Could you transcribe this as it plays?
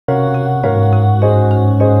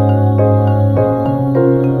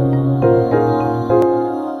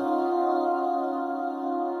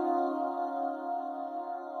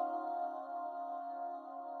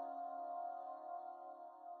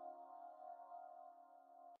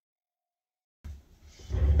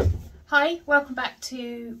Hi, welcome back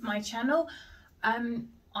to my channel.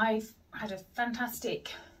 I've had a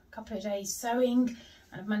fantastic couple of days sewing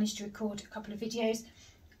and I've managed to record a couple of videos.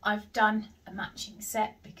 I've done a matching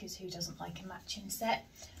set because who doesn't like a matching set?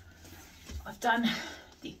 I've done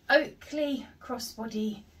the Oakley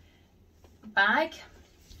crossbody bag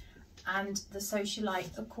and the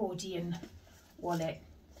Socialite accordion wallet.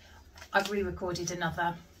 I've re-recorded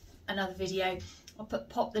another video. I'll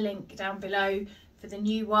pop the link down below for the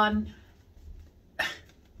new one.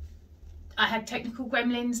 I had technical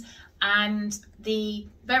gremlins and the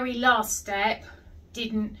very last step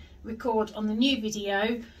didn't record on the new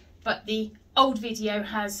video, but the old video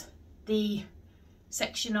has the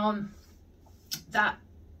section on that,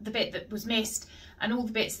 the bit that was missed, and all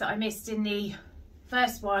the bits that I missed in the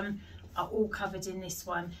first one are all covered in this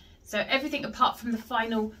one. So everything apart from the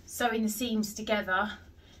final sewing the seams together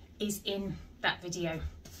is in that video.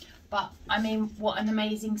 But I mean, what an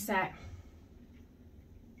amazing set.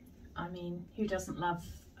 I mean, who doesn't love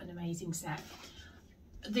an amazing set?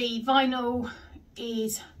 The vinyl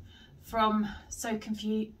is from So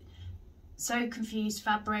Confused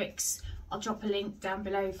Fabrics. I'll drop a link down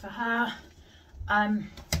below for her. And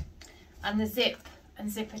the zip and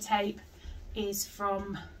zipper tape is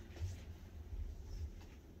from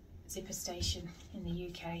Zipper Station in the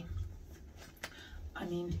UK. I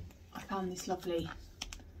mean, I found this lovely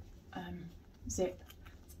zip.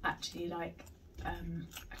 It's actually like a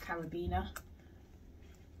carabiner.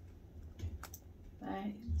 There,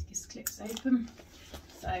 it just clips open.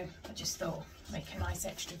 So I just thought make a nice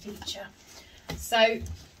extra feature. So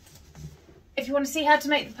if you want to see how to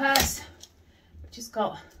make the purse, which has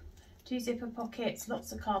got 2 zipper pockets,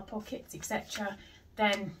 lots of card pockets, etc.,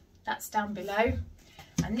 then that's down below.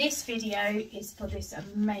 And this video is for this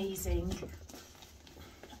amazing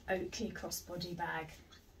Oakley crossbody bag.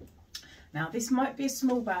 Now this might be a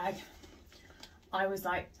small bag. I was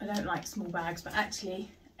like, I don't like small bags, but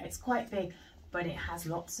actually it's quite big, but it has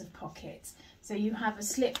lots of pockets. So you have a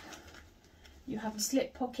slip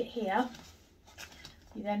pocket here.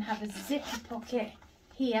 You then have a zipper pocket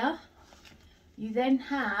here. You then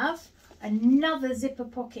have another zipper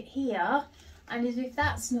pocket here, and as if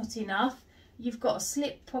that's not enough, you've got a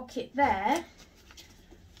slip pocket there.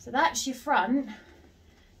 So that's your front.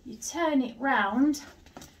 You turn it round,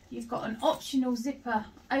 you've got an optional zipper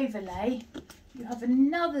overlay. You have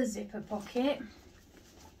another zipper pocket,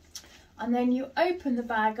 and then you open the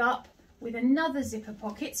bag up with another zipper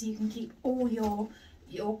pocket so you can keep all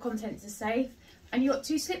your contents are safe, and you've got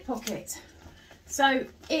 2 slip pockets. So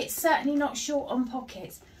it's certainly not short on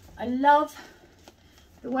pockets. I love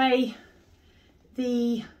the way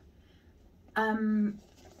the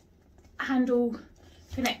handle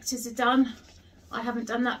connectors are done. I haven't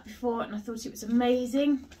done that before and I thought it was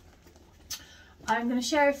amazing. I'm going to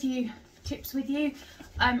share a few tips with you.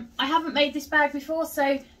 I haven't made this bag before,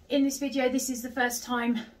 so in this video this is the first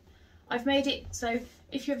time I've made it. So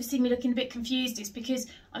if you ever see me looking a bit confused, it's because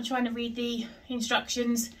I'm trying to read the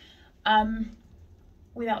instructions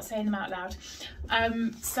without saying them out loud.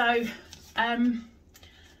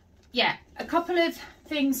 Yeah, a couple of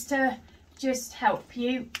things to just help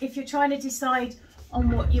you if you're trying to decide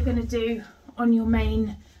on what you're going to do on your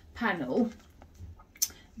main panel.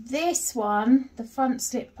 This one, the front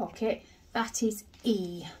slip pocket, that is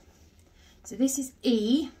E. So this is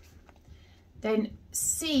E. Then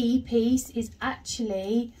C piece is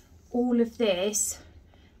actually all of this,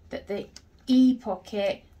 that the E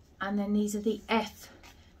pocket, and then these are the F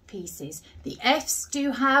pieces. The Fs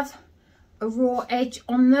do have a raw edge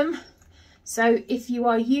on them, so if you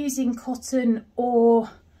are using cotton or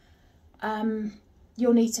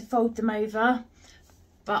you'll need to fold them over,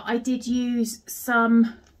 but I did use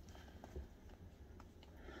some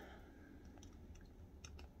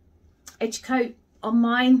edge coat on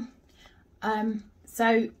mine.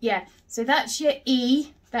 So yeah, so that's your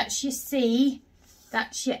E, that's your C,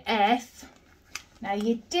 that's your F. Now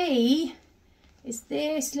your D is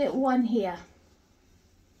this little one here.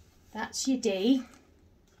 That's your D.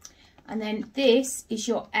 And then this is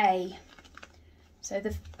your A. So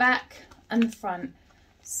the back and the front.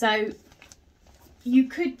 So you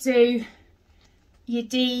could do your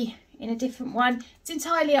D in a different one. It's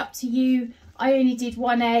entirely up to you. I only did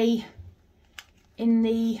one A in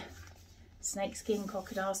the snakeskin,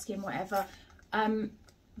 crocodile skin, whatever,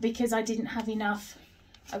 because I didn't have enough.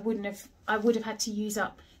 I would have had to use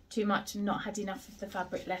up too much and not had enough of the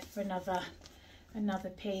fabric left for another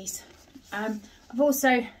piece. I've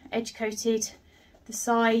also edge coated the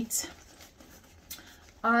sides.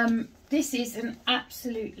 This is an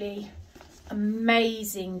absolutely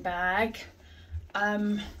amazing bag.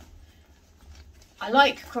 I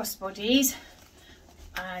like crossbodies,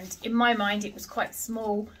 and in my mind it was quite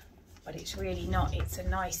small, but it's really not. It's a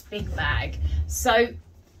nice big bag. So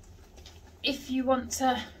if you want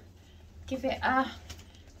to give it a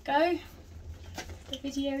go, the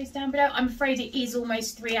video is down below. I'm afraid it is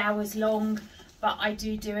almost 3 hours long, but I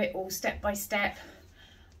do it all step by step.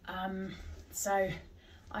 So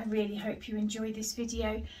I really hope you enjoy this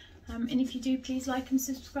video, and if you do, please like and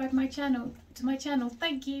subscribe to my channel.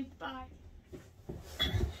 Thank you. Bye.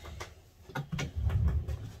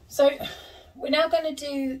 So we're now going to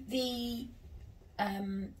do the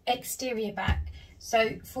exterior back.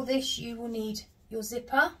 So for this you will need your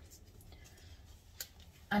zipper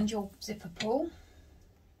and your zipper pull.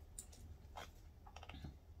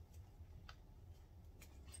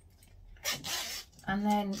 And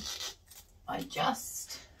then I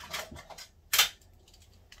just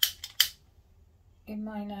give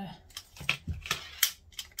mine a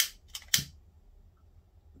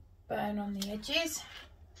burn on the edges,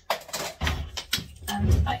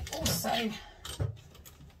 and I also,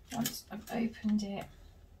 once I've opened it,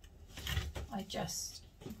 I just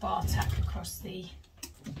bar tack across the,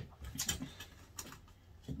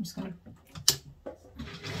 I'm just going to,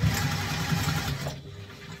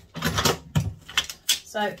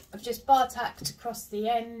 so I've just bar tacked across the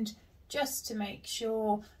end just to make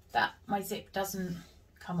sure that my zip doesn't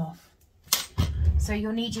come off. So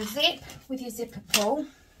you'll need your zip with your zipper pull,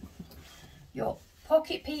 your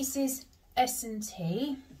pocket pieces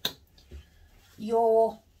S&T,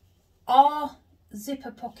 your R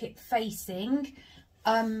zipper pocket facing.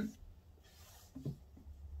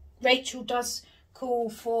 Rachel does call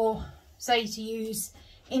for, say, to use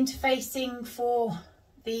interfacing for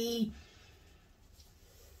the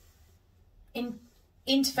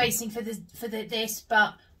interfacing for this,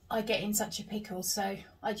 but I get in such a pickle, so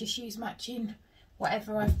I just use matching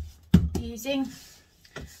whatever I'm using.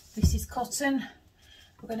 This is cotton.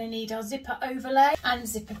 We're going to need our zipper overlay and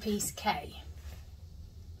zipper piece K.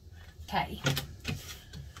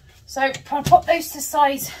 So I'll pop those to the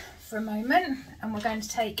side for a moment, and we're going to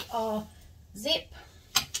take our zip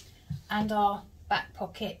and our back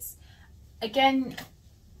pockets. Again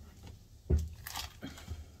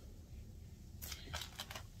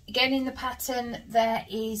in the pattern there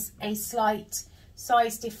is a slight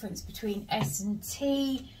size difference between S and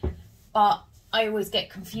T, but I always get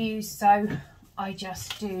confused, so I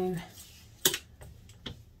just do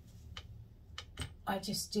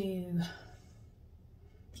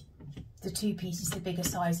the two pieces, the bigger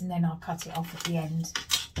size, and then I'll cut it off at the end.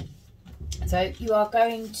 So you are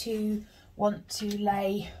going to want to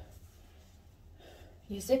lay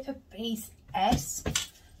your zipper piece S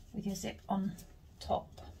with your zip on top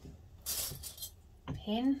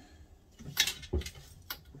pin.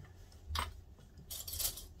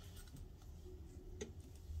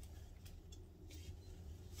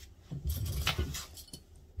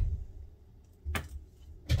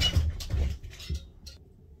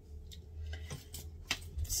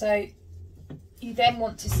 So you then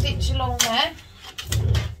want to stitch along there.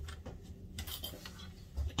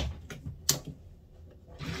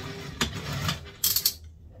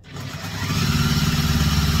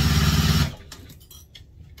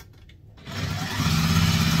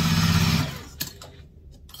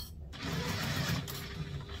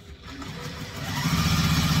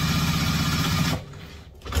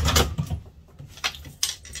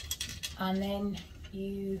 And then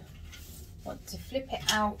you want to flip it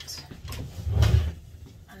out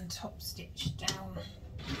and top stitch down.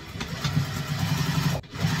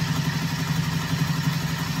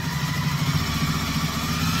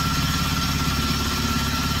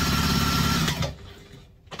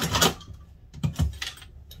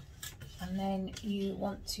 And then you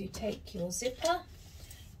want to take your zipper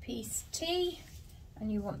piece T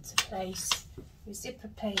and you want to place your zipper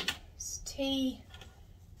piece T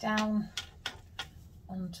down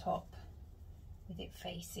on top with it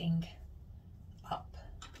facing up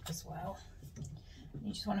as well.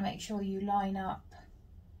 You just want to make sure you line up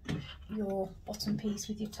your bottom piece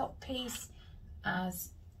with your top piece, as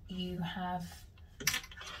you have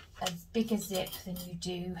a bigger zip than you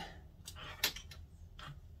do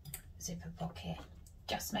zipper pocket.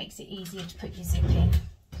 Just makes it easier to put your zip in.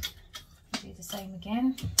 Do the same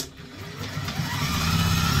again.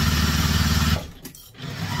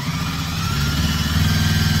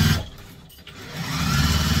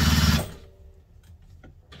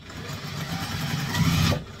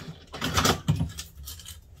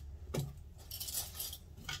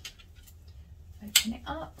 Open it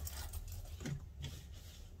up.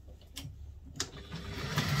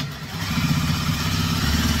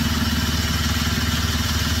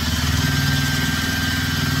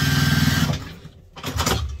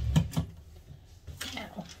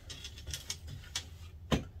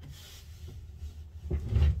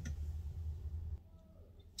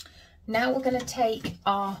 now we're going to take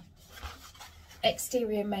our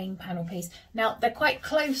exterior main panel piece. Now they're quite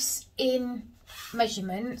close in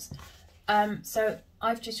measurements, so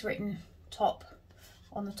I've just written top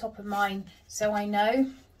on the top of mine so I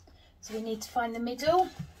know. So we need to find the middle.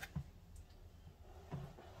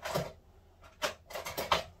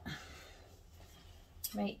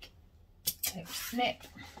 Make a little snip,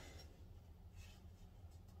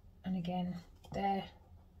 and again there.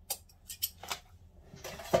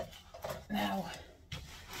 Now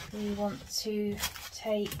we want to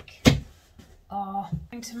take our, I'm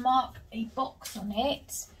going to mark a box on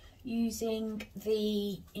it using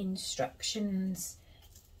the instructions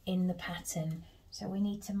in the pattern. So we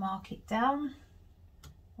need to mark it down,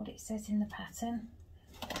 what it says in the pattern,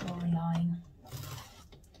 draw a line,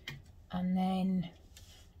 and then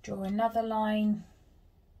draw another line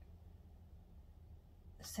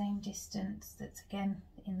the same distance that's again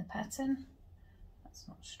in the pattern. That's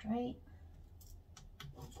not straight.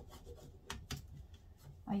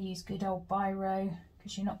 I use good old biro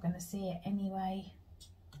because you're not going to see it anyway.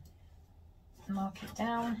 Mark it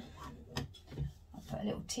down. I'll put a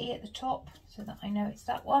little T at the top so that I know it's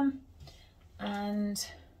that one. And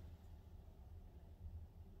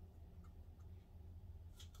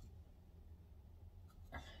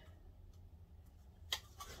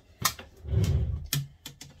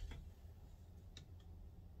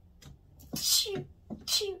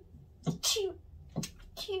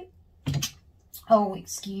oh,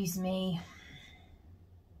 excuse me.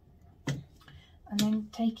 And then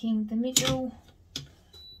taking the middle,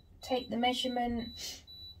 take the measurement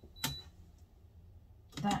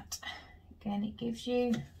that again it gives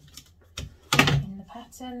you in the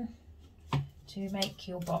pattern to make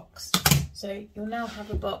your box. So you'll now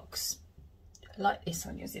have a box like this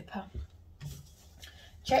on your zipper.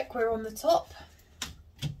 Check we're on the top,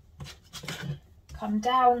 come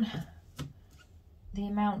down the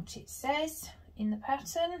amount it says in the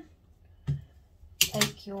pattern,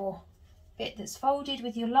 take your bit that's folded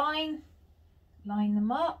with your line, line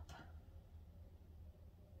them up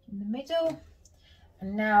in the middle,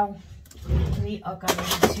 and now we are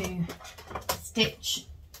going to stitch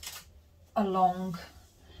along.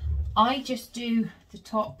 I just do the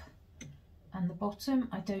top and the bottom,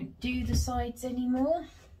 I don't do the sides anymore.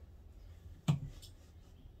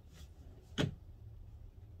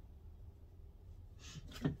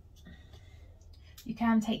 You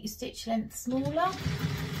can take your stitch length smaller.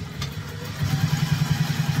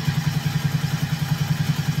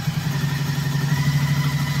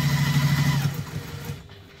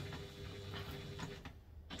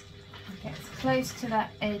 Get as close to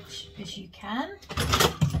that edge as you can.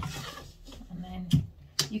 And then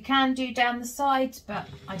you can do down the sides, but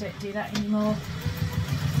I don't do that anymore.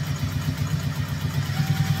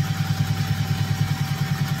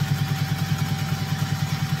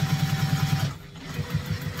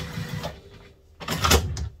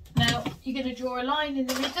 You're going to draw a line in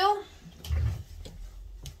the middle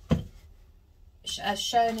as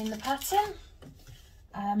shown in the pattern.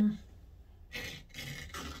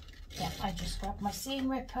 Yeah, I just grab my seam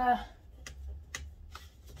ripper,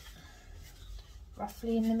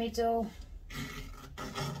 roughly in the middle.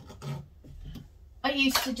 I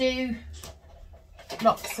used to do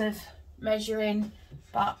lots of measuring,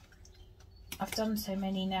 but I've done so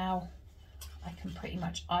many now I can pretty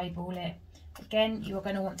much eyeball it. Again, you are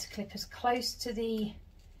going to want to clip as close to the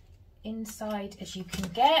inside as you can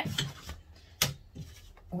get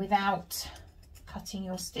without cutting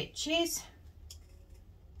your stitches.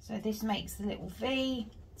 So this makes the little V,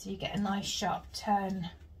 so you get a nice sharp turn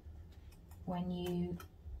when you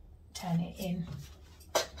turn it in.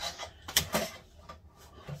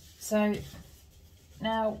 So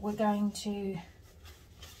now we're going to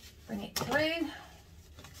bring it through.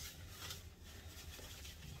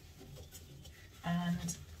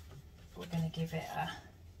 And we're going to give it a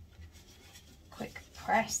quick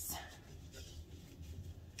press.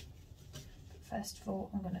 First of all,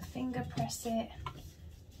 I'm going to finger press it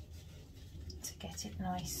to get it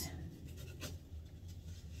nice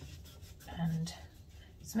and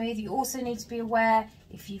smooth. You also need to be aware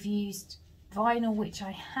if you've used vinyl, which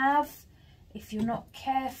I have, if you're not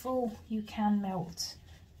careful you can melt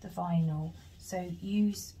the vinyl, so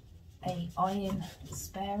use an iron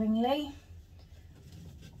sparingly.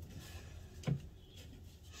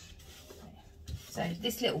 So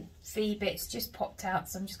this little V bit's just popped out,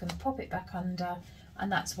 so I'm just going to pop it back under,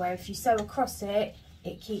 and that's where if you sew across it,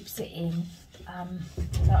 it keeps it in. So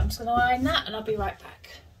I'm just going to iron that and I'll be right back.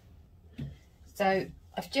 So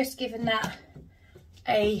I've just given that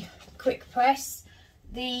a quick press.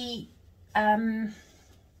 The vinyl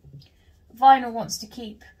wants to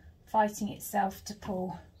keep fighting itself to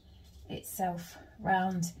pull itself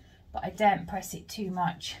round, but I daren't press it too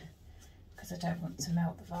much because I don't want to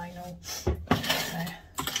melt the vinyl. So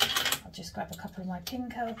I'll just grab a couple of my pin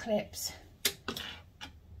curl clips and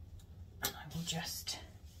I will just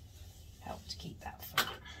help to keep that flat.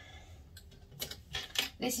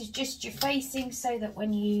 This is just your facing so that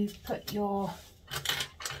when you put your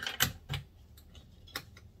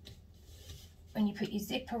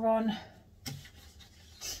zipper on,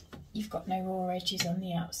 you've got no raw edges on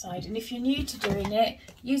the outside. And if you're new to doing it,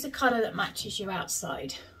 use a colour that matches your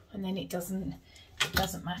outside, and then it doesn't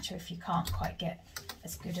matter if you can't quite get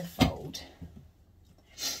as good a fold.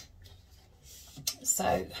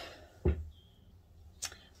 So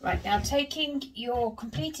right, now taking your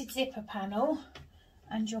completed zipper panel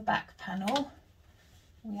and your back panel,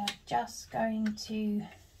 we are just going to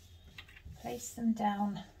place them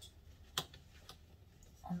down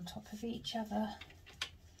on top of each other.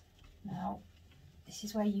 Now this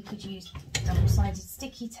is where you could use double-sided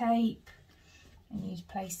sticky tape and you'd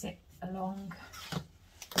place it along,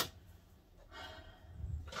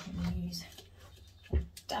 and use a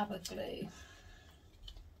dab of glue.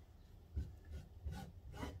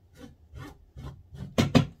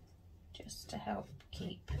 Just to help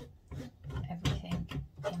keep everything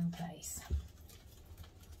in place.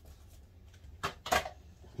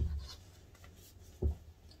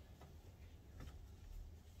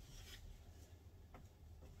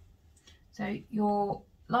 So you're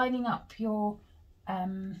lining up your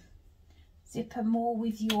zipper more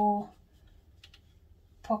with your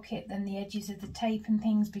pocket than the edges of the tape and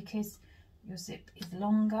things, because your zip is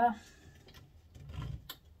longer.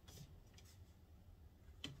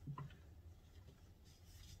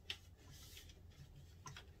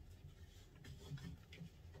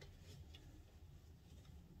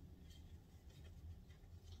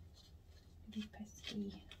 Really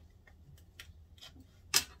pesky.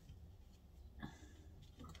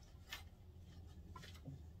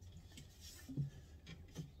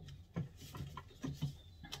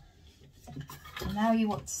 Now you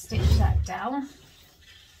want to stitch that down.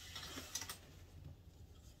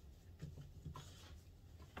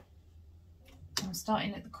 I'm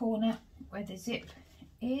starting at the corner where the zip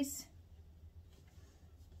is.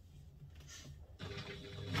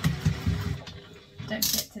 Don't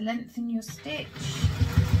forget to lengthen your stitch.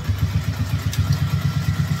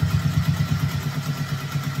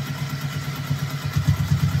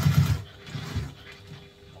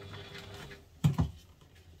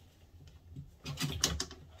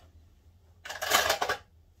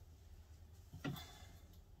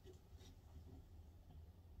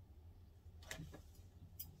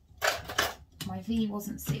 My V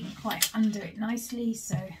wasn't sitting quite under it nicely,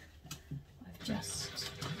 so I've just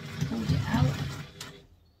pulled it out.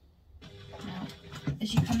 Now,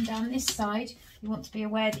 as you come down this side, you want to be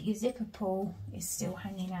aware that your zipper pull is still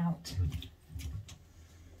hanging out.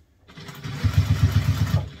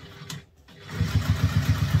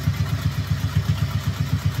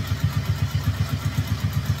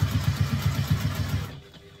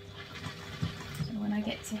 So when I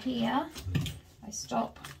get to here, I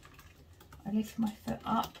stop. I lift my foot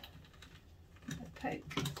up, I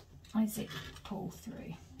poke my zip pull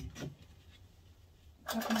through.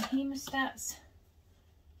 Grab my hemostats,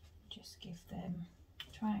 just give them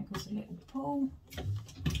triangles a little pull,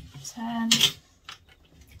 turn,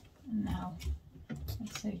 and now I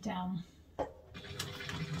sew down.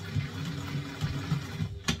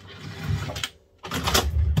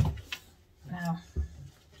 Now,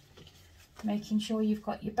 making sure you've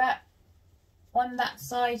got your back one that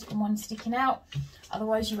side and one sticking out,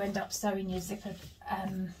 otherwise you end up sewing your zipper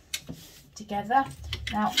together.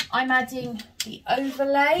 Now I'm adding the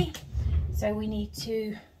overlay, so we need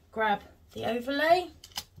to grab the overlay.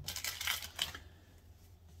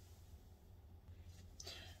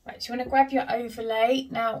 Right, so you want to grab your overlay.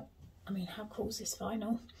 Now, I mean, how cool is this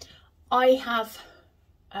vinyl? I have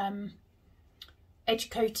edge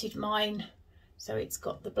coated mine, so it's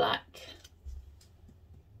got the black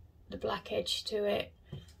edge to it,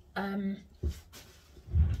 and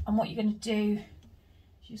what you're going to do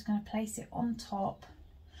is you're just going to place it on top.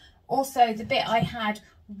 Also, the bit I had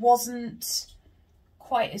wasn't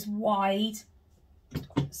quite as wide,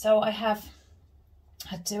 so I have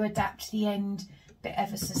had to adapt the end bit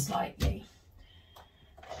ever so slightly.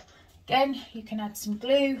 Again, you can add some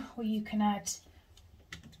glue, or you can add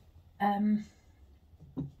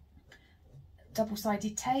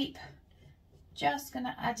double-sided tape. Just going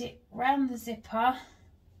to add it round the zipper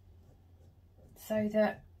so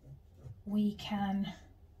that we can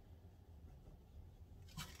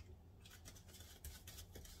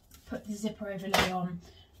put the zipper overlay on.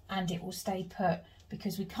 and it will stay put,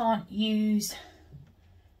 because we can't use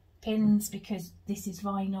pins because this is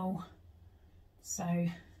vinyl. So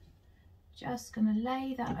just going to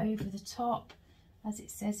lay that over the top. As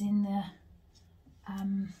it says in the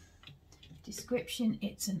description,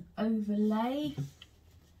 it's an overlay.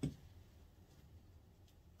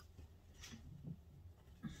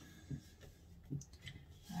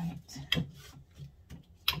 Right,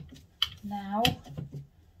 now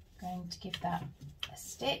going to give that a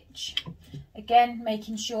stitch, again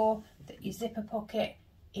making sure that your zipper pocket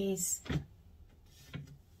is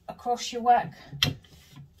across your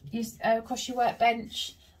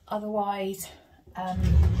workbench, otherwise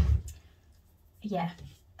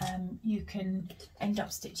you can end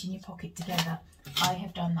up stitching your pocket together. I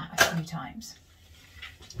have done that a few times.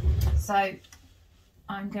 So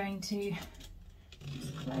I'm going to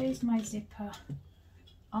close my zipper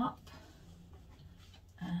up,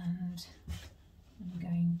 and I'm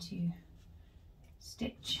going to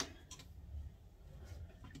stitch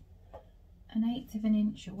 1/8 of an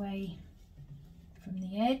inch away from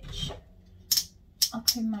the edge, up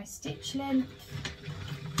in my stitch length.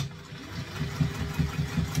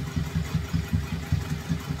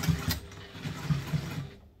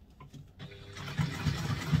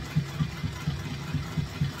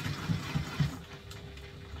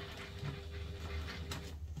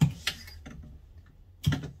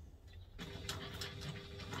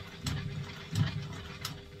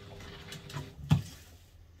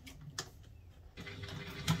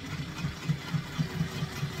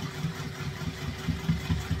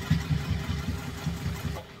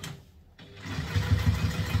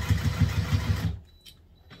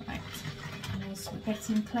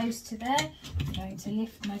 Getting close to there, I'm going to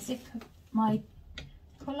lift my my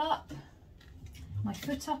pull up, my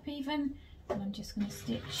foot up even, and I'm just going to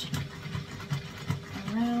stitch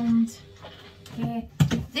around here.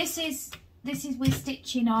 This is we're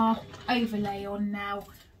stitching our overlay on now,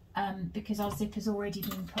 because our zipper's already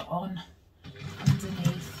been put on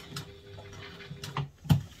underneath.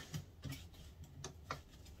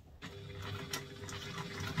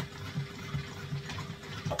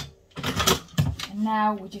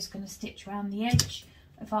 Now we're just going to stitch around the edge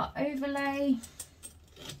of our overlay.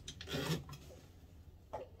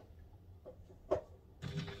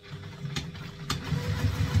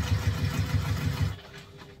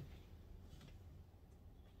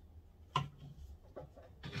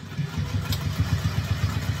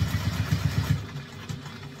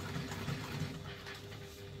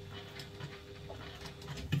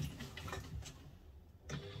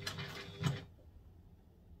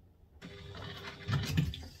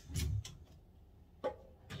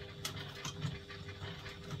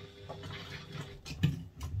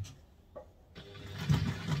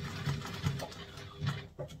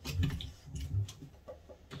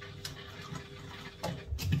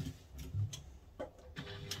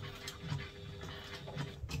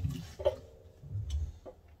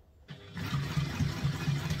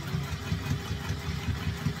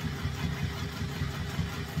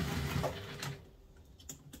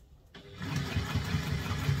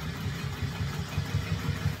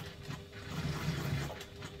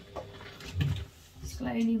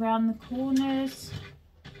 Slowly round the corners.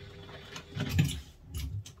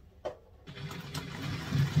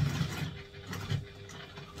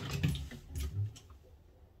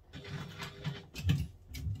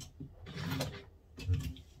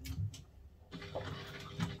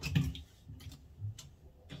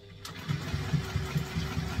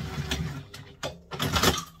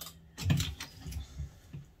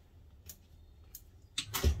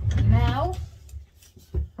 Now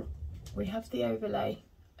we have the overlay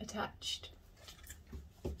attached.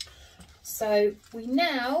 So we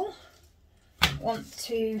now want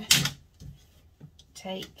to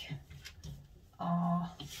take our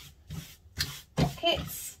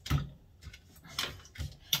pockets.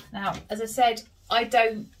 Now, as I said, I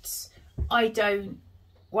don't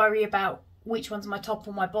worry about which one's my top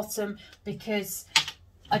or my bottom, because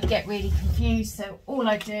I'd get really confused. So all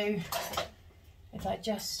I do is I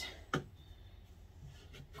just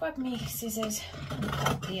grab me scissors and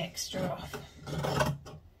cut the extra off.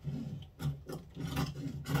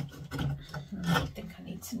 I think I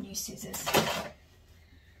need some new scissors.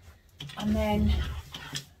 And then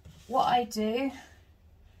what I do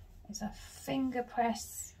is I finger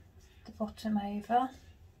press the bottom over,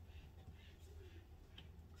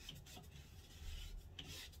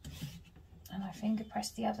 and I finger press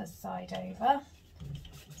the other side over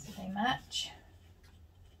so they match.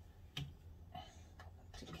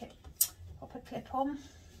 Pop a clip on.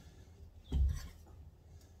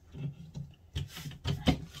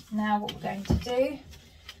 Now what we're going to do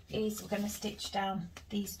is we're going to stitch down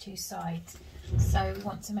these two sides. So we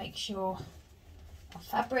want to make sure our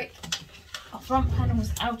fabric, our front panel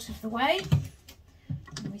is out of the way,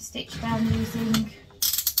 and we stitch down using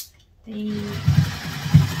the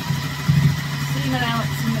seam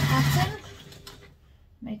allowance in the pattern,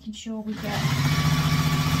 making sure we get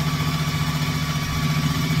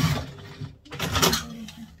very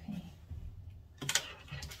happy.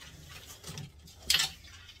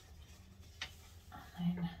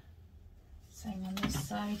 And then same on this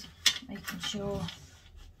side, making sure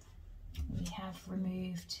we have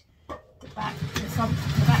removed the back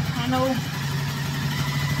panel.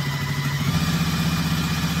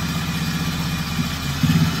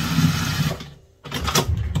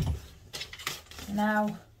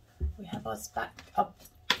 Now we have our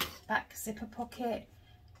back zipper pocket,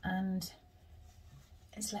 and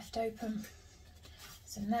it's left open.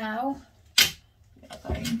 So now we are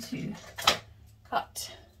going to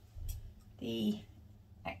cut the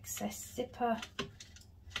excess zipper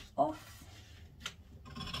off.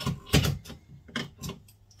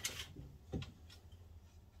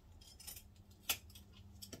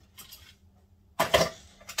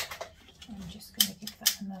 I'm just going to give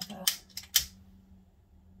that another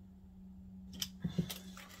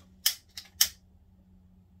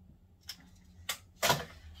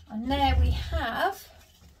and there we have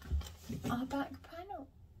our back panel.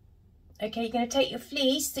 Okay, you're going to take your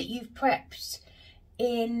fleece that you've prepped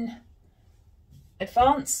in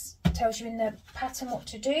advance, it tells you in the pattern what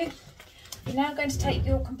to do. You're now going to take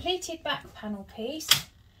your completed back panel piece,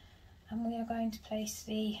 and we are going to place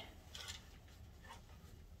the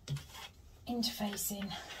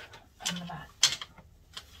interfacing on the back,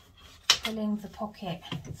 pulling the pocket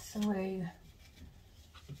through.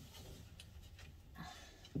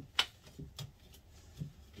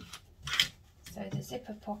 So the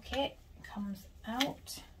zipper pocket comes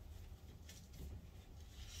out.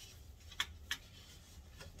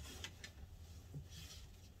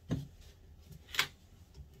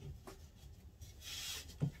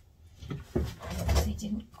 Obviously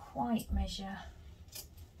didn't quite measure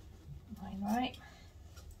mine right.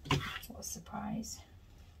 What a surprise.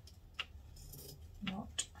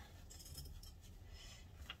 Not.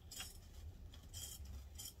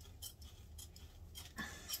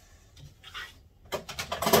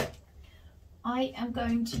 I am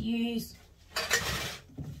going to use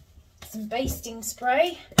some basting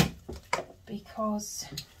spray because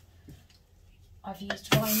I've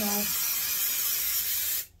used vinyl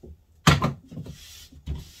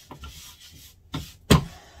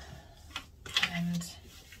and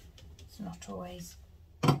it's not always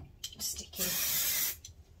sticky.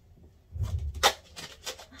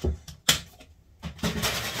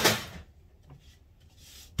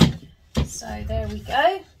 So there we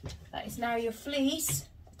go. That is now your fleece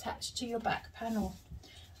attached to your back panel.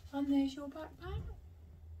 And there's your back panel.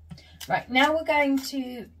 Right, now we're going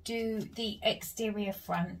to do the exterior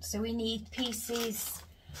front. So we need pieces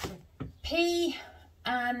P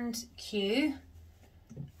and Q,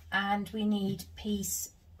 and we need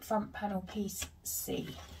front panel piece C.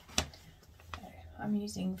 So I'm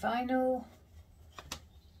using vinyl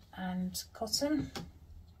and cotton,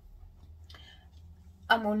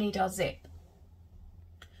 and we'll need our zip.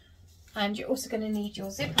 And you're also going to need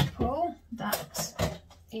your zipper pull. That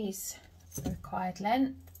is the required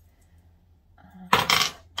length.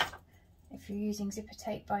 If you're using zipper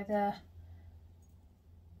tape by the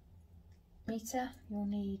meter, you'll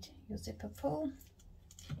need your zipper pull.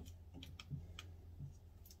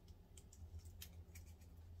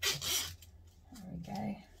 There we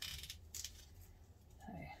go.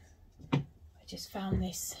 So I just found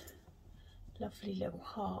this lovely little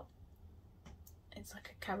heart. It's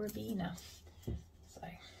like a carabiner. So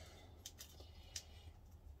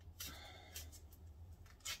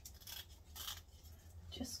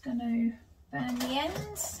just going to burn the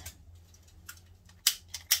ends.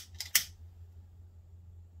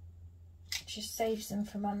 Just saves them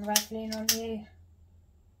from unraveling on you.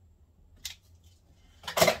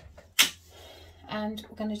 And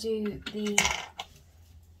we're going to do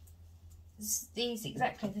these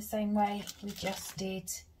exactly the same way we just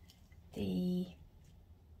did the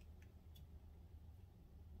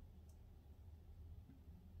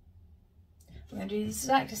We're going to do this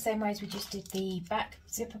exactly the same way as we just did the back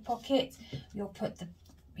zipper pocket. You'll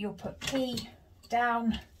put P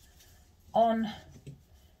down on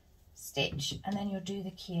stitch, and then you'll do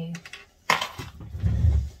the Q.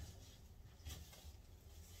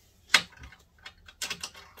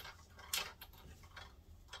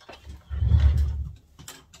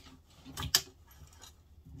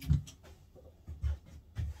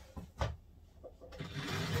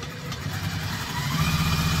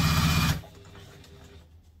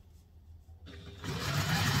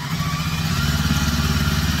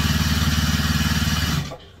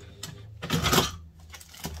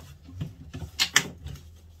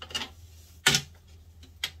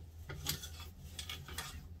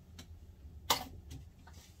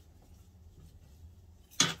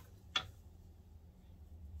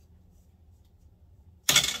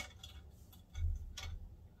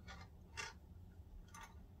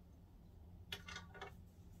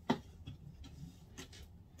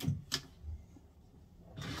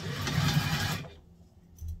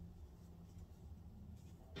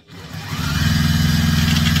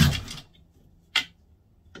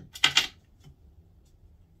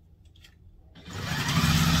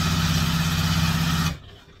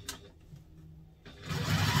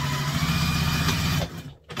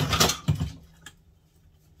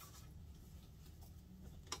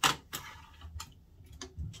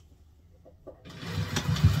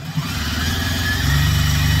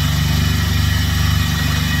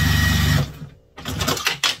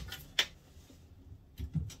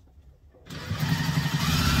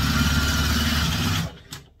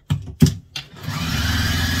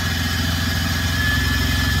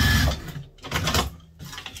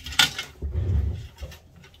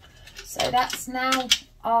 that's now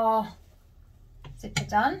our zipper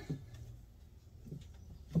done.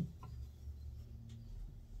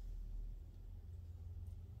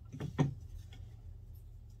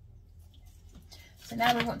 So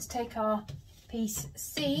now we want to take our piece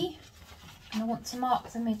C and I want to mark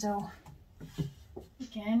the middle.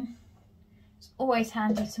 Again, it's always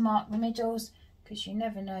handy to mark the middles because you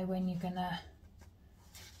never know when you're gonna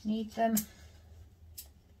need them,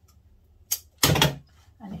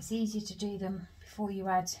 and it's easy to do them before you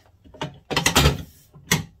add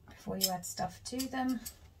stuff to them.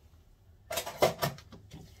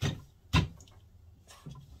 You're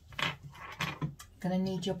gonna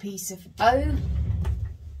need your piece of O.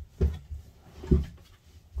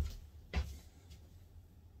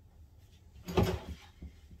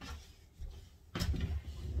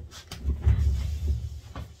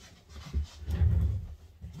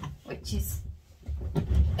 Which is,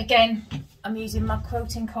 again, I'm using my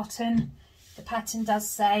quilting cotton. The pattern does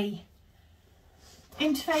say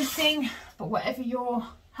interfacing, but whatever you're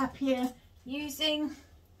happier using.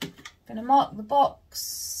 I'm going to mark the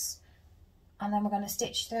box and then we're going to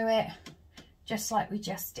stitch through it just like we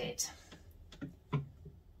just did.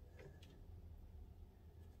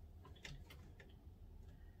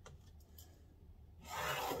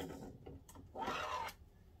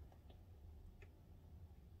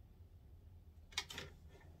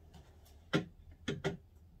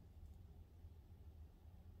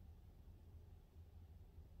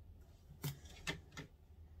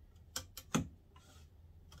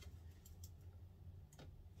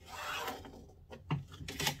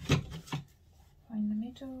 Find the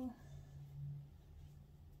middle.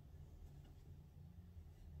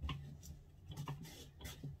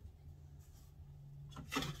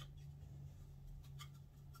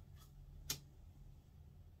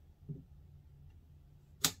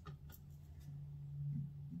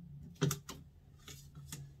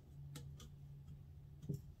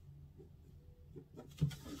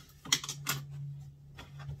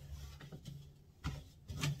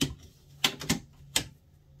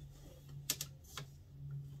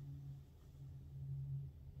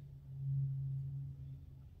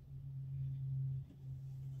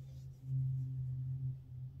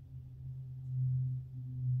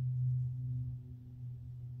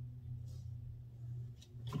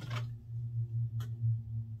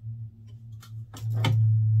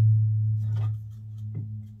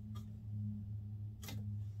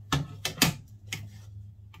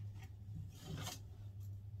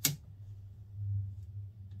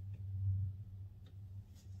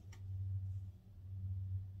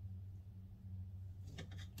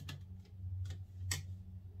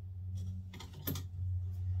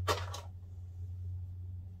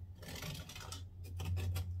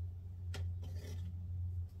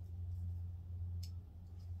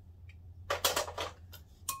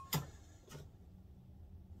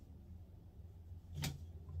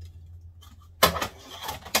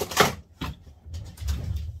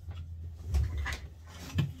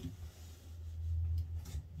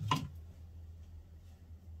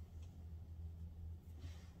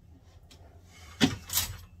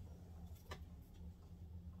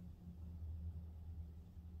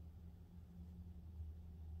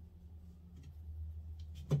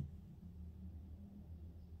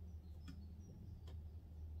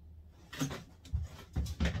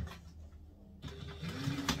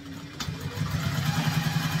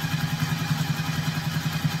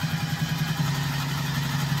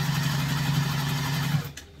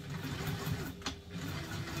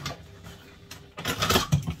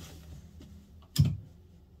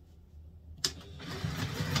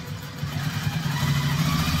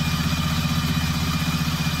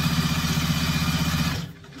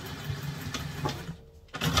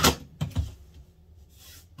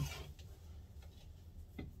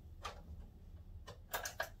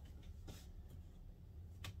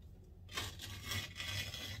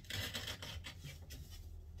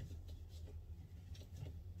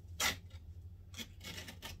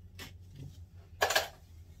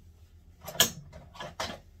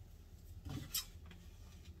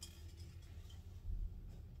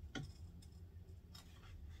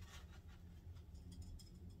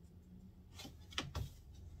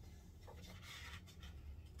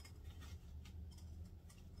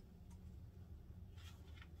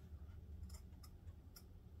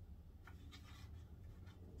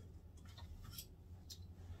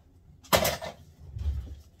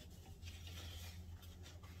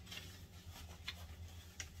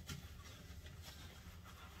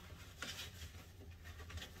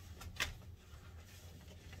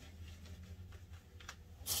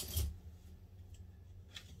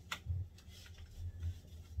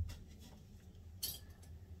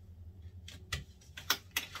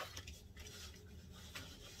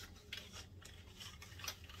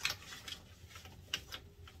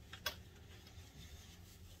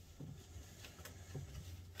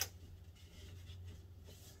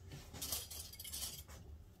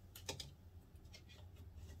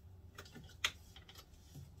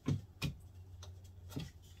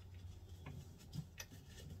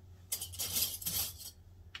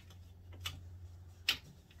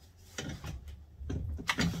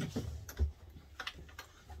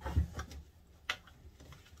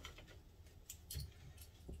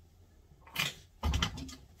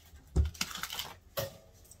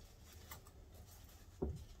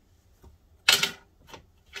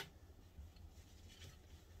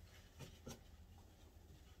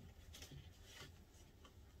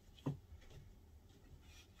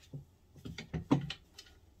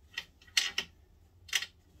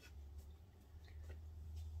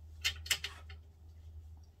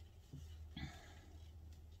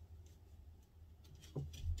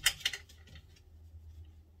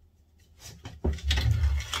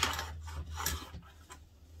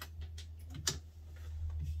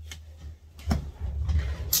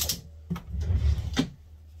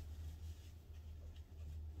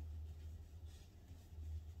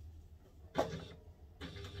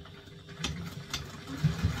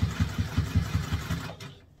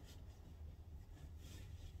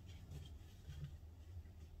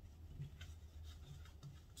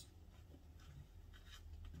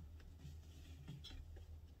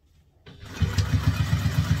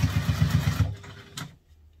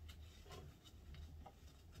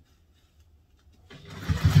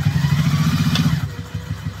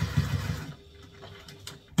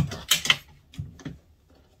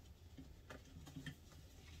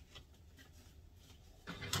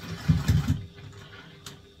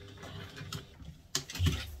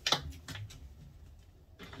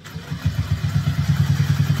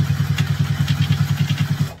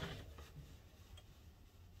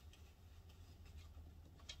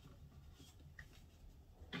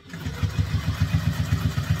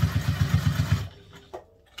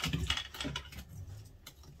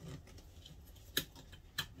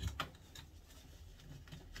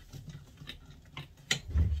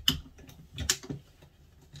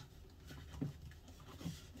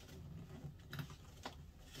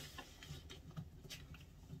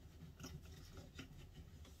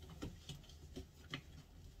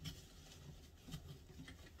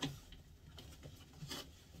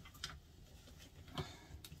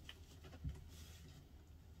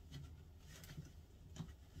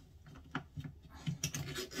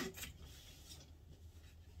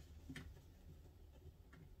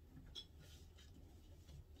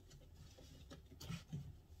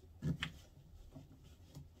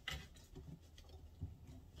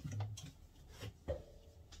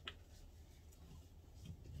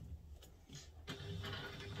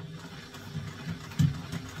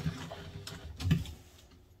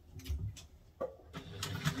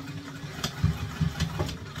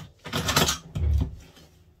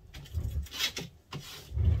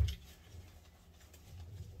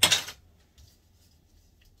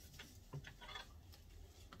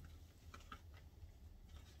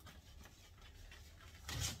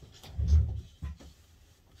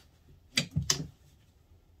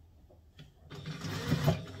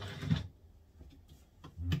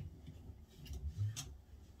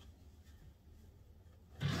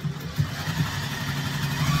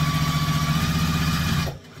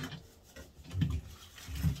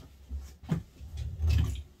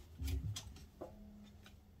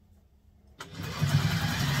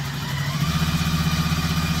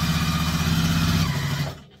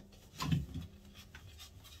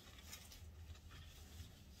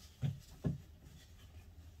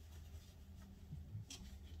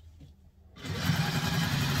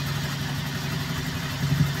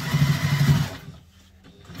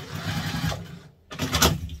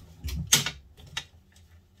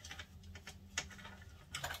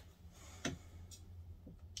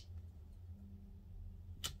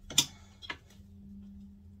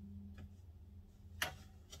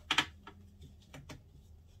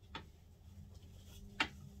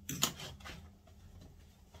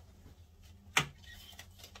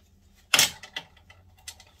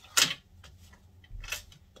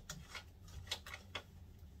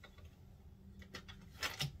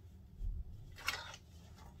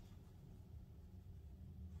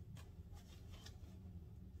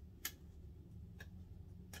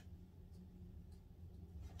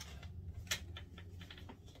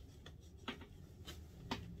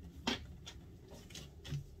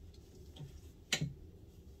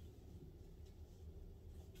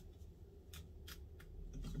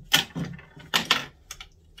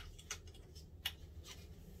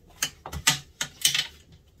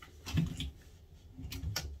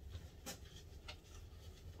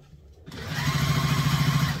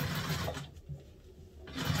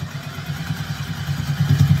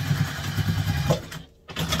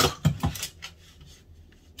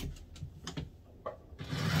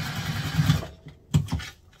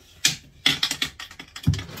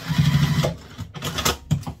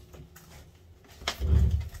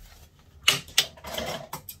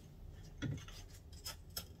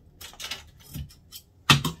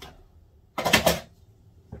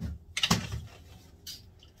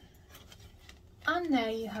 and there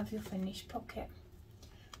you have your finished pocket,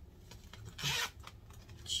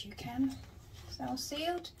 which you can sell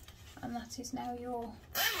sealed, and that is now your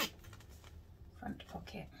front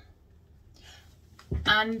pocket.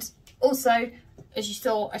 And also, as you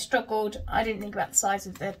saw, I struggled. I didn't think about the size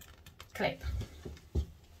of the clip,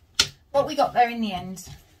 but we got there in the end.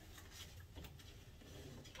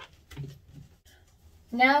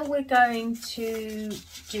 Now we're going to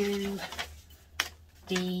do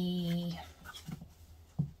the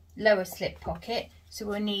lower slip pocket, so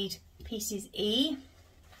we'll need pieces E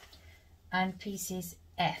and pieces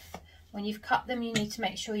F. When you've cut them, you need to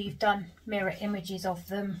make sure you've done mirror images of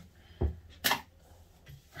them.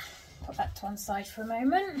 Put that to one side for a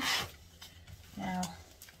moment. Now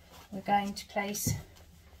we're going to place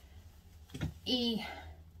E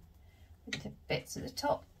with the bits at the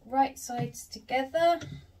top, right sides together,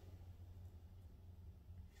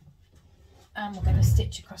 and we're going to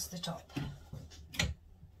stitch across the top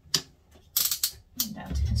and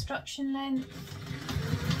down to construction length.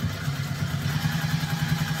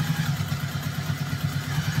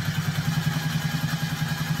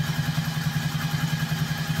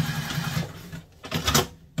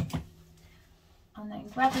 And then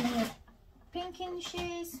grabbing your pinking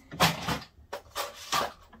shears,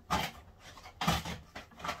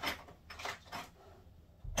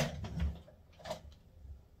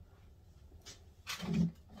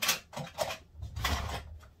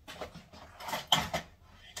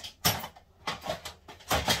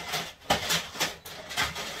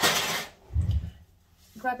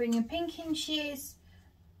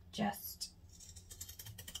 just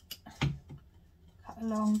cut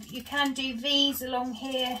along. You can do V's along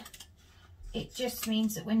here. It just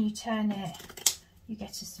means that when you turn it, you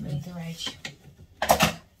get a smoother edge.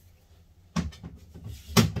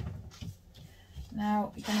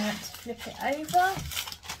 Now you're going to want to flip it over,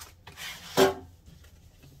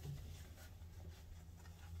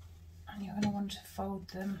 and you're going to want to fold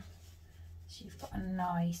them so you've got a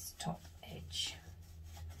nice top edge.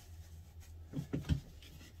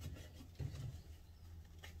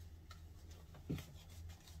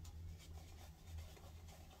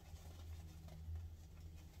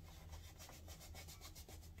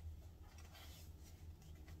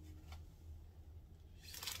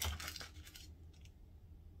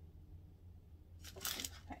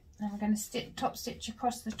 Now we're going to top stitch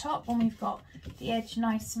across the top when we've got the edge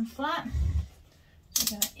nice and flat. We're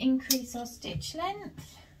going to increase our stitch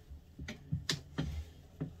length.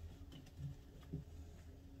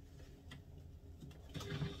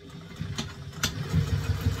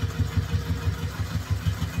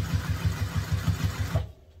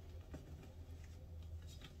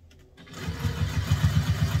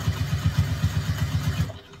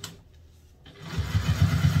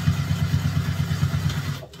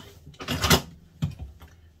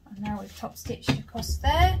 Top stitched across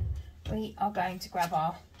there, we are going to grab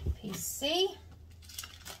our piece C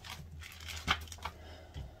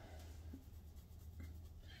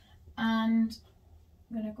and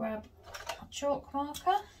I'm going to grab a chalk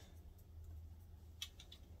marker,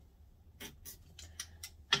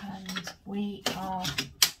 and we are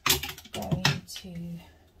going to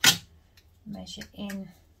measure in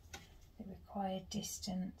the required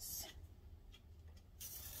distance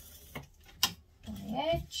on the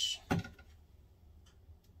edge.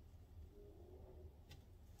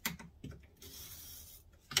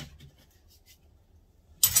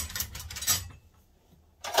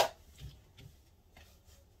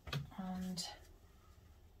 And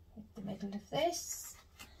with the middle of this,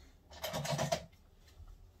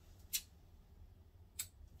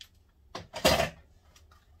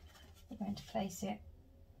 we're going to place it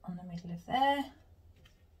on the middle of there.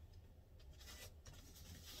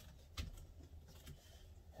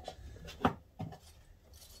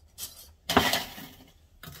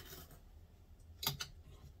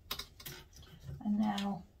 And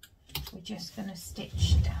now we're just going to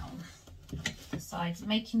stitch down the sides,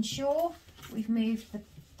 making sure we've moved the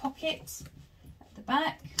pocket at the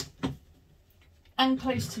back and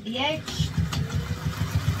close to the edge.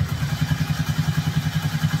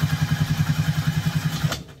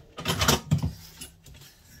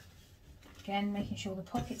 Again, making sure the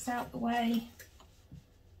pocket's out the way.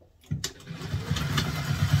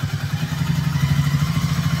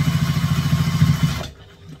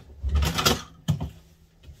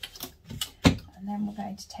 And then we're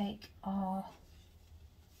going to take our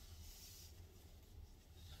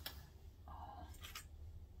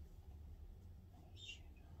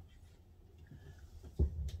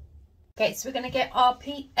okay, so we're going to get our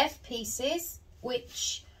F pieces,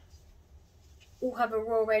 which all have a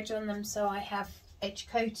raw edge on them, so I have edge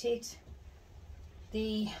coated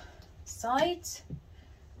the sides.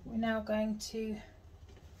 We're now going to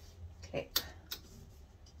clip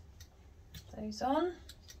those on.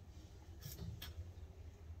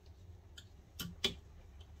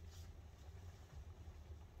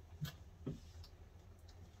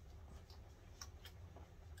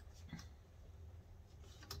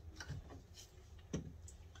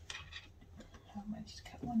 I might just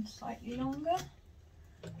cut one slightly longer.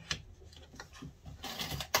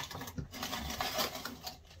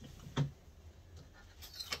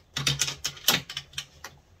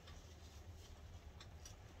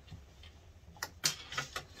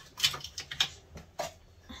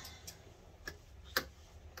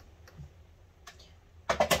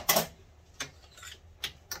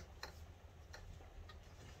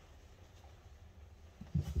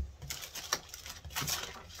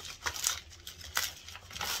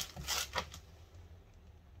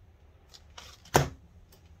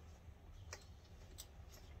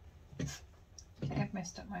 I've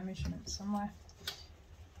messed up my measurements somewhere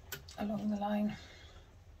along the line.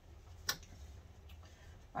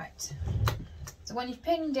 Right, so when you've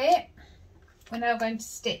pinned it, we're now going to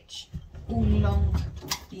stitch all along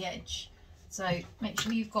the edge. So make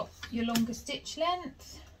sure you've got your longer stitch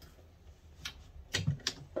length.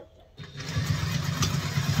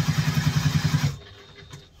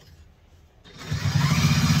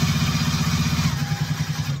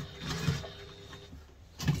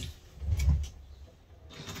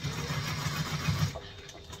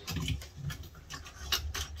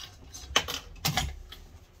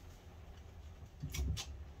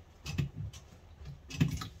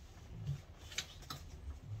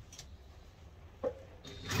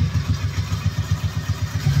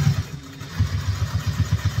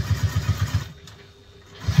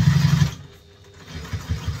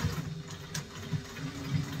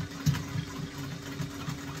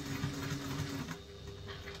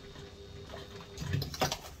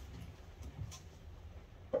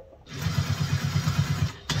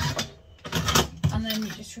 And then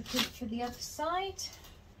you just repeat for the other side.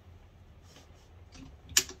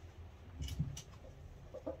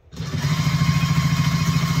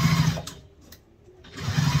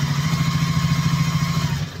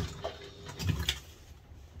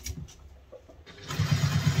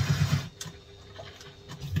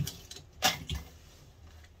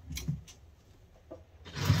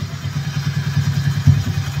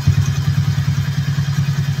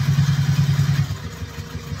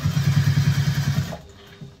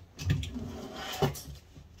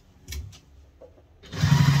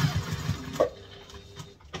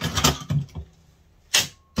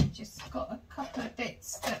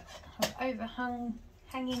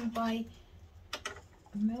 Hanging by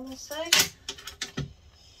a mil or so.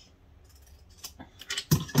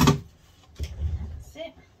 That's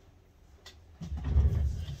it.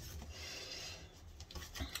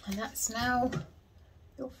 And that's now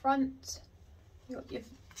your front. You've got your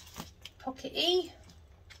pocket E,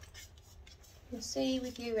 your C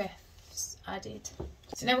with your F's added.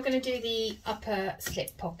 So now we're going to do the upper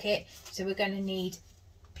slip pocket. So we're going to need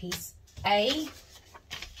piece A,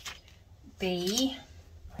 B,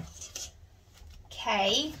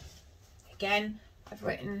 K. Again, I've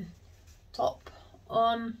written top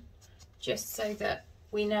on just so that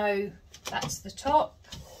we know that's the top,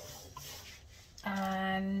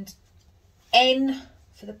 and N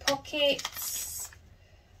for the pockets,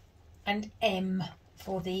 and M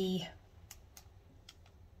for the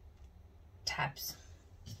tabs.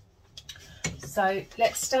 So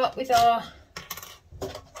let's start with our,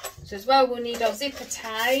 so as well we'll need our zipper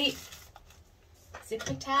tape,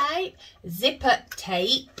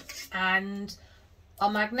 and our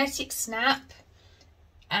magnetic snap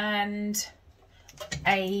and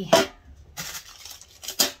a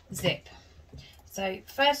zip. So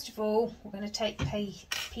first of all, we're going to take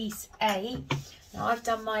piece A. Now I've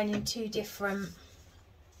done mine in two different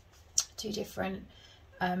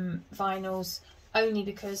vinyls, only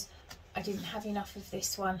because I didn't have enough of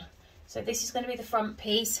this one. So this is going to be the front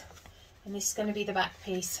piece and this is going to be the back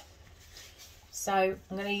piece. So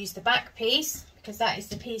I'm going to use the back piece because that is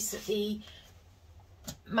the piece that the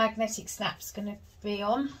magnetic snap's going to be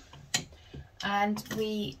on, and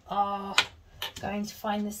we are going to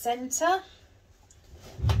find the centre.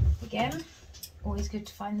 Again, always good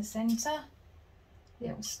to find the centre.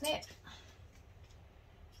 Little snip,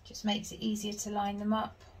 just makes it easier to line them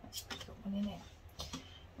up. I've got one in it.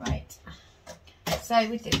 Right, so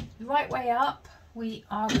with the right way up, we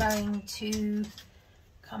are going to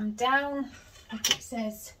come down like it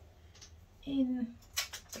says in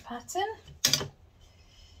the pattern.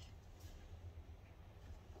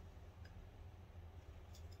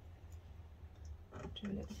 do a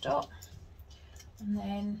little dot, and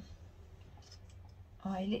then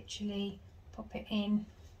I literally pop it in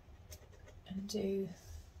and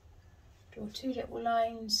draw 2 little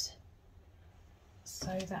lines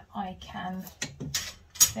so that I can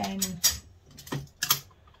then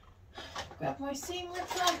grab my seam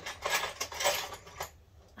ripper,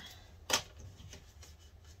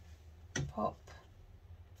 pop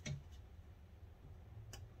a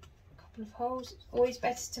couple of holes. It's always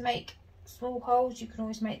better to make small holes. You can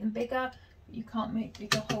always make them bigger, but you can't make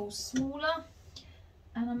bigger holes smaller.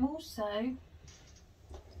 And I'm also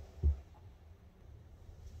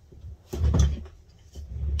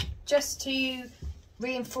just to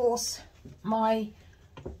reinforce my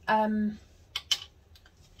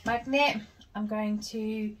magnet, I'm going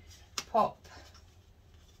to pop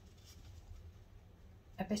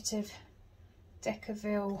a bit of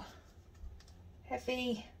Decaville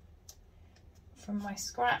Heavy from my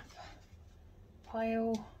scrap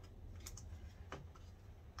pile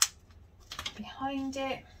behind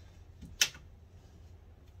it,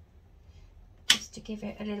 just to give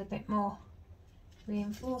it a little bit more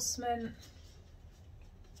reinforcement.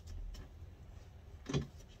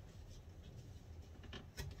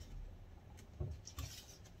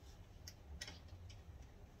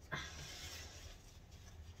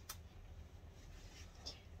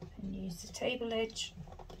 And use the table edge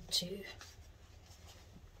to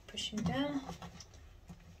push him down.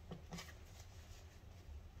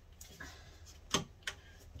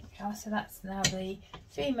 Okay, so that's now the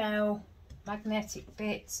female magnetic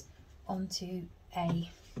bit onto A.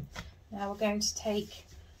 Now we're going to take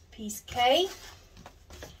piece K,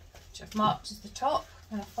 which I've marked as the top.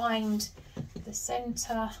 I'm going to find the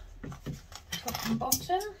centre, top and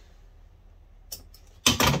bottom.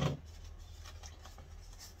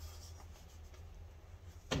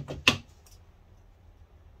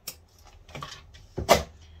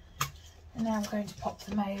 And now I'm going to pop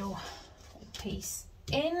the male piece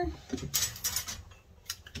in.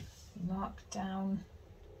 Mark down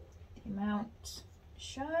the amount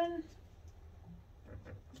shown.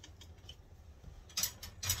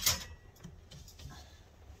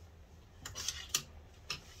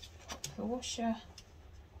 Pop the washer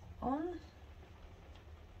on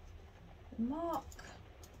the mark.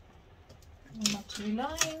 And my 2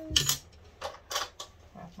 lines.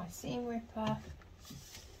 Grab my seam ripper.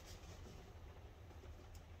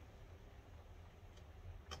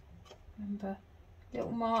 Remember,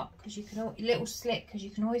 little mark because you can, little slit because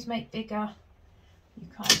you can always make bigger. You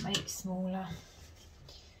can't make smaller.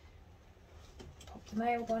 Pop the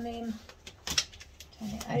male one in, turn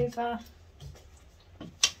it over.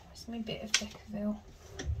 Just me a bit of Decaville.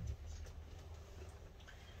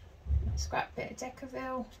 Scrap bit of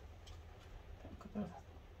Decaville. Put a couple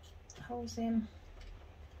of holes in.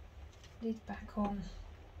 Lid back on.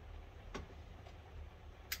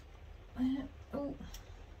 Oh.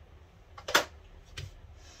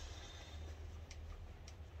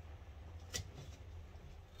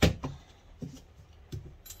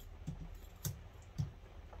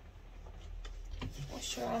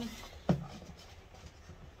 On.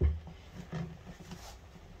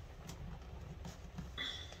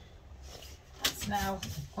 That's now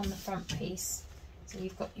on the front piece. So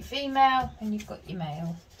you've got your female and you've got your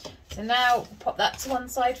male. So now we'll pop that to one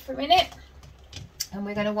side for a minute, and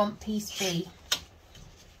we're going to want piece B.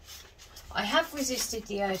 I have resisted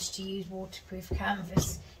the urge to use waterproof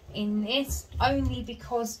canvas in this only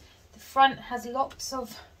because the front has lots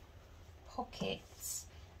of pockets.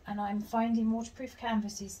 And I'm finding waterproof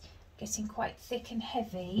canvas is getting quite thick and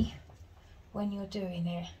heavy when you're doing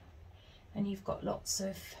it, and you've got lots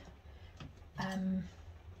of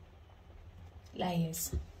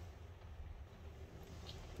layers.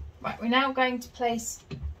 Right, we're now going to place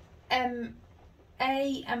A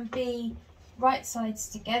and B right sides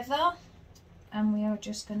together, and we are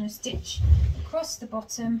just going to stitch across the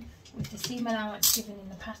bottom with the seam allowance given in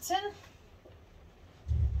the pattern.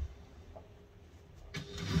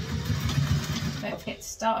 Don't forget to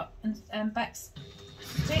start and back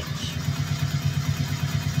stitch.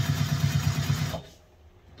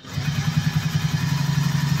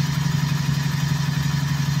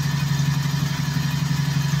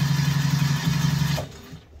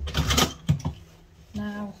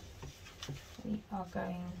 Now we are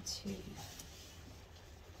going to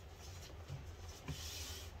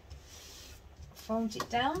fold it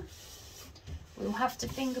down. We'll have to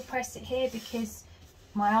finger press it here because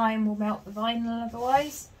my iron will melt the vinyl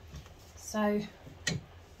otherwise. So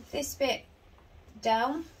with this bit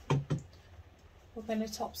down, we're going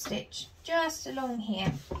to top stitch just along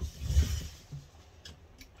here,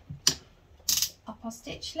 up our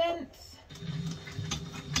stitch length,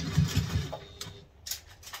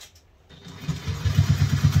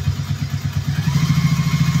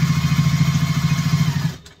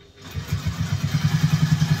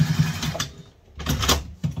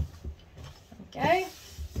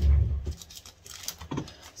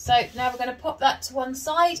 So now we're going to pop that to one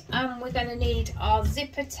side, and we're going to need our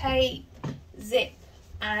zipper tape, zip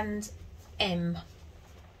and M.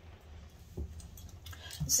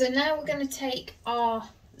 So now we're going to take our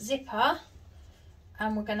zipper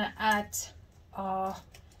and we're going to add our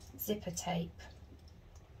zipper tape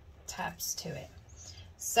tabs to it.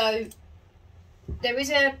 So there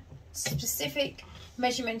is a specific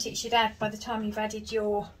measurement it should add by the time you've added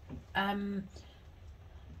your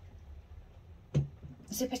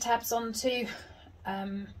zipper tabs onto.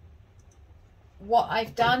 What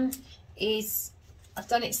I've done is I've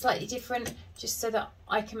done it slightly different, just so that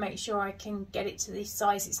I can make sure I can get it to the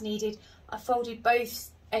size it's needed. I folded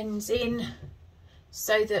both ends in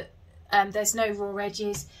so that there's no raw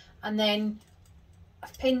edges, and then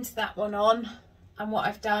I've pinned that one on, and what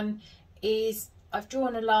I've done is I've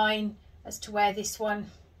drawn a line as to where this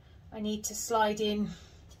one I need to slide in,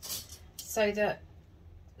 so that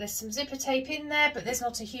there's some zipper tape in there, but there's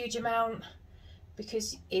not a huge amount,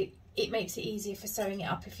 because it makes it easier for sewing it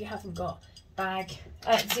up if you haven't got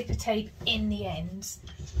zipper tape in the ends.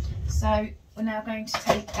 So we're now going to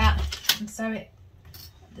take that and sew it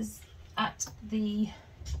at the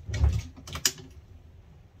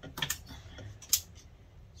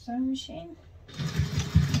sewing machine.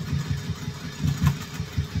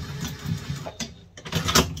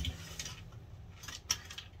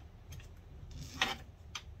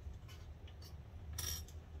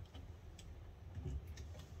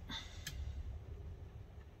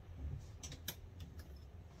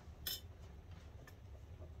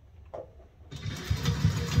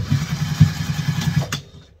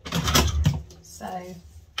 So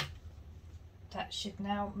that should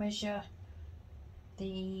now measure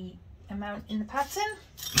the amount in the pattern.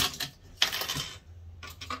 Just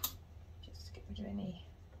to get rid of any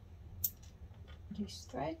loose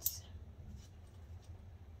threads.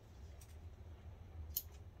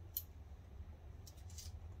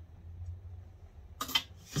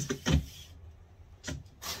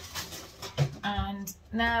 And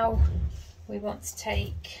now we want to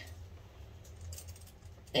take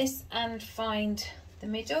this and find the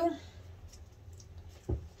middle.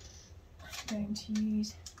 I'm going to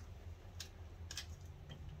use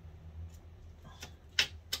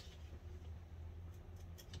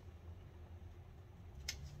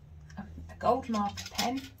a gold marker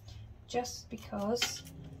pen, just because,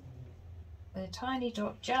 with a tiny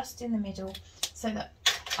dot just in the middle so that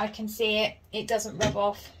I can see it, it doesn't rub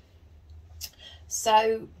off.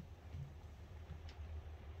 So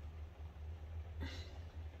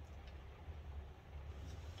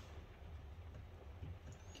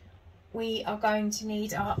we are going to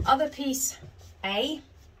need our other piece A,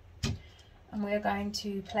 and we're going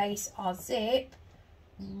to place our zip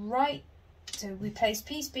right, so we place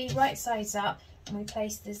piece B right sides up, and we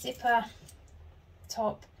place the zipper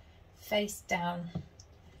top face down.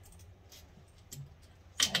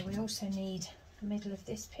 So we also need the middle of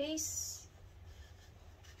this piece.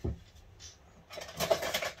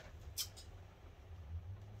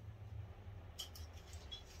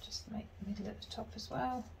 Just make the middle at the top as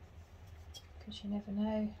well, because you never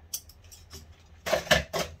know.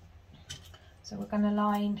 So we're going to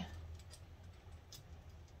line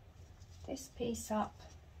this piece up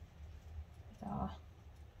with our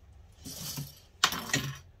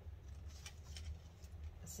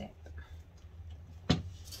zip.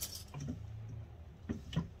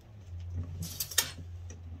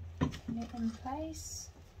 Pin it in place.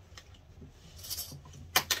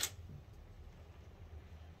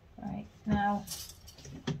 Right, now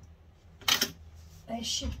there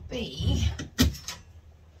should be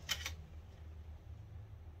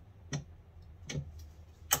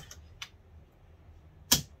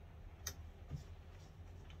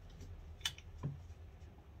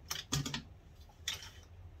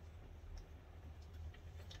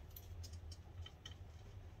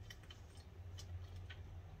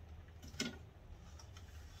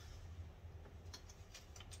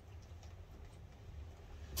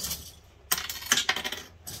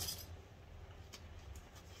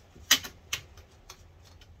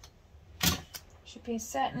a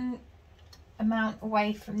certain amount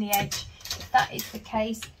away from the edge. If that is the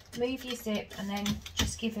case, move your zip and then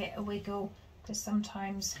just give it a wiggle, because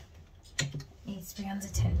sometimes it needs to be under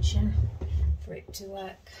tension for it to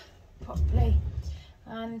work properly.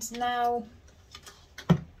 And now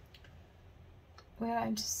we're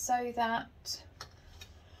going to sew that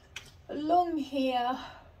along here.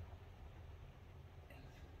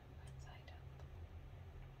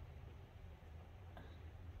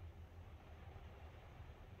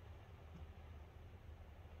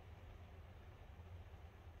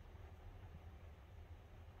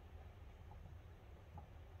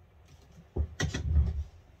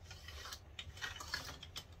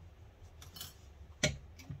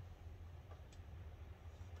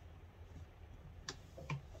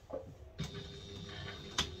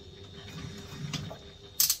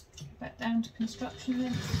 down to construction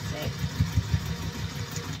length 6.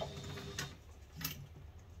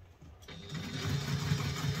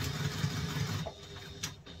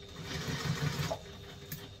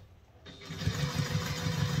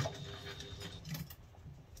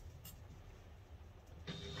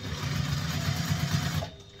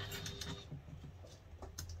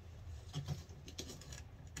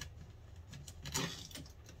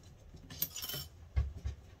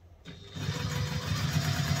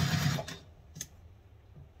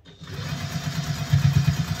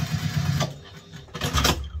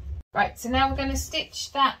 Right, so now we're going to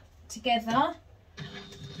stitch that together.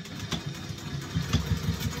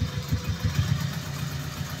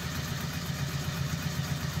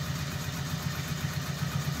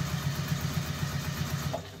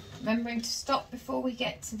 Remembering to stop before we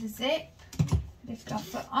get to the zip. Lift our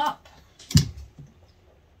foot up.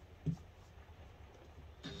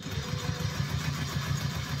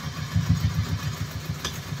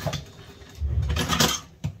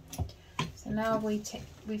 Now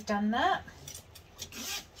we've done that.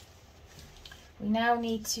 We now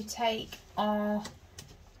need to take our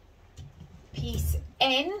piece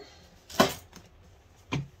N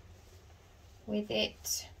with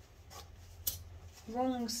it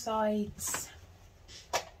wrong side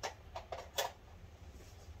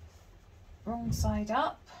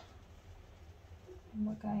up, and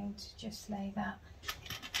we're going to just lay that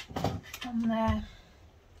on there.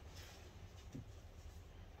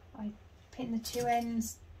 Pin the two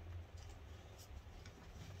ends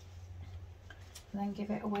and then give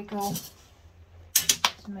it a wiggle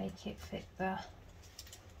to make it fit the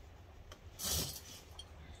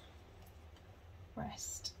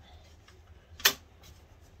rest.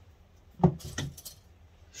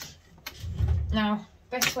 Now,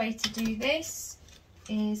 best way to do this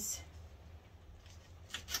is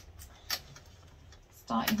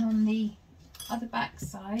starting on the other back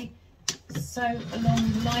side. Sew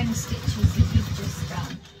along the line of stitches that you've just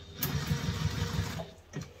done,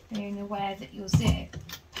 being aware that your zip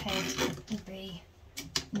head will be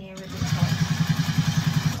nearer the top.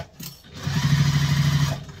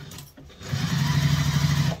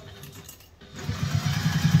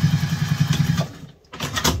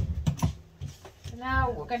 So now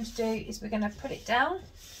what we're going to do is we're going to put it down,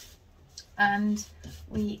 and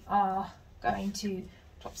we are going to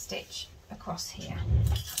top stitch across here.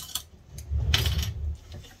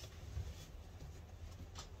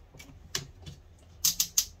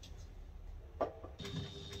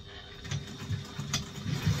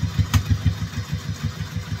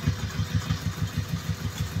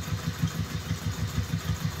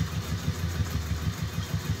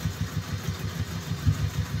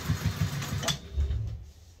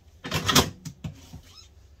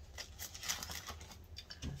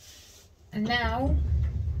 And now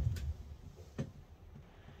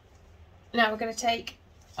we're going to take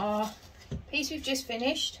our piece we've just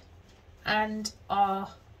finished and our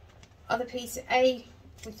other piece A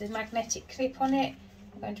with the magnetic clip on it.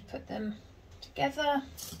 I'm going to put them together.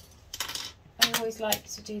 I always like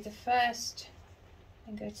to do the first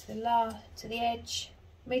and go to the edge,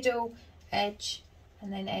 middle, edge,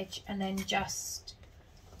 and then just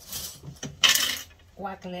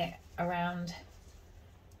waggle it around.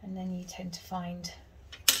 And then you tend to find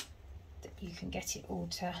that you can get it all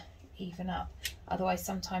to even up. Otherwise,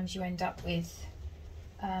 sometimes you end up with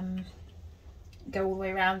go all the way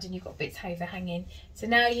around and you've got bits overhanging. So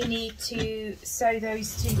now you need to sew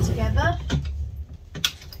those two together.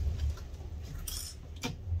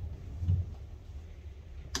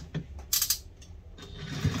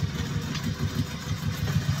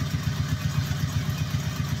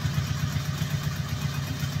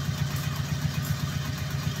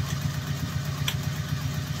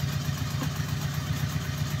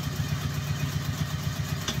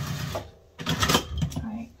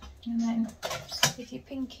 Your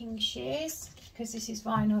pinking shears, because this is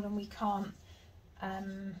vinyl and we can't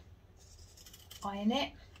iron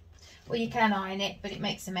it. Well, you can iron it, but it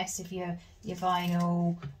makes a mess of your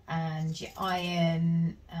vinyl and your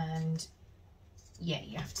iron, and yeah,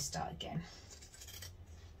 you have to start again.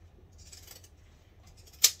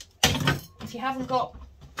 If you haven't got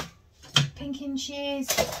pinking shears,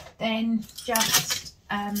 then just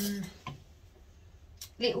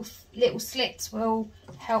little slits will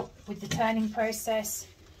help with the turning process,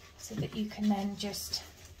 so that you can then just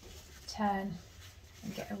turn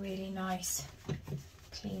and get a really nice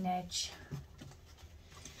clean edge.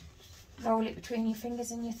 Roll it between your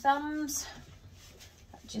fingers and your thumbs.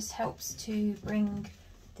 That just helps to bring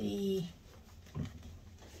the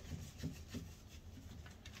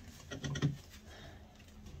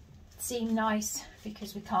seem nice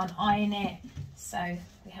because we can't iron it, so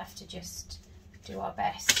we have to just do our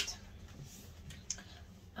best.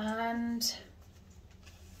 And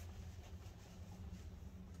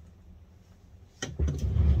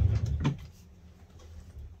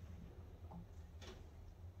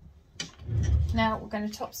now we're going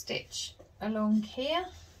to top stitch along here.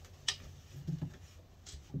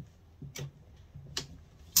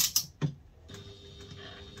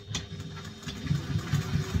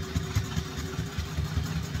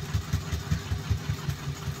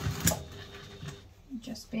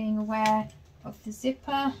 Just being aware of the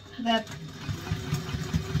zipper, the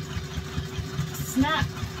snap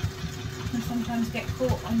can sometimes get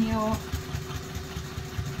caught on your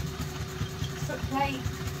foot plate,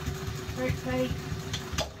 throat plate.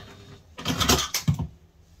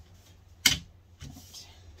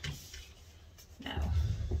 Now,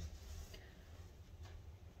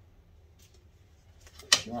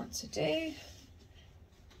 what you want to do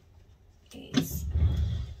is,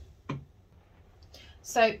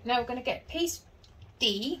 so now we're going to get piece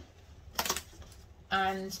D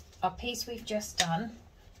and our piece we've just done,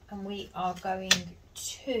 and we are going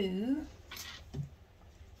to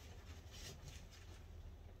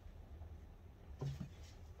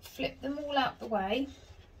flip them all out the way,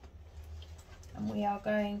 and we are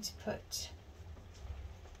going to put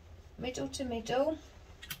middle to middle,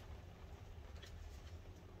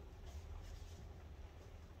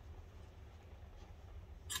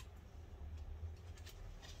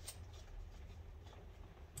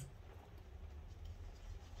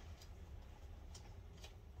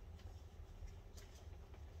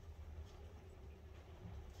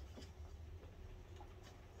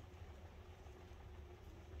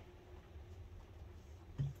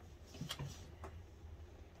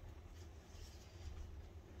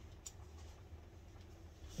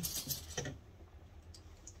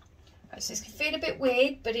 so this can feel a bit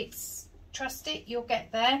weird, but it's, trust it, you'll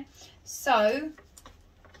get there. So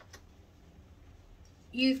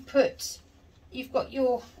you've got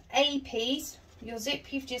your A piece, your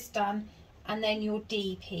zip you've just done, and then your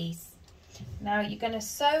D piece. Now you're going to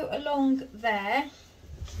sew along there.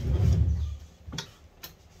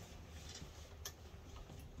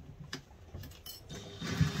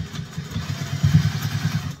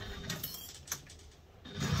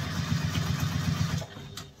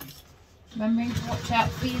 Remembering to watch out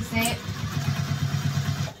for your zip.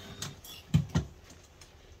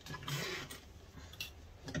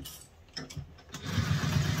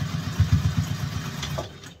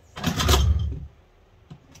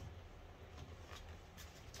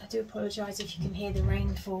 I do apologise if you can hear the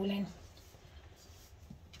rain falling.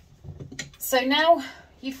 So now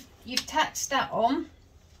you've tacked that on,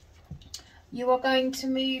 you are going to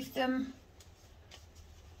move them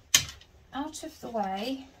out of the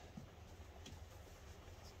way.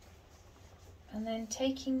 And then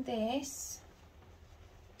taking this,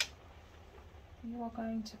 you are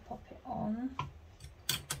going to pop it on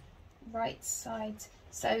right side.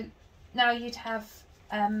 So now you'd have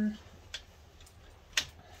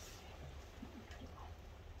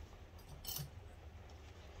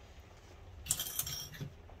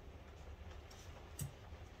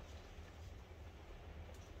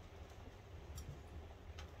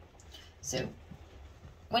so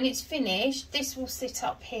when it's finished, this will sit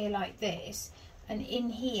up here like this, and in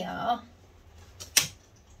here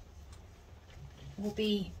will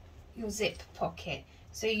be your zip pocket.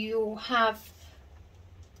 So you'll have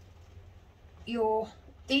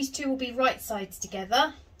these two will be right sides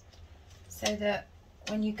together, so that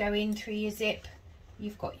when you go in through your zip,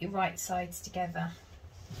 you've got your right sides together.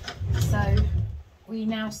 So we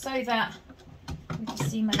now sew that with the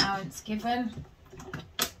seam allowance given.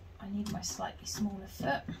 I need my slightly smaller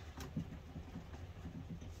foot.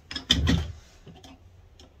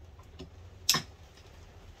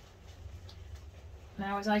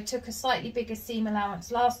 Now, as I took a slightly bigger seam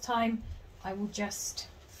allowance last time, I will just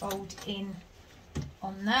fold in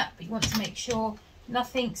on that, but you want to make sure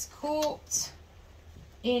nothing's caught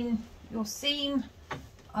in your seam,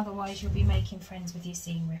 otherwise you'll be making friends with your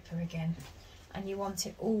seam ripper again, and you want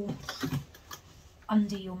it all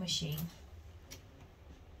under your machine.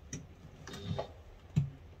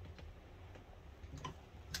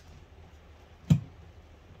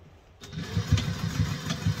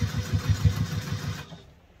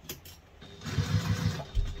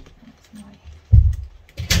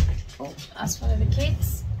 Oh, that's one of the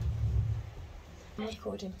kids. I'm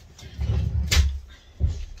recording.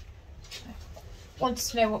 Wanted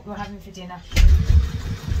to know what we're having for dinner,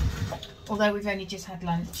 although we've only just had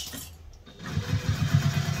lunch.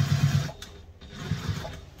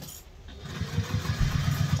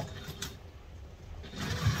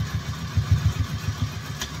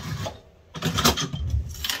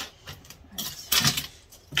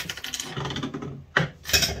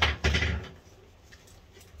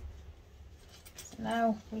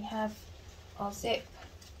 now we have our zip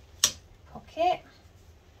pocket.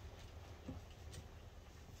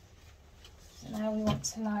 So now we want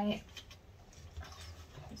to lie it.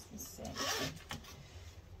 Where's this zip?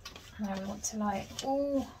 Now we want to lie it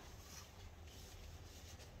all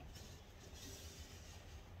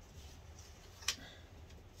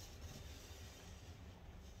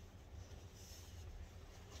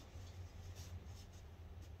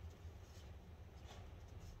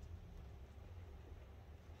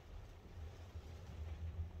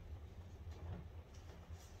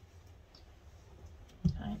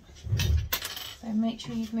so make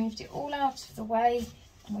sure you've moved it all out of the way,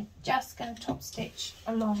 and we're just going to top stitch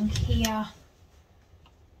along here.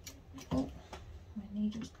 Oh, my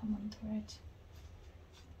needle's come on thread.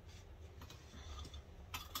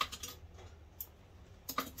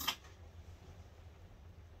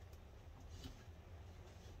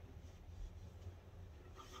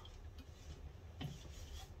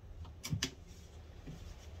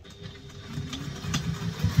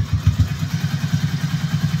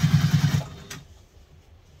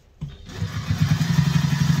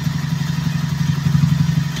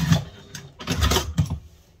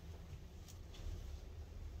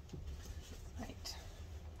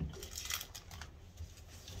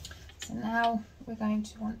 Now we're going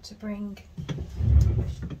to want to bring,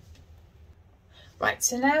 right,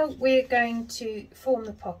 so now we're going to form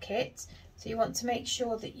the pocket. So you want to make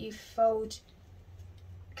sure that you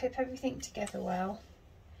clip everything together well,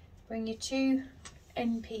 bring your two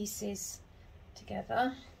end pieces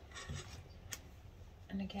together,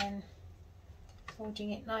 and again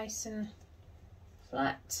folding it nice and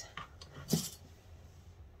flat.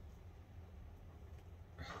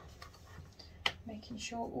 Making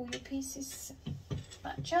sure all your pieces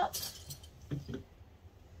match up.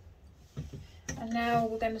 And now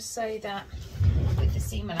we're going to sew that with the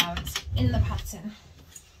seam allowance in the pattern.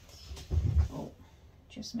 Oh,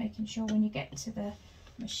 just making sure when you get to the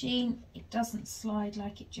machine it doesn't slide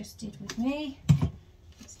like it just did with me.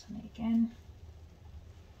 Let's turn it again.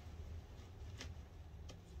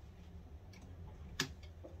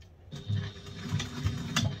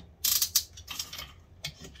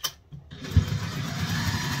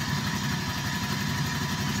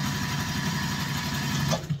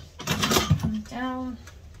 Down,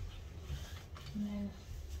 and then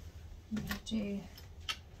I'm going to do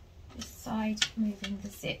this side, moving the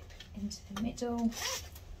zip into the middle,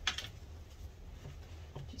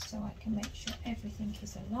 just so I can make sure everything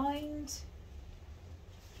is aligned.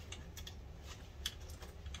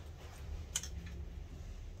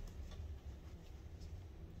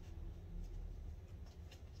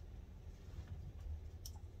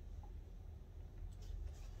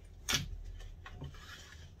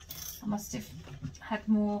 I must have had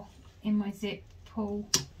more in my zip pull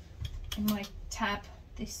in my tab.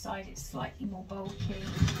 This side is slightly more bulky.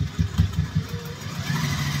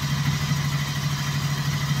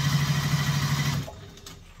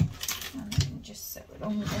 And then just sew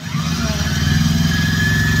along with it.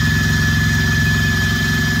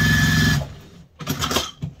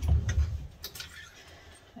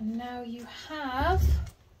 And now you have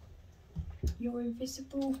your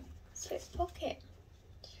invisible slip pocket.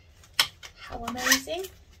 How amazing.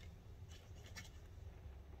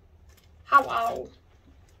 How?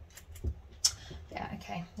 Yeah,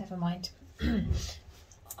 okay, never mind.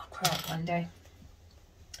 I'll cry up one day.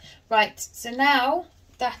 Right, so now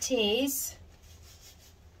that is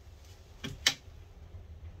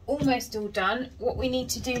almost all done. What we need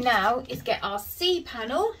to do now is get our C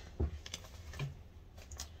panel,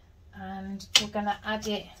 and we're going to add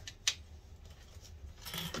it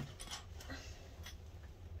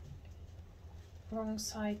wrong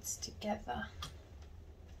sides together.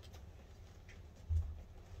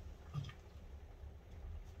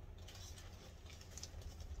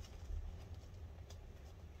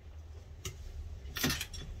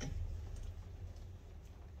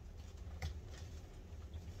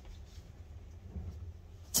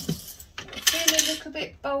 Feeling a little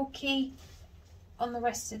bit bulky on the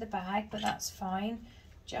rest of the bag, but that's fine.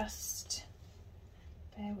 Just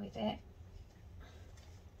bear with it.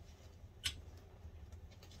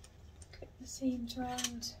 The seams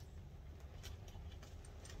round.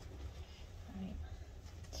 Right.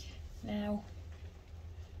 Now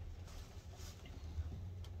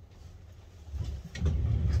I'm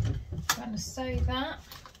going to sew that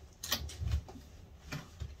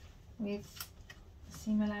with the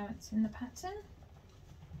seam allowance in the pattern.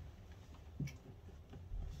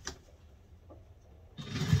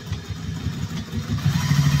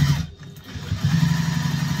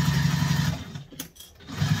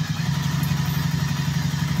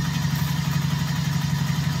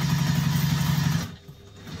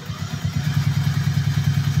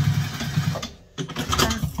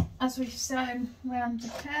 as we've sewn round the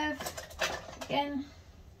curve again,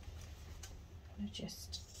 I'm going to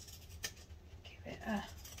just give it a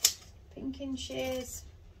pinking shears.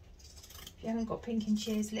 If you haven't got pinking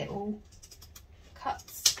shears, little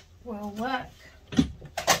cuts will work.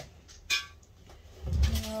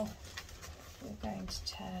 Now we're going to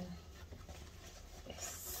turn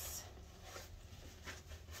this.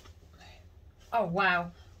 Oh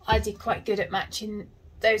wow, I did quite good at matching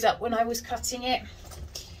those up when I was cutting it.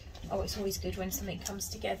 Oh, it's always good when something comes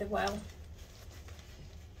together well.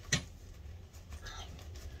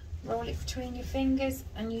 Roll it between your fingers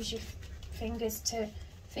and use your fingers to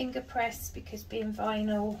finger press, because being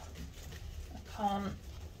vinyl, I can't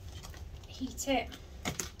heat it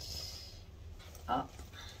up.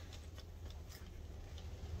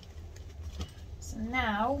 So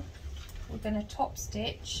now we're going to top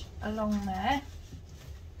stitch along there.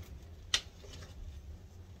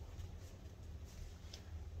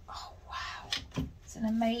 Oh wow, it's an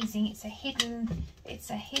amazing, it's a hidden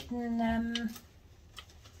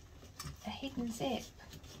zip.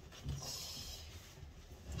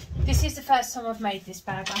 This is the first time I've made this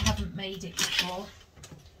bag. I haven't made it before.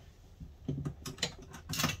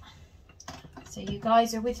 So you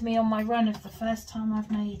guys are with me on my run of the first time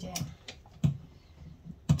I've made it.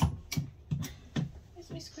 Where's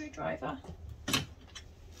my screwdriver?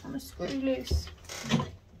 I'm a screw loose.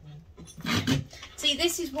 See,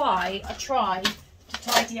 this is why I try to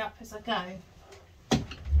tidy up as I go.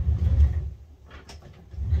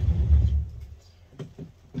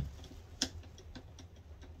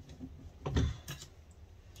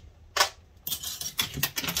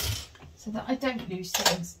 So that I don't lose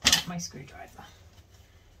things like my screwdriver.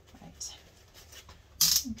 Right,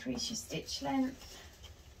 increase your stitch length.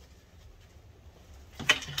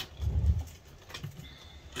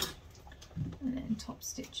 And then top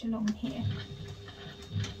stitch along here.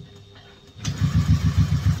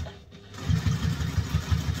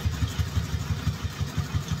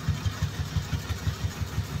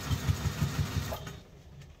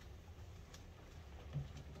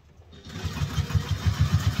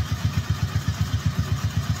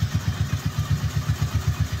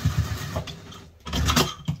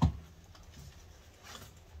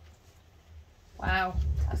 Wow,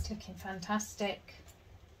 that's looking fantastic.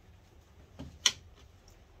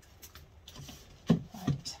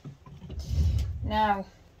 Right, now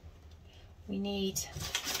we need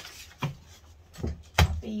a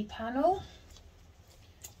B panel.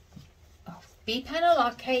 Oh, B panel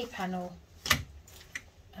or K panel?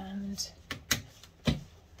 And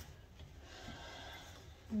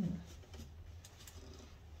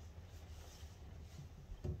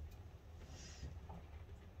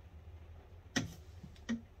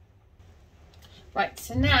right,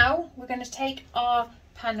 so now we're going to take our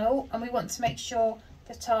panel and we want to make sure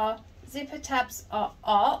that our zipper tabs are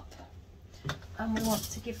up, and we want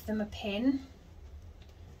to give them a pin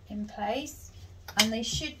in place, and they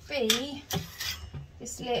should be,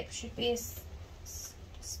 this lip should be a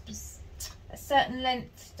certain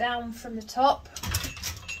length down from the top,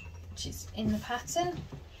 which is in the pattern.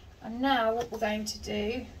 And now what we're going to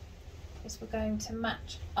do is we're going to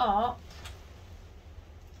match up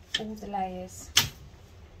all the layers.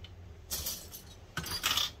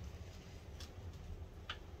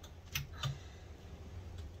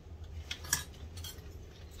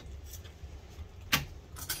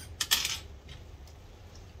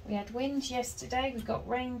 We had wind yesterday, we got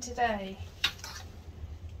rain today.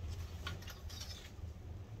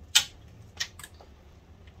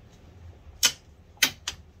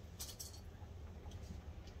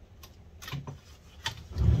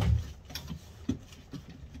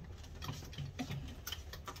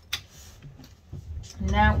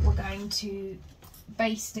 Now we're going to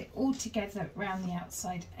baste it all together around the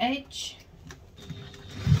outside edge.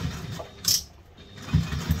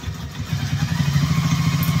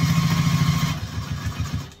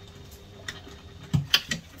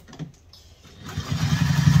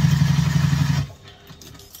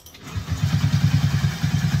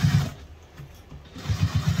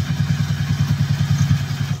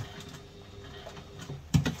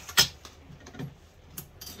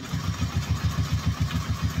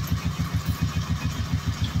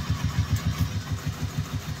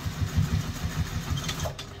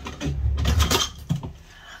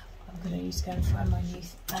 Go and find my new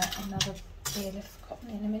another bale of cotton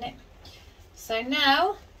in a minute. So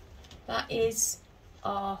now that is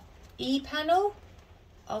our E panel,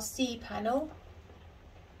 our C panel,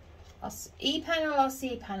 our E panel, our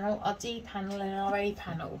C panel, our D panel and our A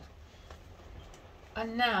panel.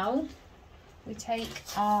 And now we take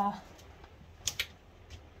our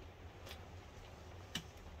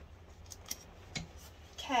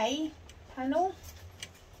K panel.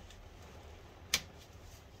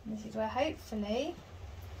 And this is where hopefully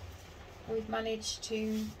we've managed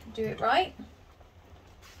to do it right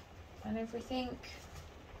and everything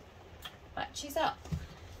matches up.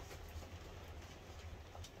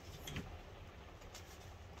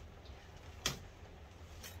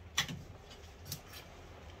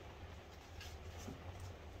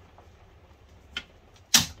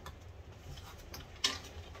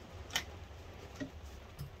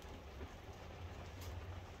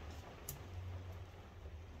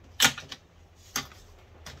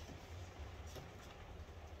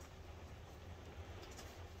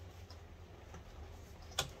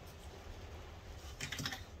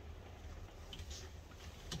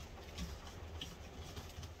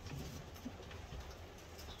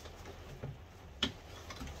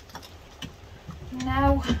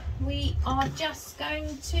 Now we are just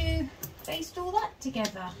going to paste all that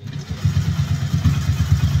together.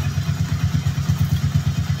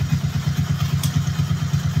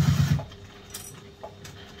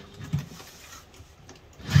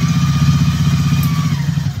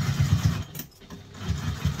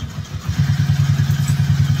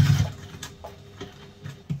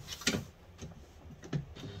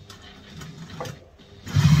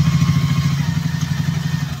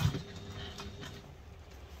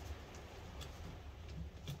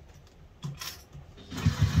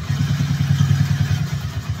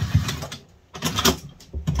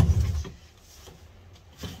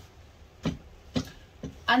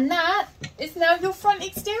 And that is now your front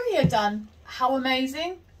exterior done. How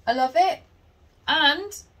amazing. I love it.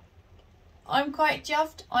 And I'm quite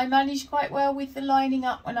chuffed. I managed quite well with the lining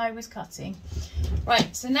up when I was cutting.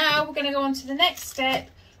 Right, so now we're going to go on to the next step,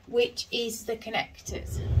 which is the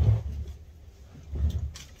connectors.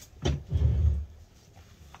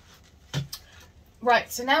 Right,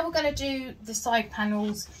 so now we're going to do the side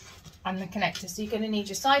panels and the connectors. So you're going to need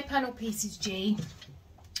your side panel pieces G,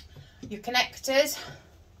 your connectors,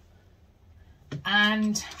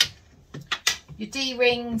 and your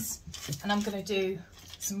D-rings, and I'm going to do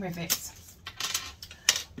some rivets.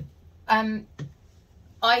 I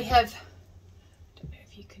have, don't know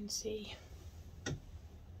if you can see,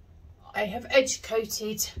 I have edge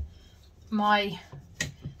coated my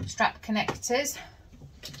strap connectors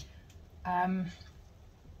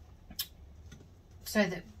so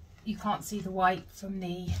that you can't see the white from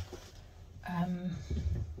the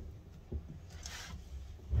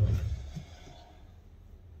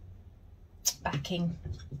backing.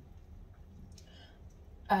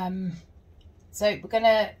 So we're going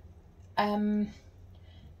to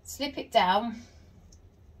slip it down .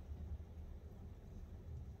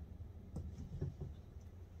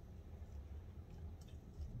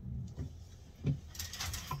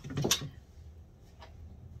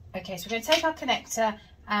 Okay, so we're going to take our connector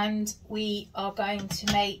and we are going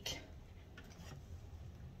to make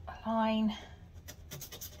a line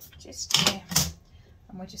just here.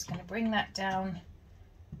 And we're just going to bring that down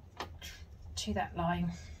to that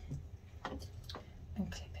line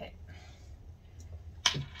and clip it.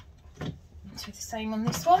 Do the same on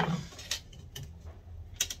this one.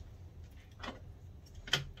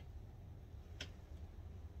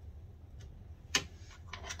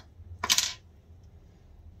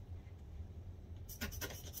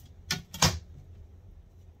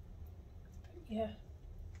 Yeah,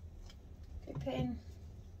 clip it in.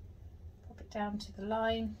 Down to the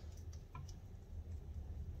line. I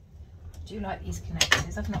do like these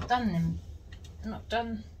connectors. I've not done them. I've not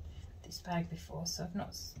done this bag before, so I've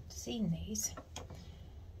not seen these.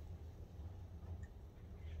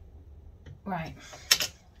 Right,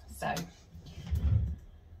 so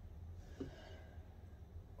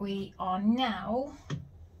we are now,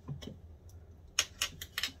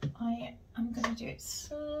 I am going to do it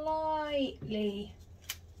slightly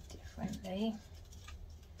differently.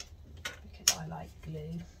 I like glue.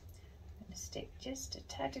 I'm going to stick just a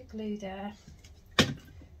tad of glue there.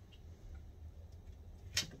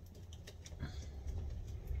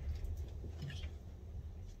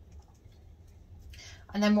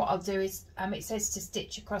 And then what I'll do is, it says to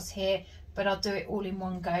stitch across here, but I'll do it all in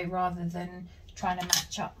one go rather than trying to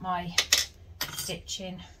match up my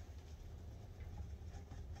stitching.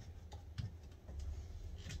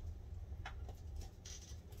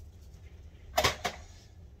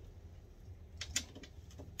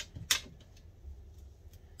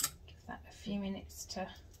 Few minutes to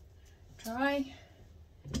dry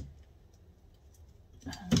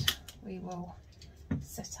and we will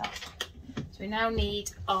set up. So we now need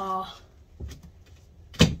our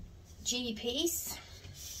G piece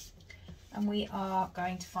and we are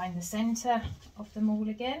going to find the center of them all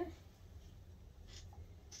again.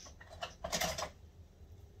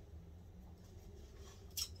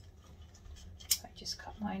 just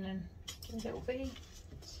cut mine and do a little V.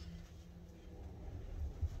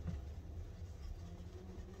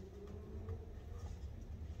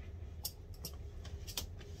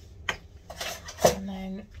 And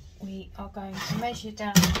then we are going to measure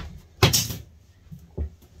down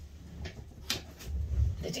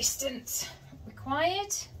the distance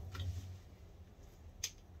required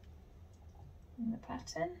in the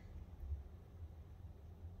pattern.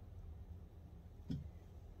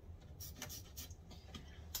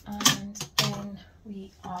 And then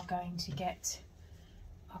we are going to get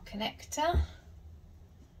our connector,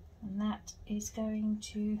 and that is going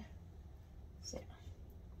to sit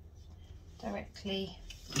directly,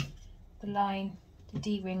 the line, the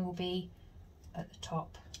D-ring will be at the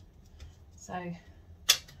top. So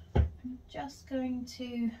I'm just going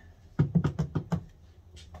to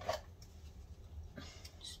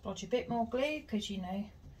splodge a bit more glue, because you know,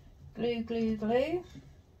 glue, glue, glue.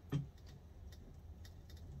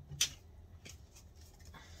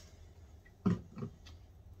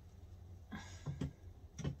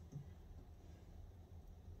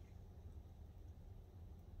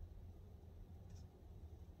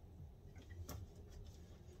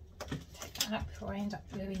 Before I end up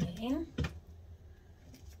gluing it in.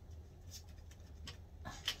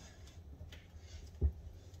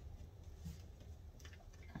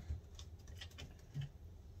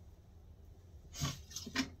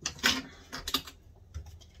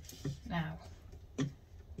 Now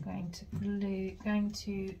going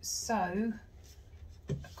to sew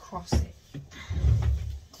across it. So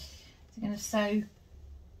I'm going to sew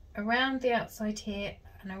around the outside here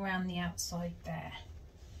and around the outside there.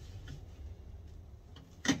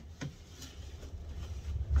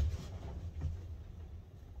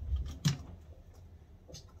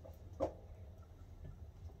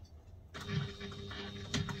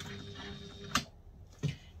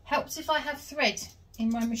 Helps if I have thread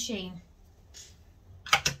in my machine.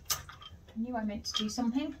 I knew I meant to do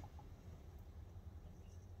something.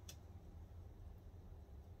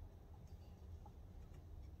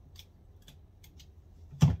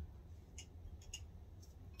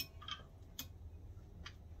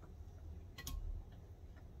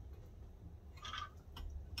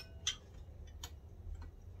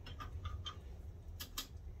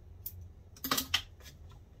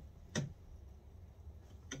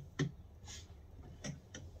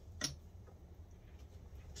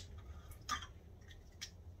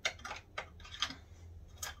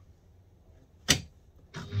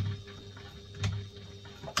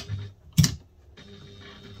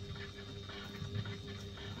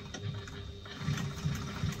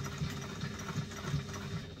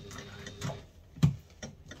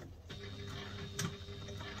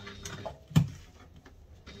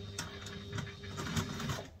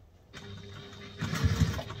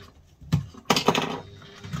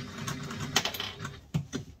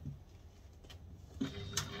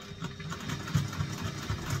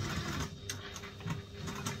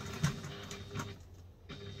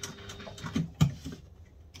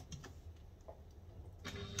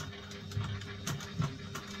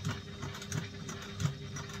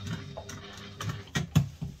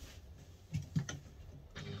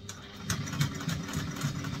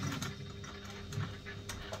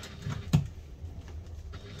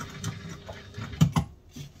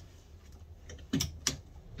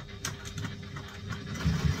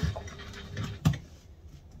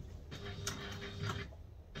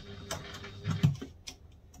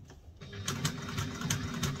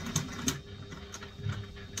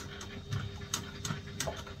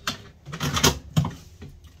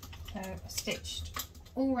 Stitched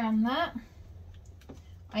all around that.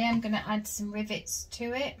 I am going to add some rivets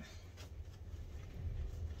to it.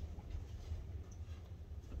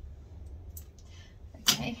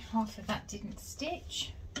 Okay, half of that didn't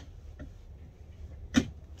stitch. Now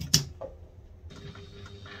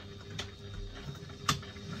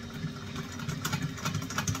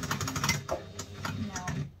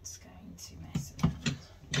it's going to mess around.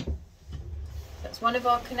 That's one of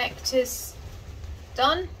our connectors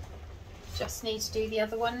done. Just need to do the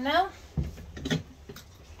other one now.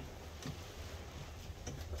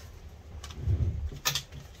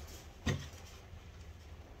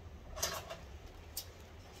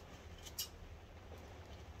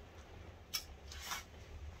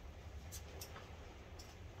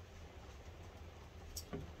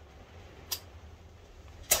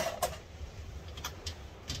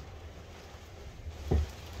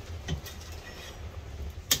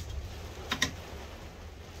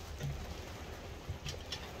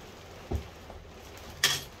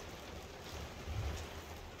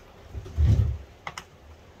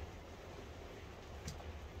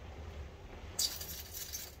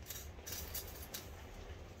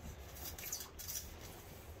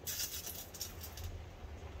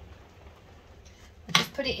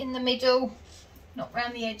 put it in the middle, not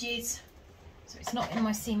round the edges, so it's not in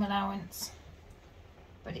my seam allowance,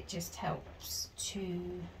 but it just helps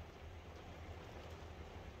to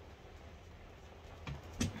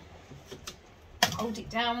hold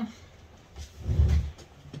it down.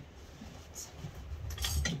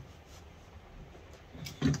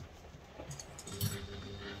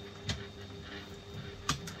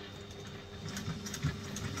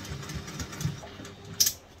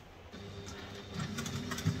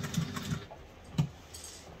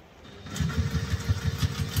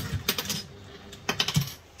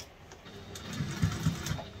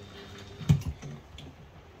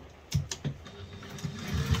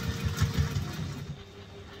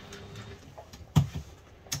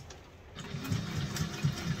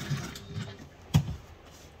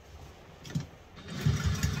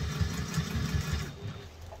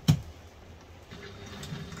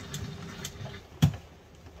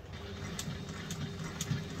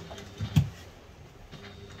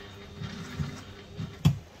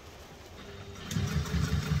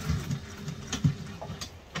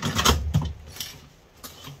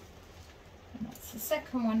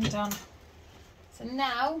 Second one done. So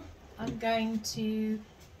now I'm going to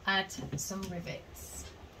add some rivets.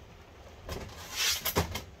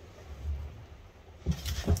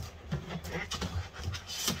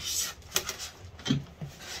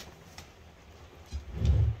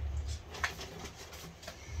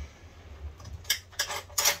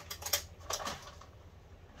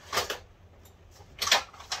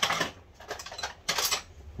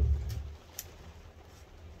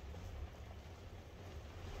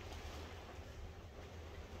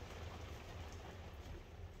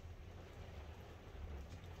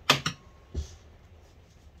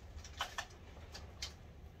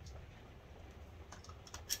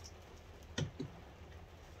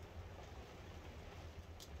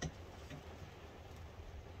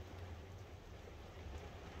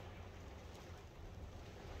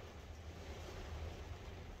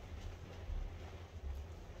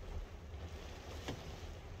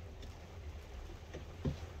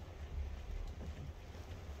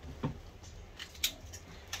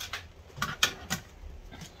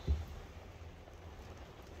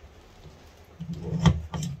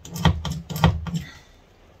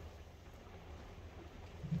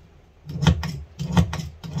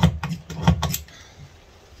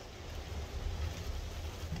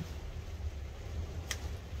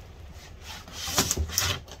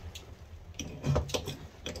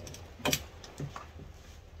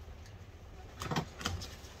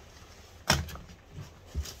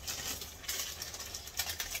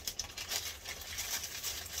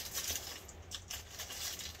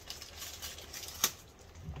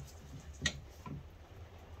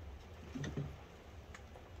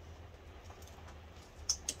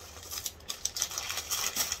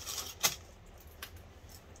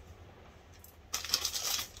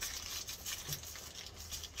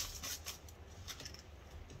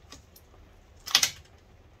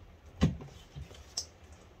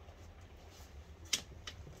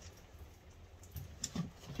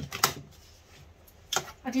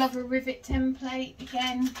 I'd love a rivet template,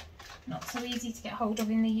 again, not so easy to get hold of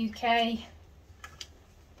in the UK,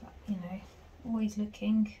 but you know, always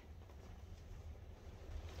looking.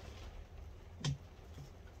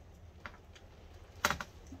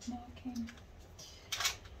 Marking.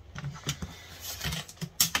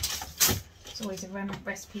 It's always a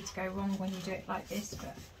recipe to go wrong when you do it like this,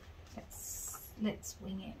 but let's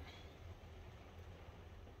wing it.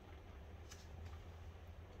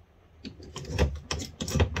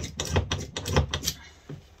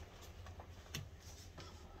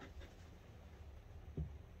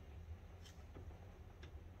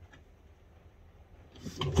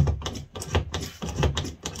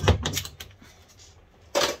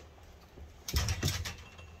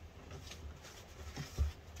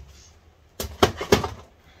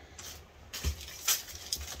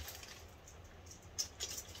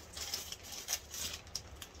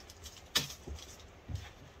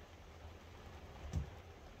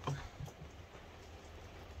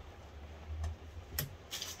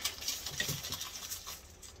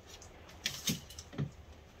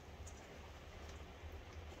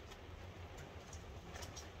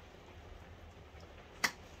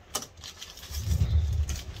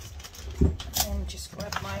 Just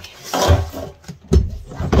grab my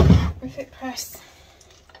rivet press.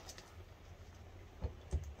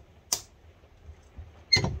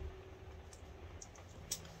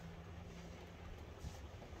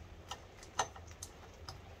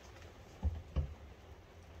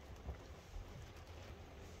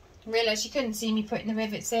 Realised you couldn't see me putting the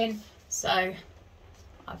rivets in, so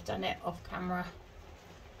I've done it off camera.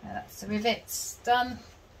 Now that's the rivets done,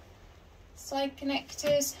 side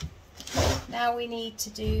connectors. Now we need to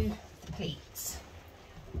do the pleats.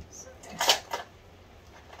 So,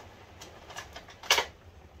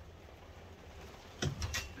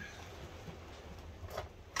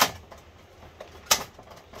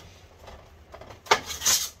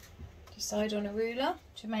 decide on a ruler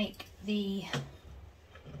to make the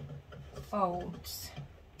folds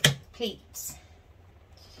pleats.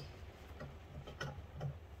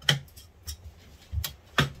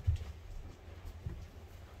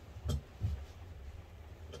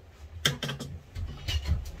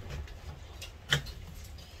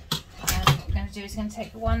 Do is going to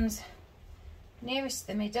take the ones nearest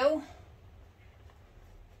the middle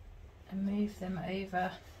and move them over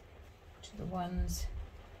to the ones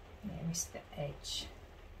nearest the edge,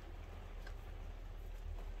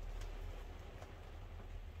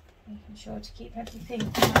 making sure to keep everything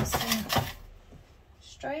nice and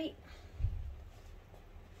straight.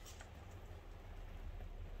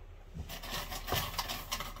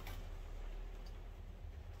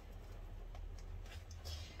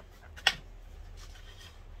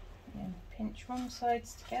 Pinch wrong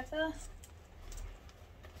sides together.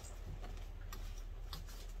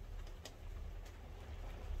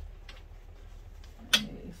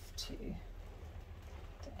 Move to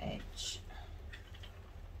the edge.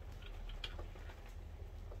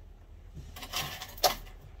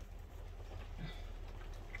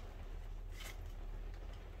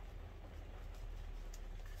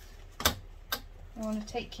 You want to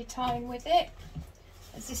take your time with it.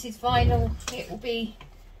 As this is vinyl, it will be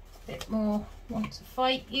bit more want to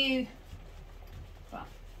fight you, but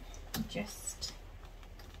just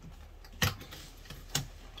have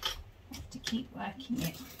to keep working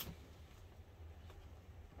it.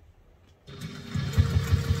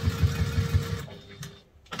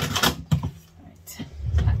 Right,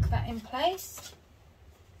 pack that in place.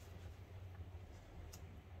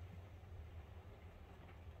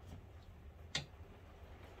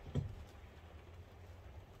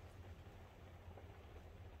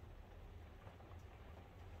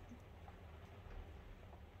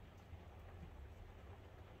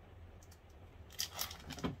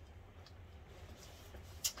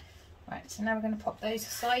 So now we're going to pop those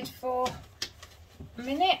aside for a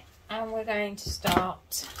minute and we're going to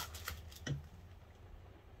start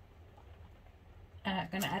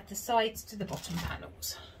going to add the sides to the bottom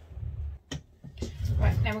panels.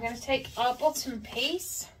 Right, now we're going to take our bottom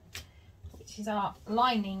piece, which is our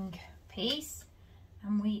lining piece,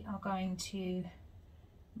 and we are going to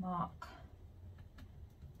mark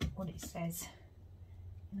what it says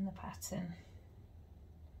in the pattern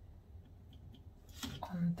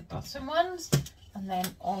on the bottom ones, and then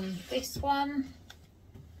on this one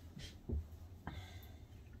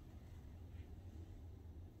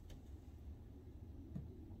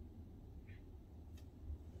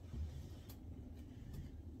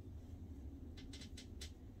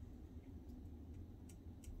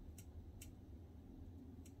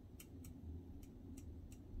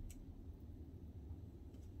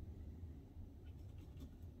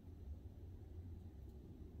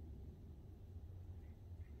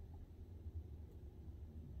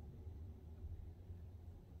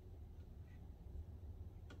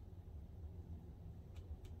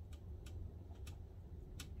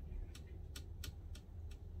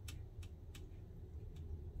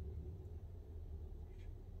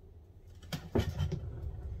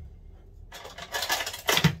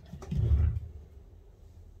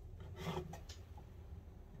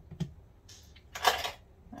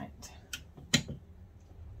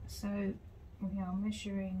so we are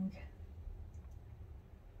measuring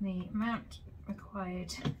the amount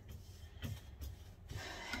required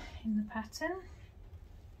in the pattern.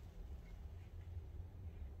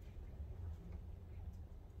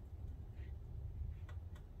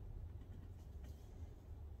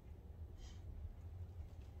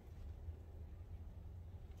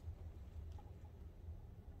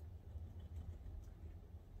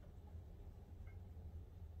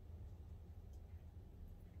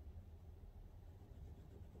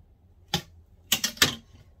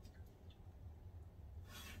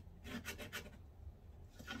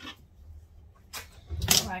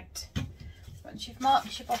 Right, once you've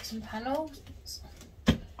marked your bottom panels,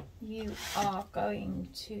 you are going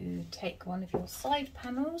to take one of your side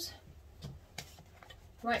panels,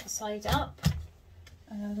 right side up,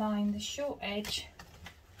 and align the short edge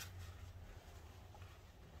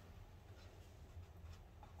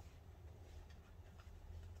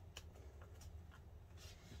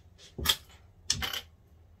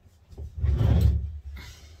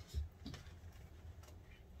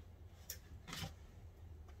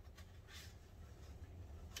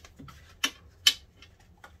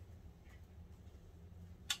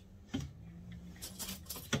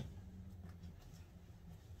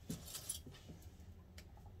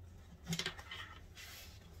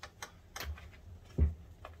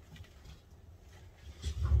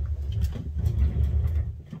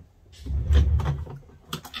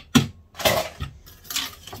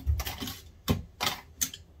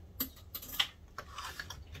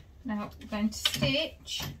going to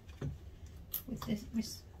stitch with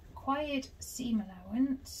this required seam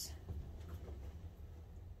allowance.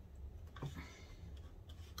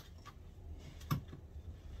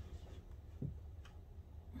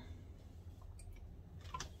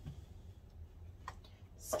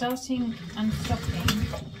 Starting and stopping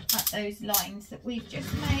at those lines that we've just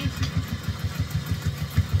made.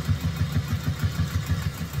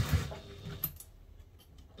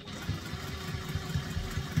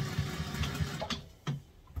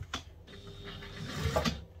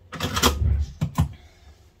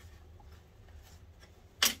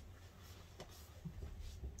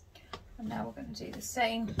 And now we're going to do the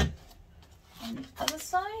same on the other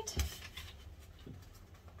side.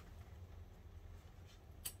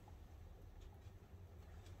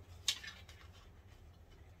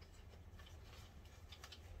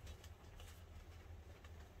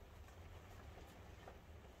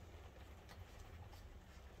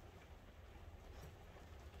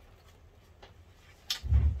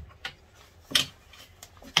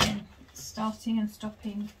 Starting and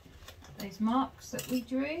stopping those marks that we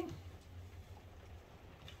drew.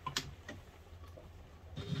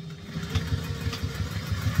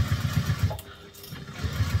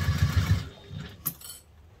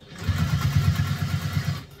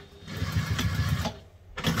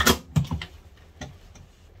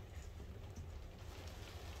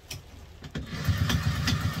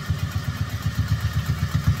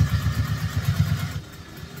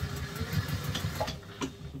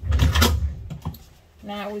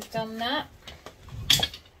 Now we've done that,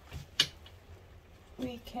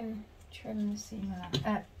 we can trim the seam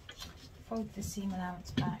allowance, fold the seam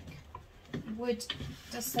allowance back. You would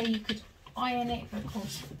just say you could iron it, but of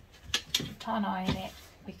course you can't iron it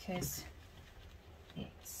because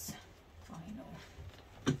it's vinyl.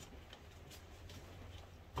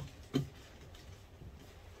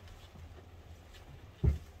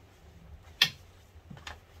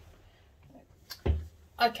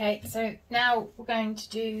 Okay, so now we're going to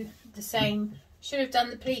do the same. Should have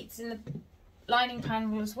done the pleats in the lining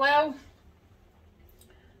panel as well.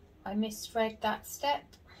 I misread that step.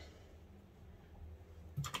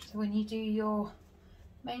 So when you do your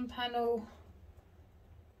main panel,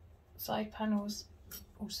 side panels,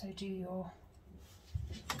 also do your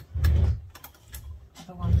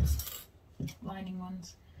other ones, lining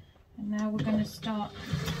ones. And now we're going to start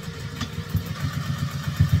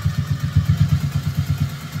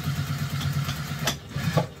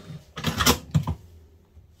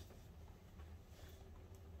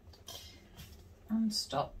and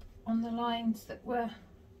stop on the lines that were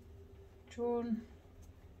drawn.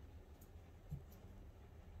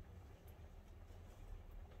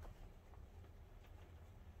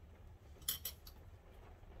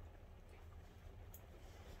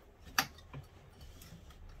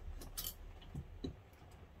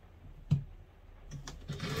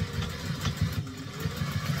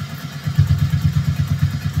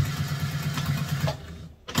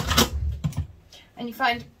 And you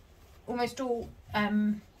find almost all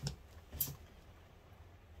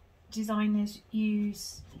designers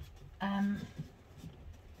use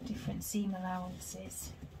different seam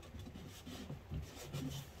allowances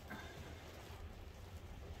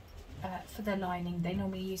for their lining. They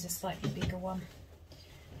normally use a slightly bigger one.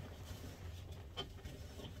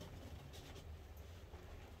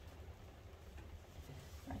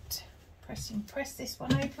 Right, press this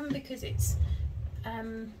one open because it's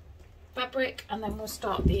fabric, and then we'll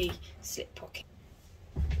start the slip pocket.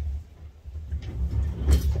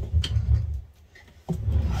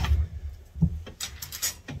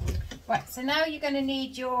 Right, so now you're going to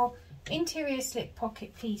need your interior slip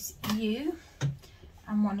pocket piece U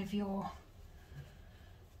and one of your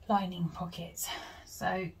lining pockets. So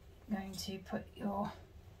I'm going to put your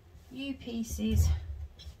U pieces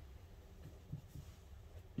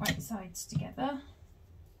right sides together,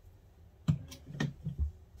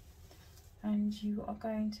 and you are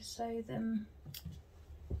going to sew them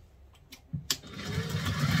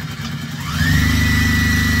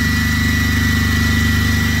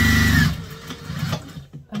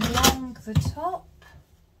along the top,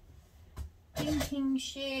 pinking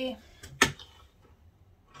shear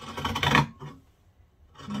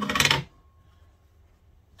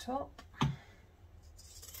top,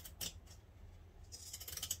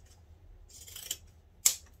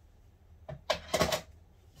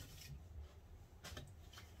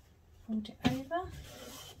 fold it over,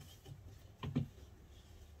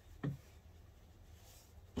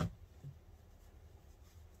 give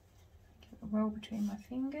it a roll between my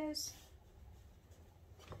fingers,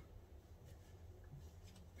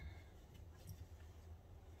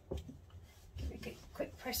 give it a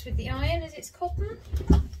quick press press with the iron as it's cotton.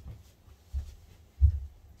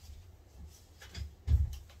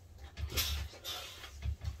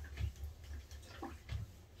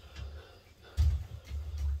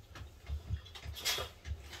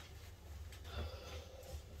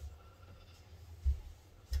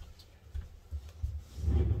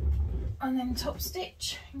 And then top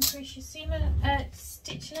stitch, increase your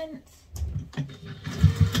stitch length.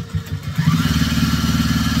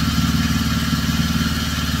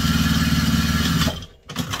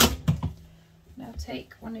 Now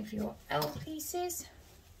take one of your L pieces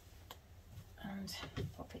and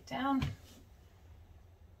pop it down and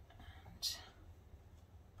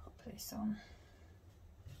pop this on.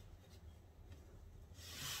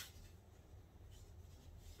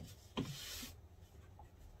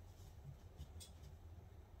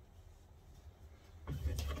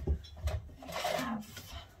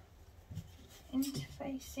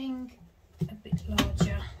 Interfacing a bit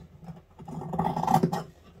larger.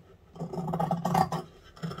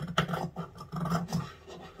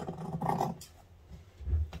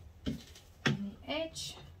 On the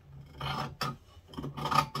edge.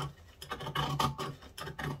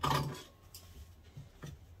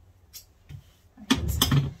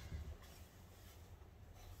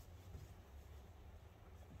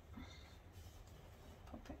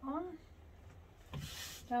 Pop it on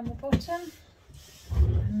down the bottom.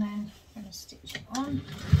 And then I'm going to stitch it on.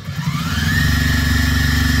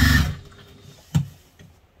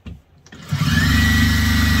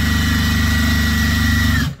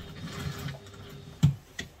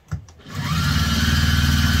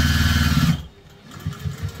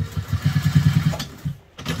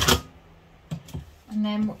 And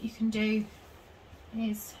then what you can do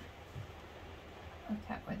is work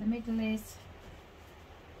out where the middle is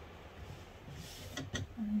and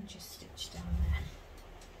then just stitch down there.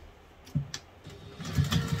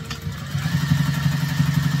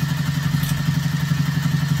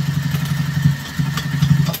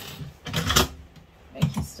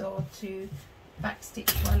 To back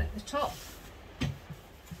stitch well at the top.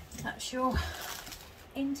 That's your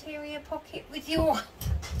interior pocket with your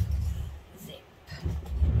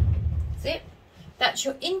zip. That's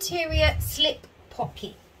your interior slip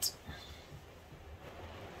pocket.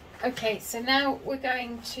 Okay, so now we're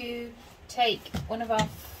going to take one of our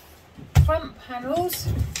front panels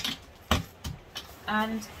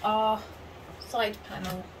and our side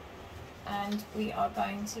panel, and we are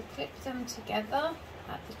going to clip them together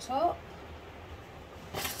at the top.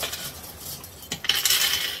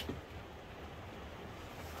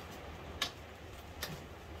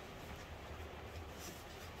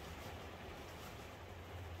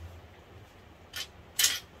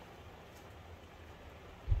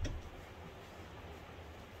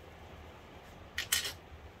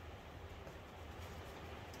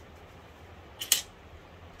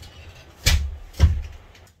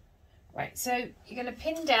 Right, so you're going to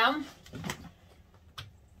pin down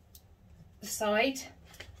the side,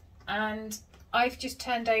 and I've just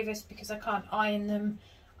turned over because I can't iron them,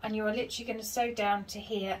 and you are literally going to sew down to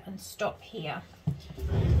here and stop here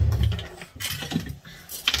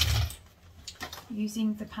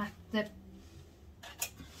using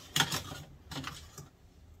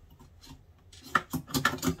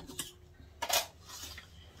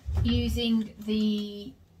using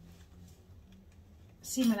the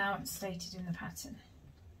seam allowance stated in the pattern.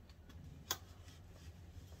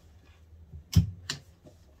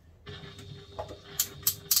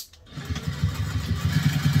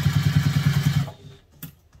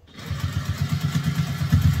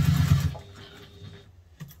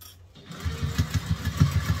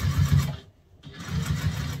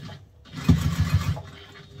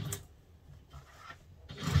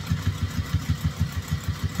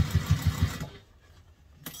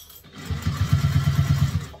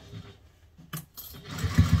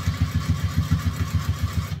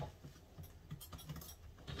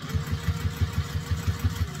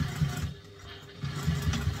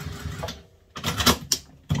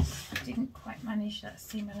 Manage that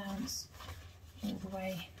seam allowance all the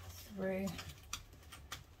way through.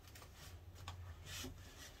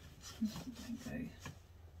 Go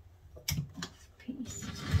off piece.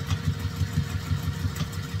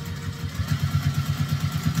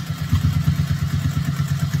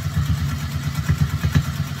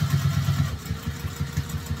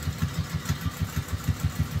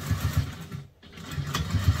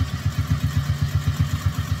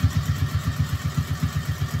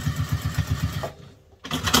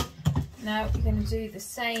 Now we're going to do the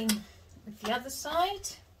same with the other side,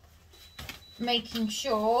 making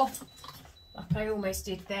sure, like I almost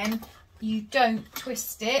did then, you don't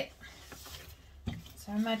twist it. So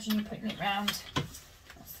So imagine you're putting it round.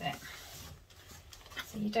 That's it.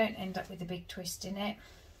 So you don't end up with a big twist in it.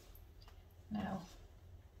 Now,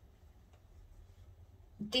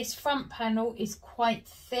 this front panel is quite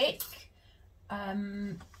thick,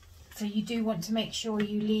 so you do want to make sure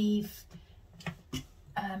you leave,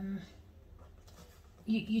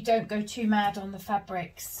 you don't go too mad on the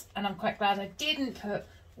fabrics. And I'm quite glad I didn't put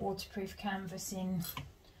waterproof canvas in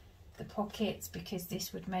the pockets, because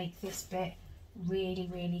this would make this bit really,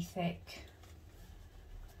 really thick.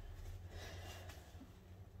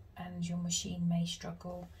 And your machine may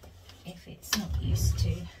struggle if it's not used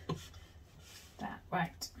to that.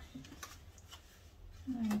 Right.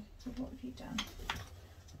 No, so what have you done?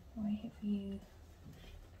 Why have you...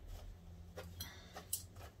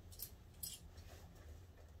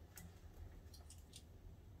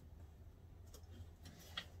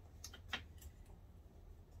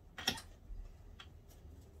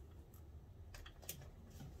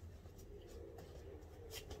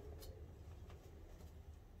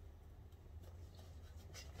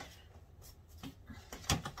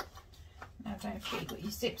 Don't forget you've got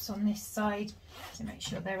your zips on this side, so make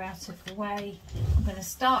sure they're out of the way. I'm going to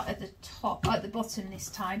start at the top, at the bottom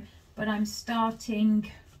this time, but I'm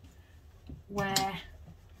starting where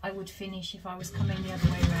I would finish if I was coming the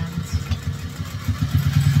other way around.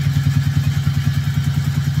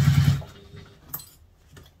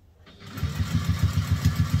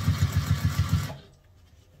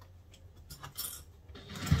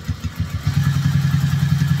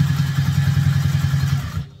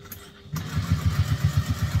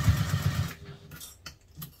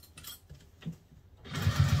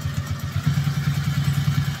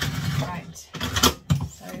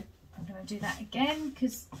 Do that again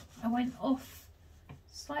because I went off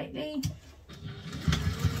slightly.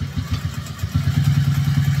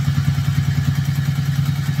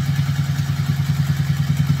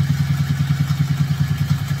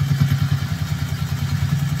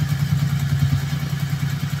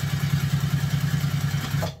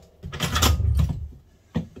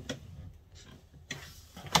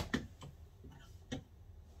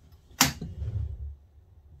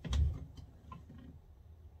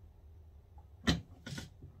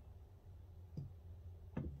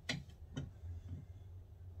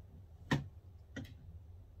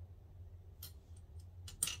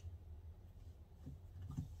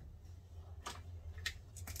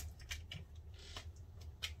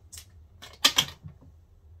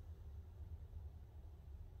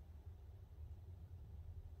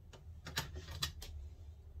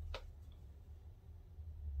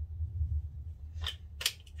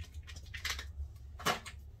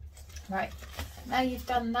 Right, now you've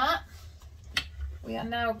done that, we are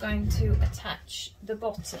now going to attach the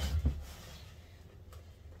bottom.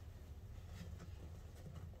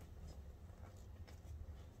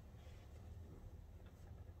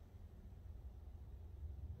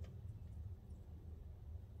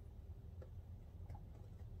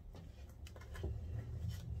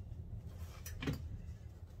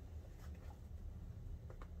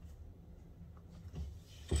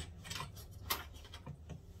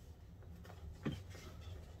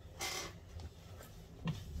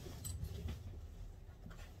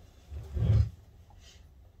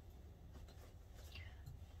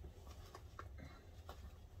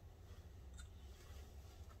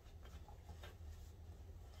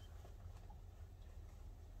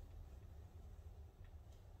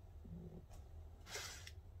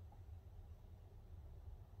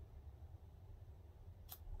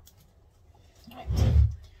 Right.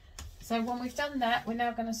 So when we've done that, we're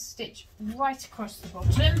now going to stitch right across the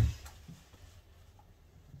bottom.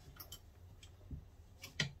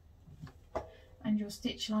 And your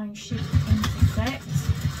stitch line should intersect.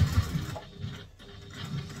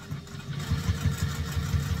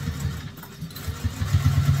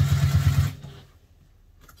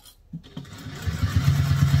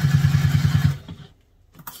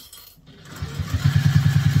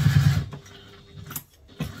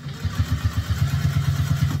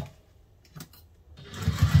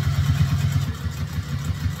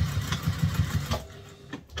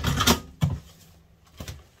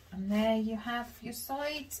 There you have your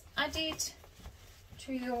sides added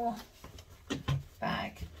to your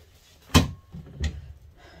bag.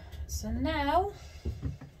 So now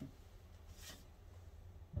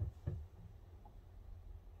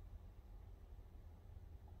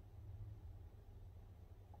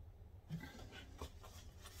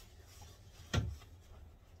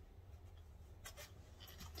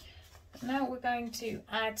we're going to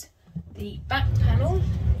add the back panel.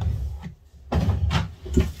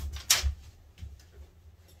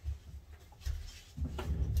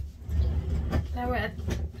 Now we're at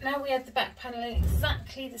now we have the back panel in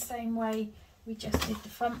exactly the same way we just did the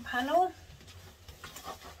front panel.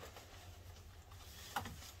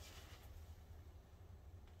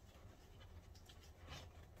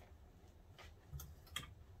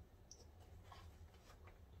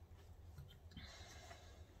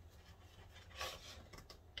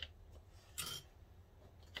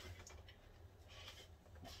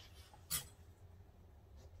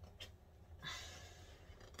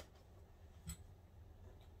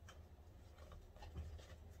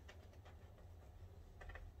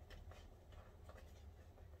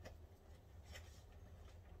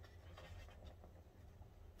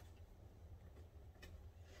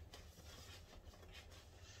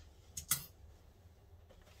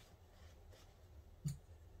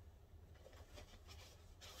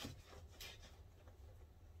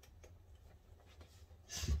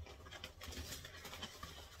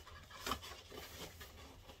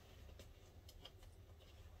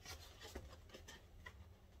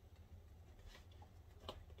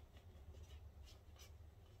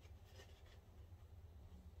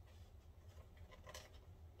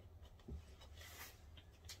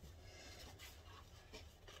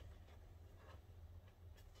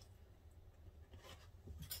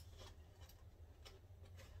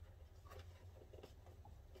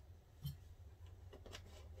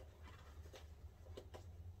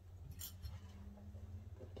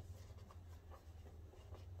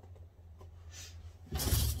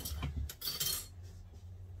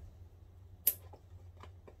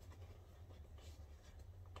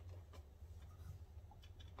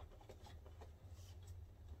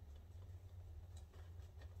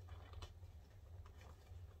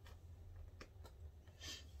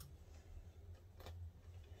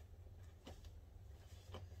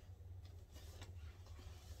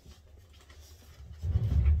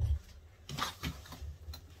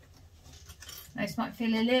 This might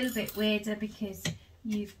feel a little bit weirder because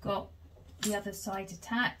you've got the other side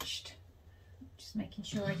attached. Just making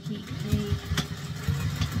sure I keep the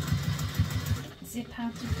zip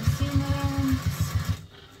out of the seam allowance.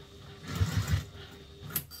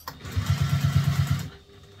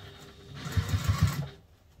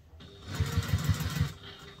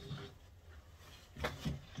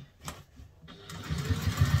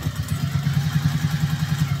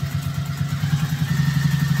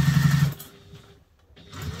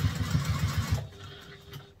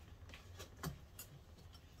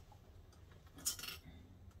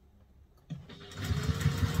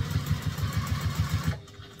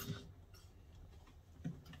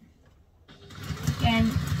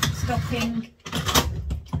 Stopping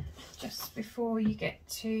just before you get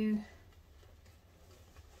to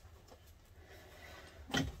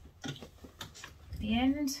the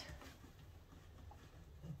end.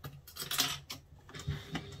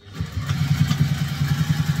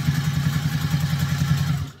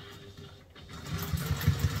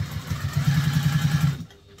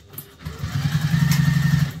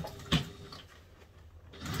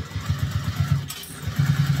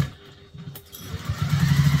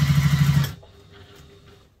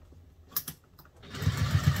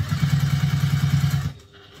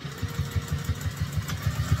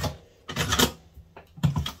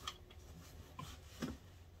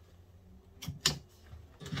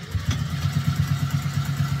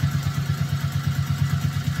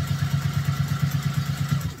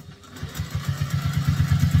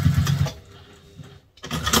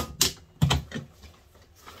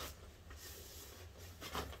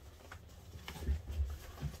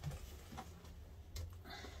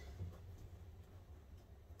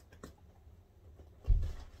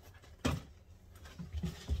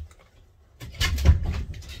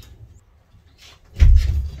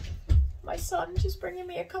 My son just bringing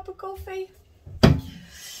me a cup of coffee.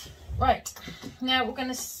 Right, now we're going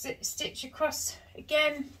to stitch across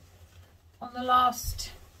again on the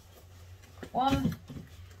last one.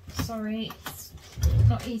 Sorry, it's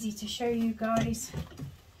not easy to show you guys.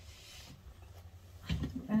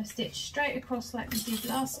 I'm going to stitch straight across like we did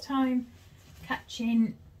last time,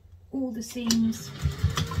 catching all the seams.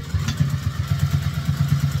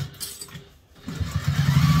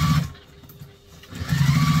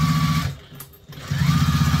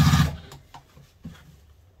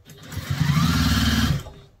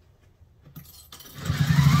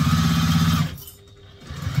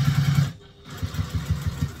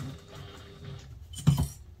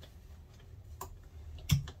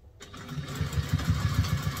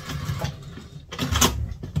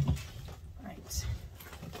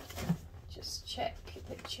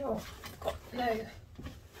 Got no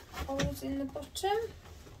holes in the bottom,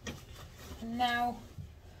 and now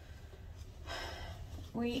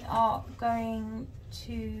we are going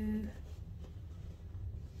to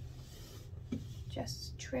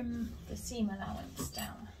just trim the seam allowance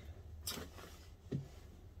down.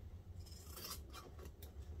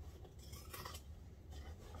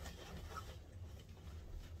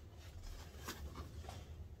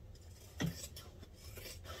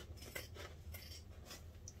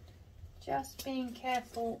 Just being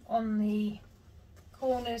careful on the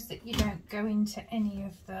corners that you don't go into any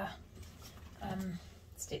of the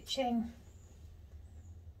stitching.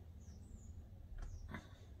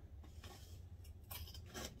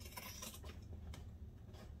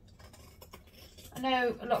 I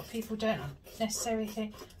know a lot of people don't necessarily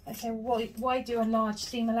think, they say, why do a large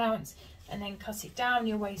seam allowance and then cut it down?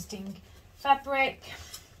 You're wasting fabric.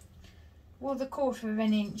 Well, the 1/4 of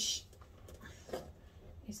an inch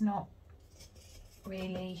is not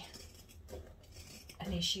really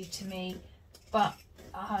an issue to me, but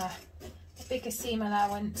a bigger seam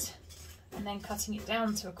allowance and then cutting it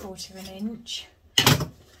down to 1/4 of an inch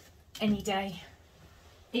any day,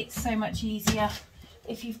 it's so much easier.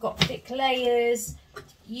 If you've got thick layers,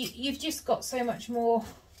 you've just got so much more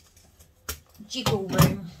jiggle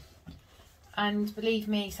room, and believe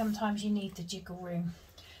me, sometimes you need the jiggle room.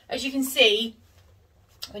 As you can see,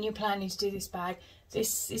 when you're planning to do this bag,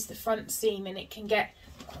 this is the front seam and it can get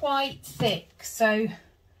quite thick, so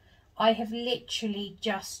I have literally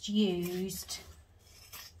just used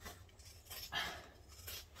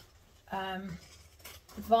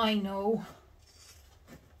vinyl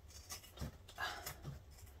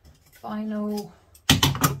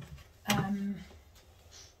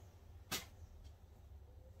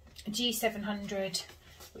G700,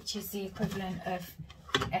 which is the equivalent of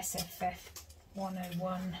SFF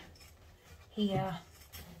 101 here,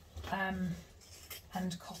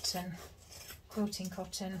 and cotton, quilting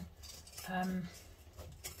cotton.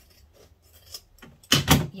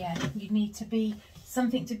 Yeah, you need to be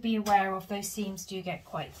something to be aware of. Those seams do get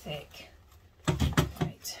quite thick.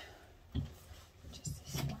 Right, just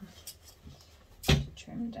this one,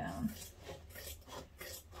 trim down.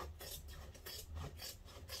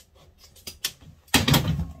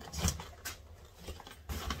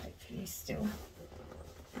 Hopefully still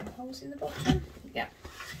no holes in the bottom. Yeah,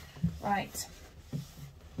 right.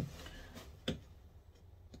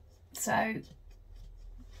 So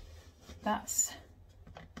that's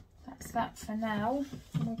that for now.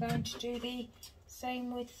 And we're going to do the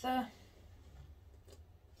same with the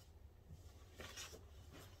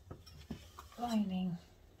lining.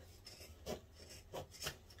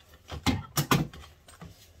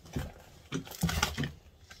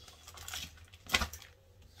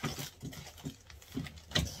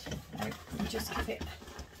 Just give it,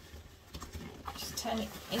 just turn it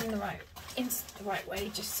in the right way,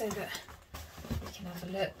 just so that we can have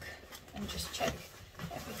a look and just check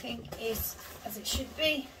everything is as it should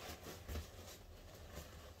be.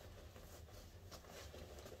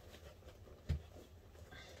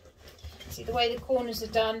 See the way the corners are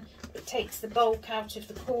done, it takes the bulk out of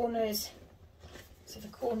the corners, so the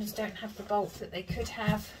corners don't have the bulk that they could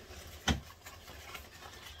have.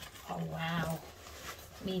 Oh wow,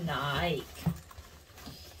 me like.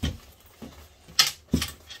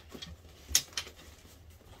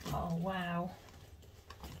 Oh wow.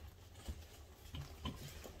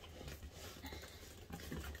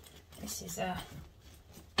 This is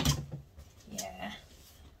yeah,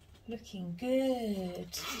 looking good.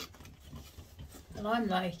 And I'm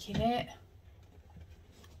liking it.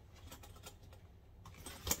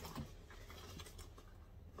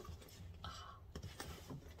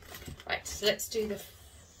 Right, so let's do the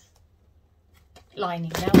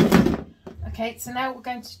lining now. Okay, so now we're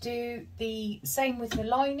going to do the same with the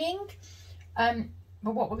lining,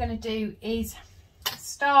 but what we're going to do is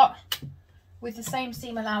start with the same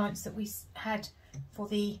seam allowance that we had for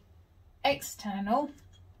the external,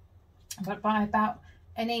 but by about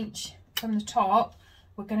an inch from the top.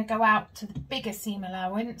 We're going to go out to the bigger seam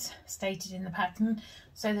allowance stated in the pattern,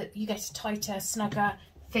 so that you get a tighter, snugger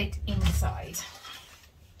fit inside.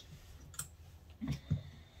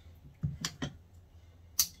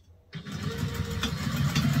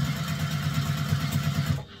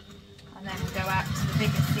 And then we'll go out to the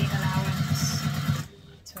bigger seam allowance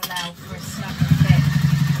to allow for a snugger fit.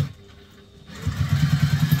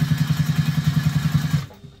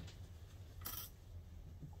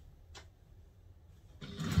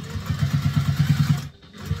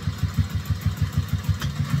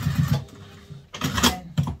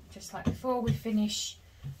 Like before, we finish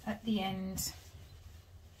at the end,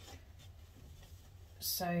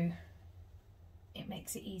 so it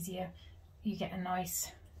makes it easier. You get a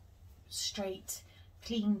nice straight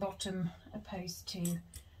clean bottom opposed to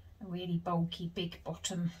a really bulky big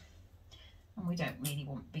bottom, and we don't really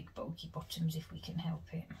want big bulky bottoms if we can help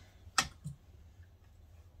it.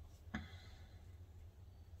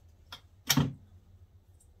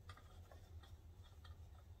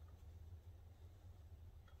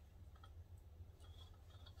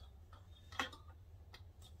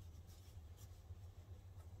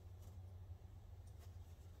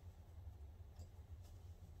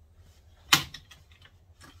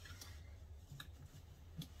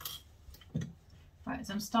 As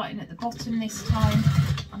I'm starting at the bottom this time,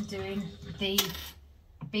 I'm doing the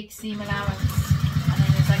big seam allowance, and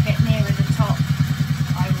then as I get nearer the top,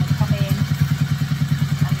 I will come in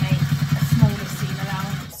and make a smaller seam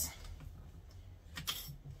allowance.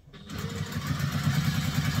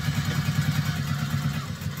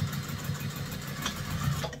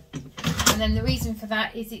 And then the reason for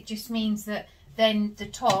that is it just means that then the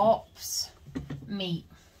tops meet.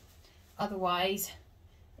 Otherwise,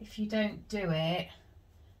 if you don't do it,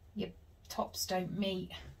 your tops don't meet,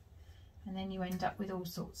 and then you end up with all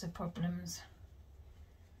sorts of problems.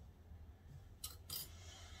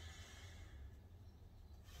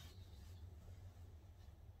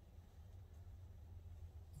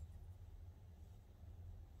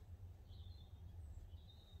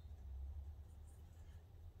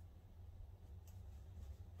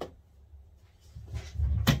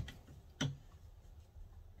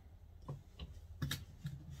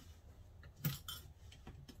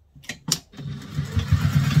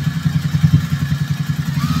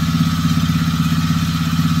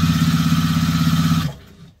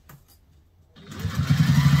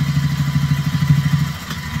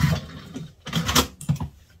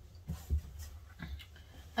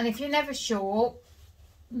 And if you're never sure,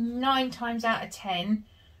 9 times out of 10,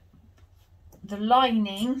 the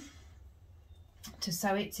lining to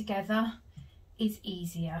sew it together is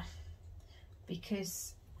easier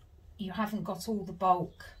because you haven't got all the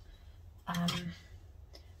bulk, and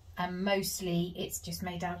mostly it's just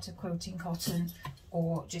made out of quilting cotton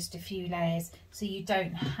or just a few layers, so you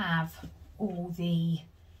don't have all the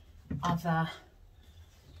other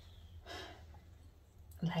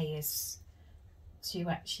layers to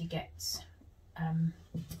actually get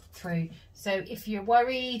through. So if you're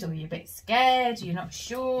worried or you're a bit scared, you're not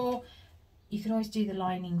sure, you can always do the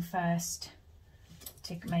lining first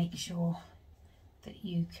to make sure that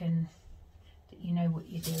you know what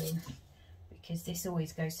you're doing, because this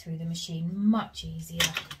always goes through the machine much easier,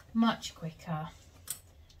 much quicker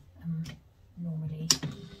normally.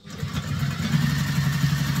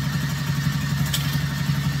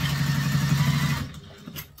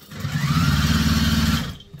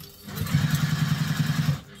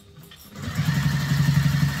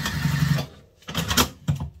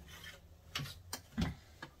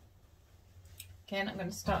 Again, I'm going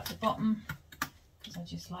to start at the bottom because I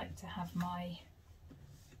just like to have my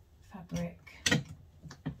fabric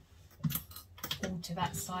all to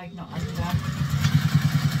that side, not under.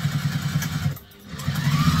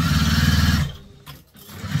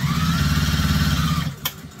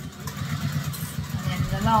 And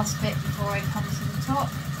then the last bit before I come to the top,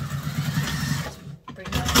 just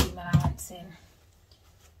bring my seam allowance in.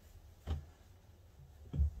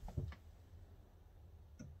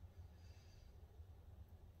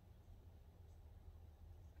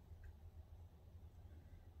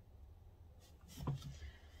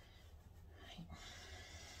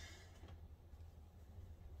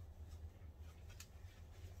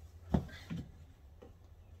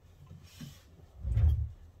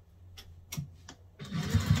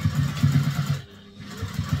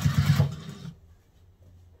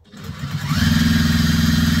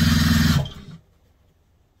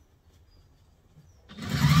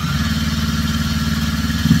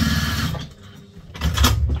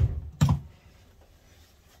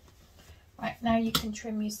 Now you can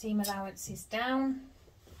trim your seam allowances down.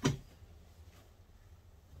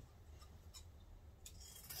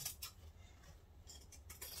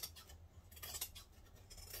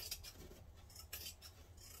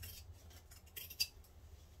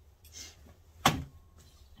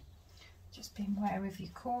 Just being aware of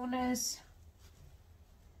your corners.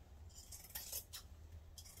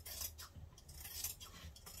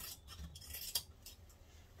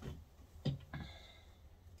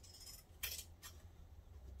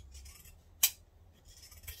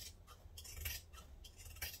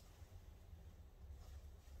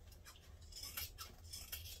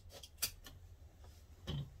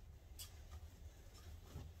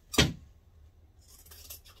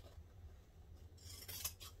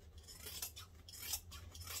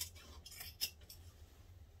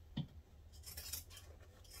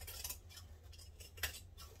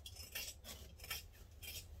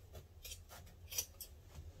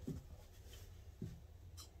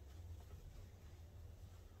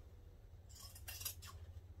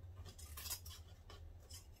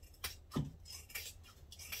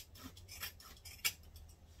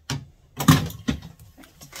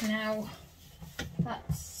 now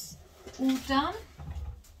that's all done.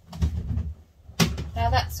 Now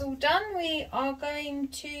that's all done, we are going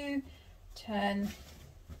to turn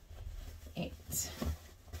it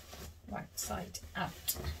right side out.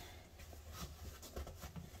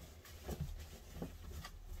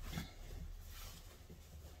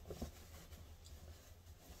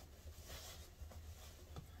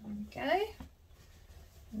 There we go.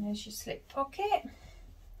 And there's your slip pocket.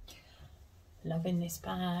 Loving this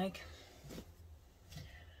bag.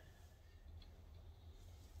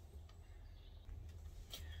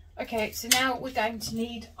 Okay, so now we're going to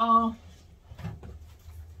need our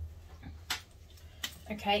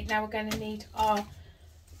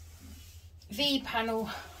V panel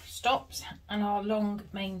stops and our long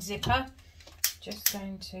main zipper. Just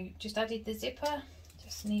added the zipper,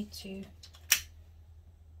 just need to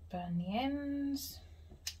burn the ends.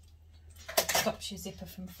 Stops your zipper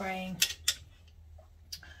from fraying.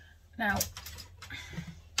 Now,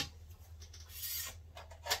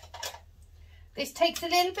 this takes a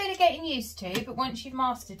little bit of getting used to, but once you've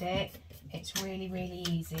mastered it, it's really, really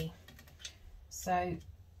easy. So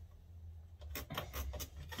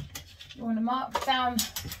you want to mark down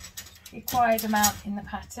the required amount in the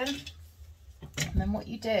pattern, and then what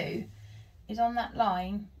you do is on that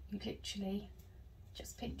line, you literally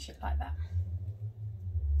just pinch it like that.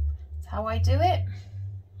 That's how I do it.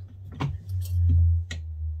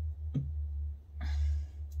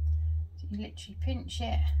 So you literally pinch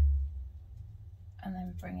it and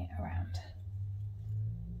then bring it around,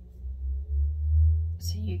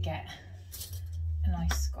 so you get a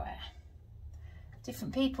nice square.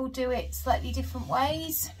 Different people do it slightly different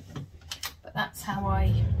ways, but that's how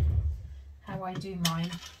I do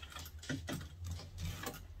mine. And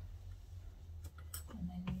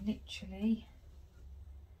then you literally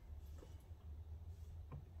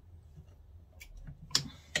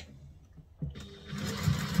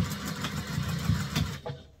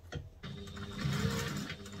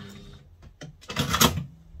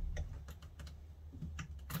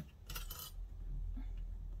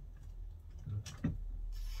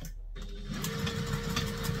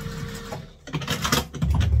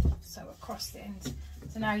the ends.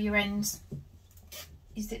 So now your ends,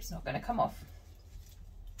 your zip's not going to come off.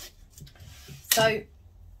 So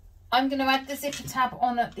I'm going to add the zipper tab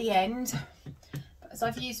on at the end, but as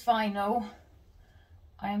I've used vinyl,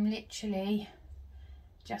 I am literally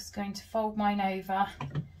just going to fold mine over,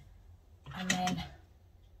 and then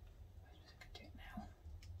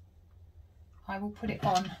I will put it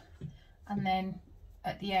on, and then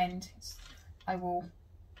at the end I will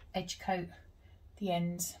edge coat the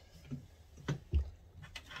ends.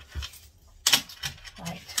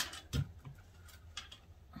 Right.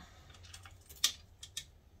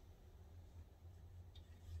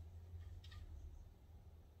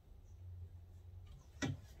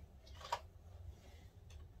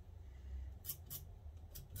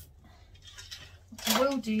 What I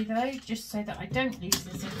will do though, just so that I don't lose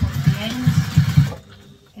the zip on the end,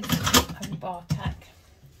 is a bar tack.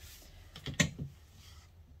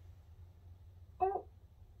 Oh.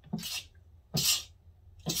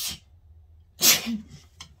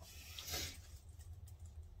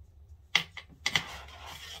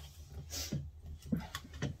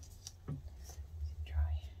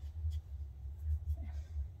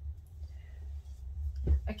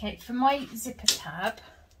 Okay, for my zipper tab,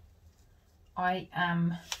 I'm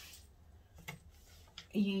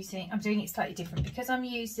doing it slightly different because I'm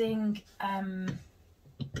using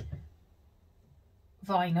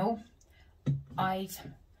vinyl. I've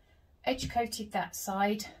edge coated that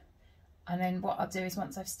side, and then what I'll do is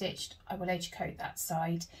once I've stitched, I will edge coat that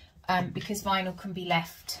side, because vinyl can be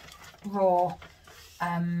left raw,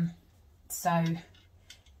 so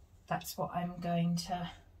that's what I'm going to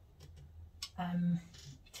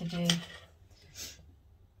do.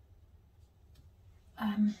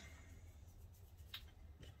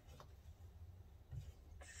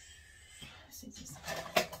 Scissors.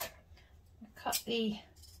 Cut the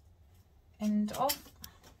end off.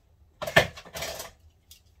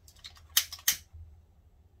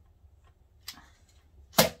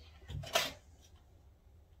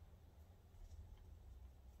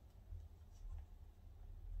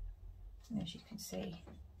 And as you can see,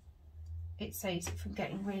 it saves it from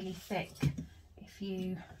getting really thick if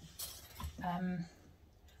you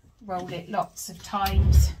roll it lots of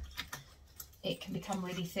times. It can become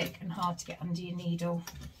really thick and hard to get under your needle.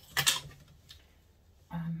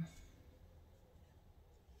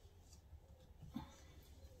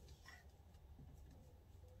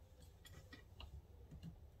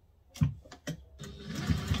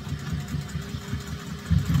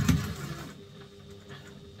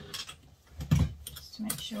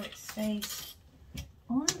 sure it stays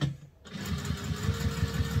on.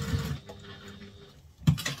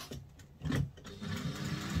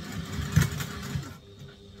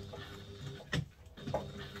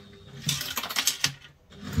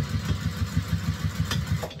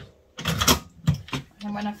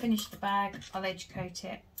 And when I finish the bag, I'll edge coat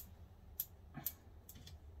it.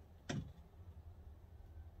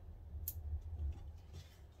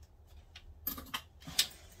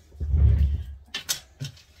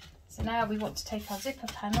 So now we want to take our zipper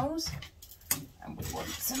panels and we want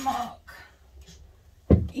to mark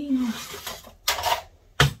in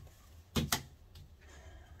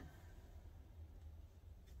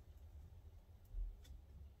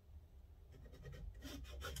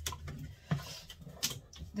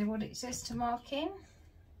what it says to mark in.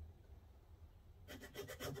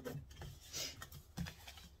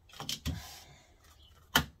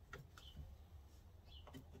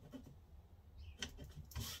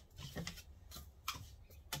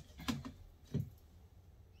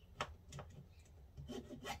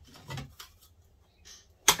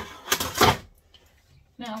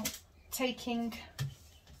 Now, taking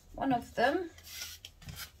one of them,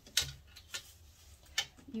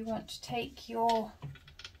 you want to take your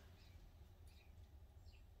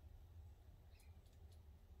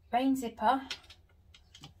main zipper,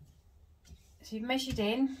 so you've measured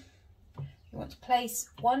in, you want to place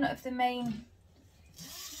one of the main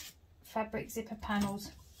fabric zipper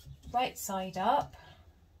panels right side up,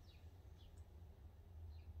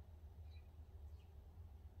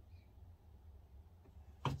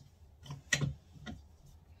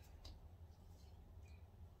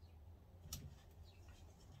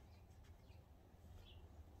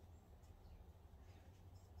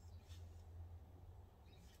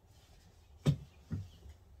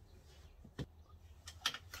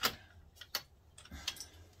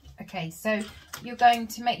 okay, so you're going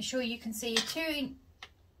to make sure you can see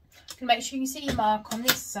your mark on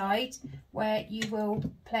this side where you will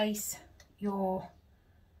place your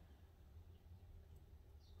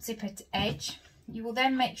zipper edge. You will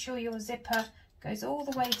then make sure your zipper goes all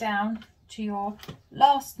the way down to your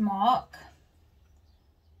last mark.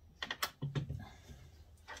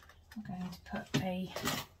 I'm going to put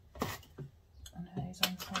one of those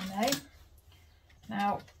on there.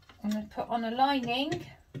 Now I'm going to put on a lining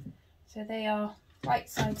so they are right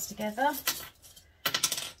sides together,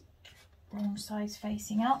 wrong sides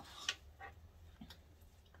facing up.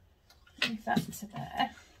 Move that to there.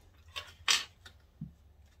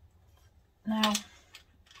 Now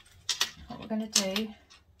what we're going to do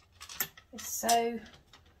is sew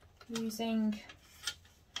using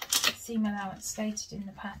the seam allowance stated in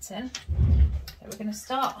the pattern. So we're going to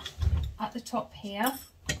start at the top here.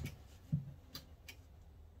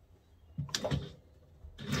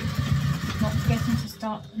 Not forgetting to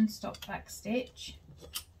start and stop back stitch.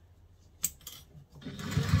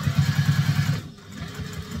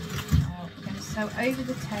 Now we're going to sew over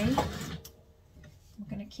the tape. We're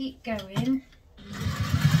going to keep going.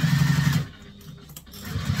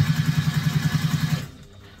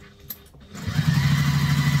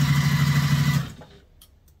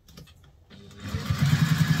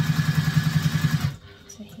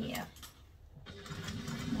 To here.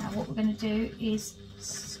 Now what we're going to do is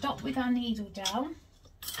stop with our needle down,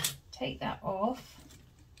 take that off,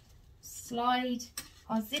 slide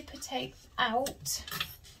our zipper tape out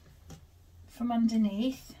from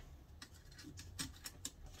underneath,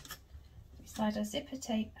 we slide our zipper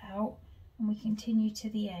tape out and we continue to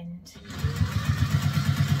the end.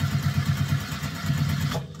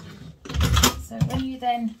 So when you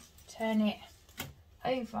then turn it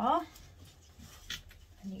over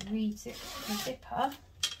and you re-zip the zipper,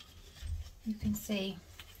 you can see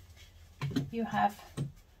you have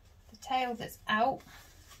the tail that's out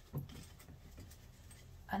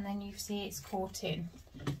and then you see it's caught in.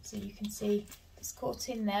 So you can see it's caught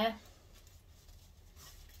in there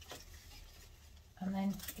and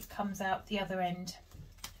then it comes out the other end.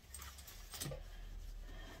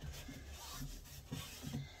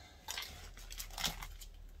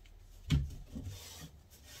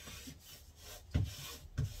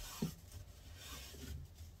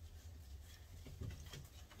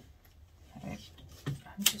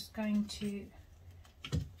 Going to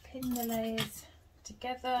pin the layers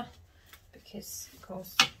together because of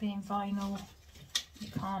course being vinyl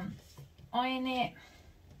you can't iron it.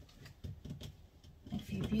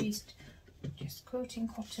 If you've used just quilting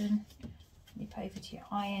cotton, nip over to your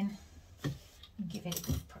iron and give it a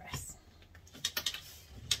good press.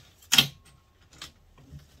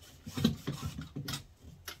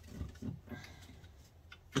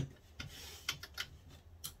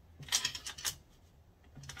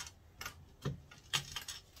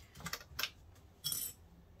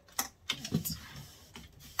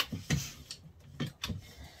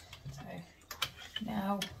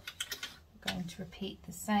 Now I'm going to repeat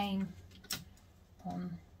the same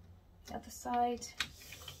on the other side.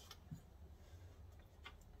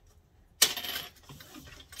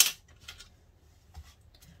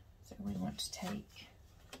 So we want to take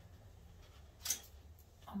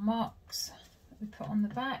our marks that we put on the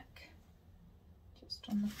back, just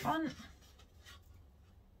on the front.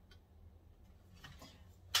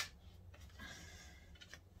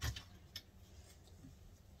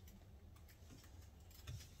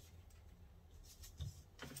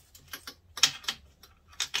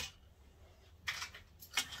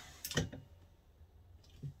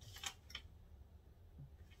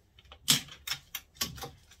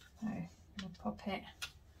 Pop it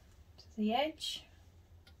to the edge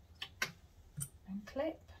and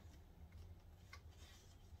clip,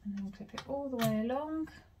 and then clip it all the way along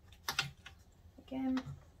again.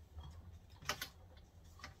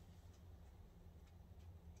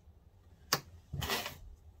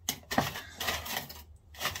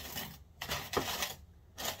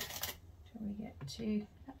 Till we get to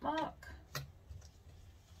that mark.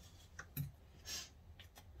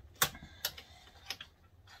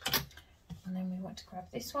 And then we want to grab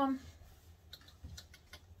this one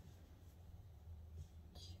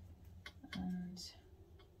and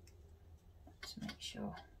to make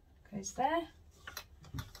sure it goes there,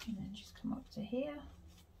 and then just come up to here.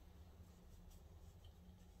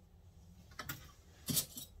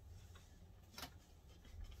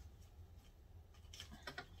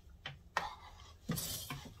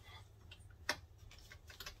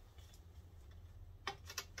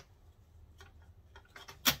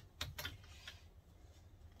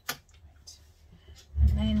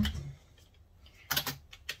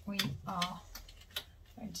 We are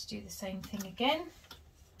going to do the same thing again,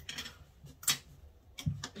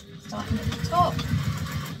 starting at the top,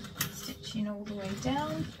 stitching all the way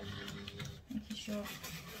down, making sure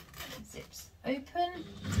the zip's open.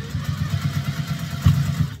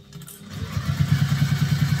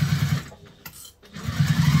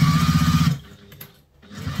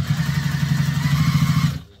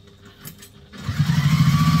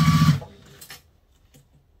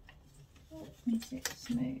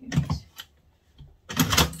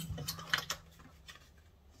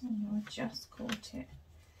 Just caught it.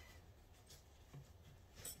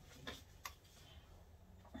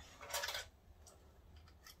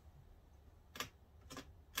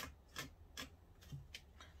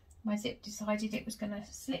 My zip decided it was going to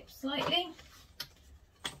slip slightly.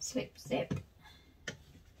 Slip zip.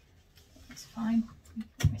 That's fine.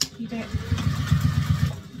 Rescued it.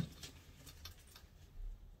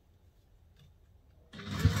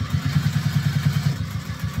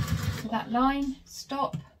 So that line,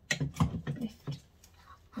 stop. Lift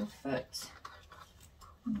your foot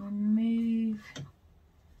and remove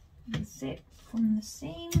the zip from the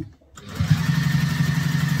seam.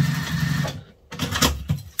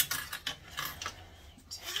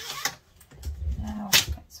 Now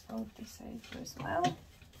let's fold this over as well.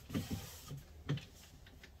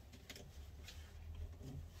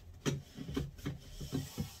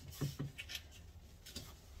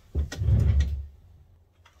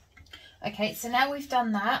 Okay, so now we've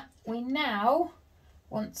done that, we now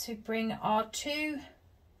want to bring our two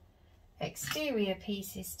exterior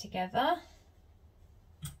pieces together.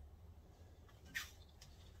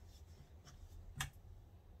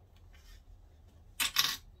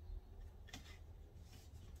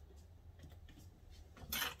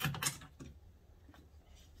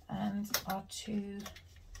 And our two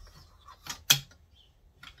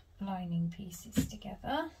lining pieces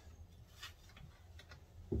together.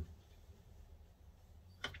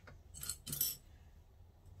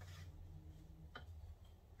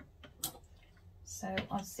 So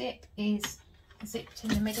our zip is zipped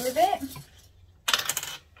in the middle of it.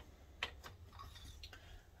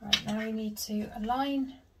 Right, now we need to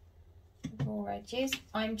align the raw edges.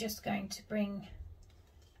 I'm just going to bring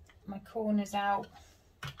my corners out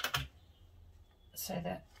so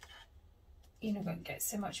that you don't get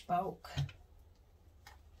so much bulk.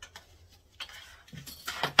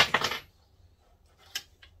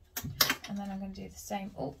 And then I'm going to do the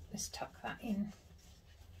same. Oh, let's tuck that in.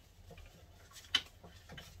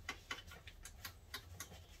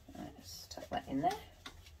 Let's tuck that in there.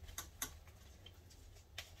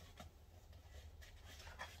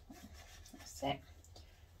 That's it.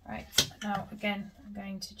 Right, now again, I'm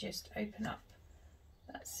going to just open up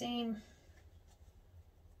that seam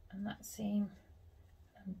and that seam.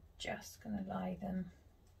 I'm just going to lie them.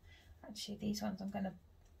 Actually, these ones I'm going to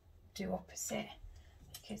do opposite,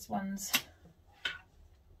 because one's,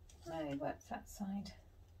 no, it works that side.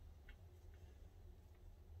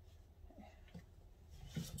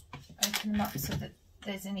 open them up so that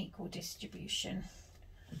there's an equal distribution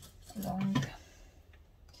along.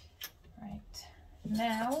 Right,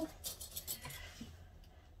 now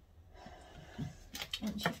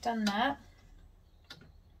once you've done that,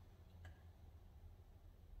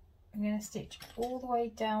 I'm going to stitch all the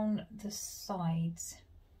way down the sides.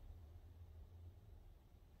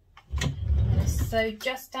 So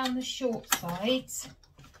just down the short sides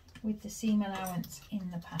with the seam allowance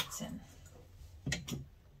in the pattern.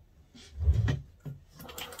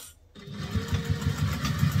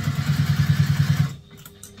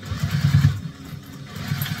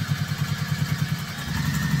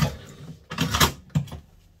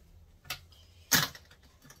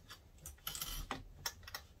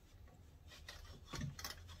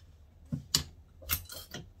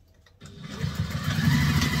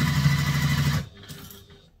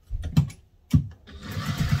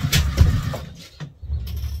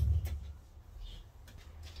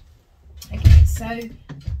 So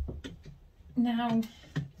now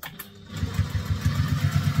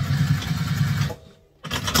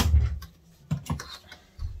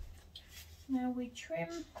we trim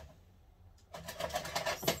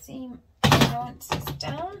seam allowances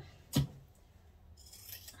down,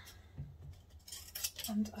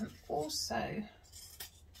 and I'm also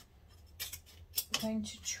going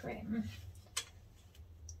to trim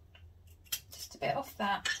just a bit off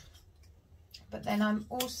that, but then I'm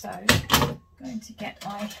also going to get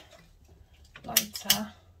my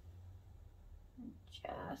lighter and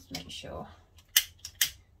just make sure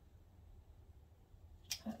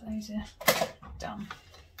that those are done.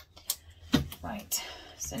 Right,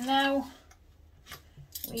 so now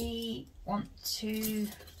we want to,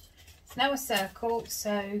 it's now a circle,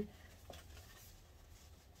 so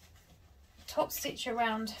top stitch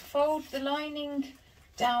around, fold the lining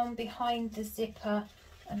down behind the zipper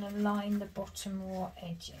and align the bottom raw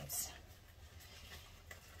edges.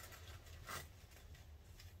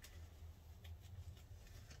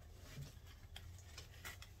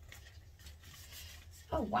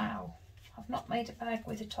 Oh wow, I've not made a bag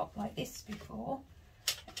with a top like this before.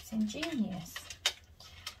 That's ingenious.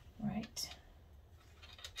 Right,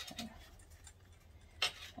 so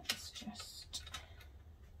let's just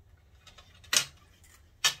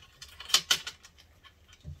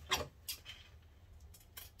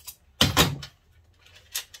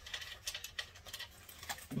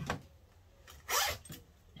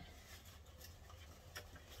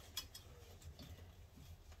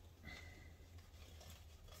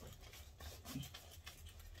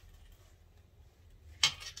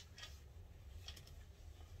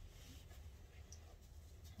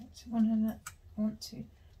want to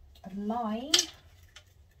align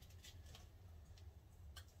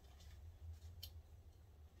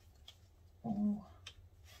all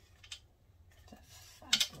the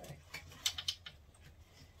fabric.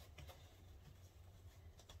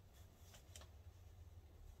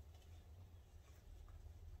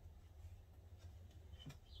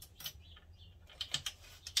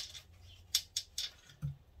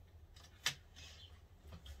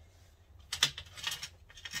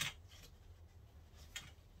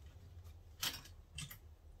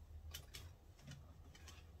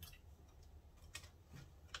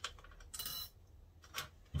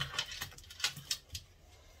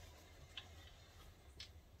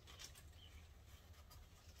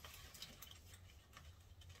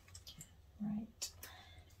 Right,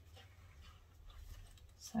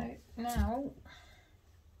 so now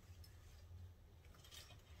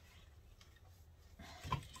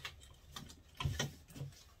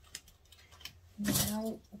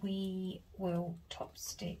we will top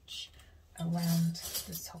stitch around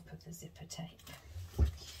the top of the zipper tape.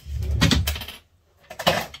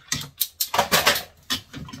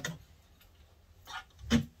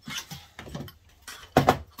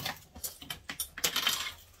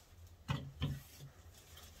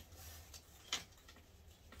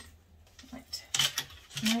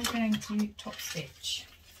 Now we're going to top stitch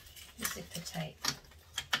the zipper tape.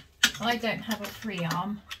 I don't have a free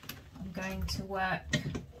arm. I'm going to work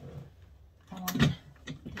on the,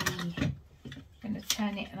 I'm going to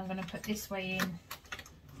turn it and I'm going to put this way in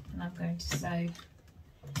and I'm going to sew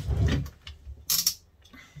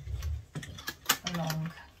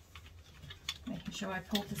along, making sure I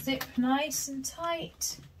pull the zip nice and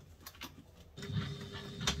tight.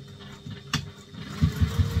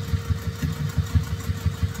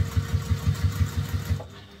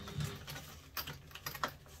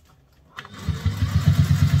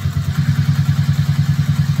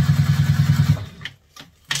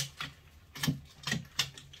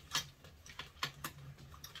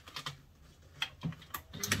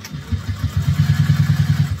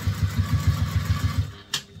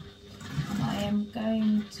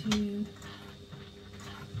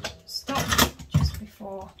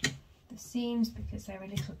 seams because they're a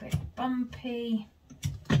little bit bumpy,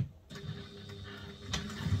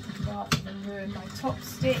 rather than ruin my top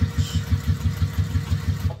stitch.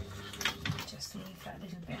 Just leave that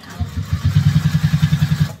little bit out.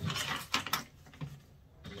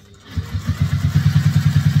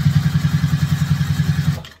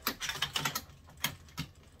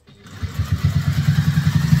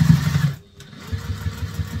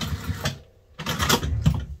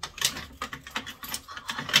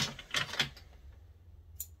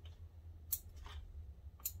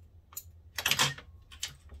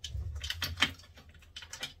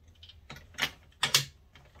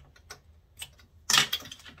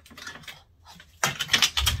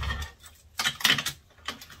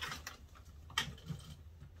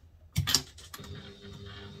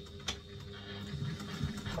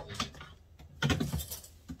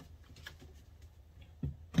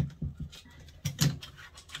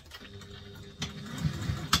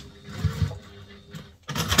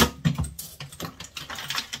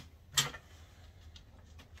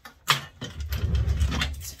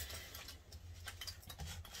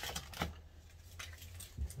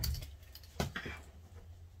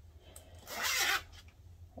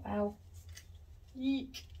 Wow,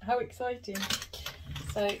 yeek, how exciting.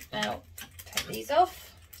 So now take these off.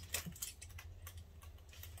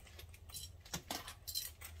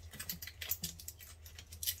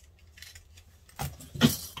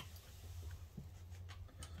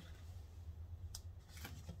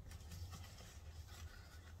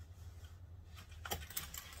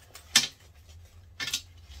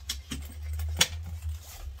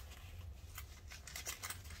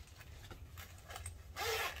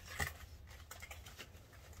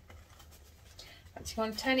 So you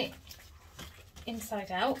want to turn it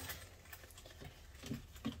inside out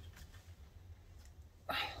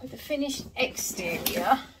with the finished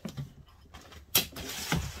exterior.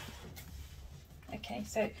 Okay,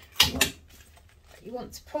 so you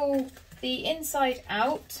want to pull the inside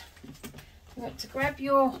out. You want to grab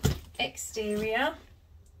your exterior,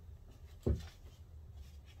 open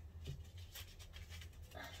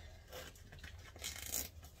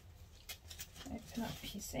up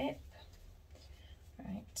your zip.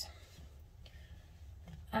 Right,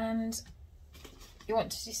 and you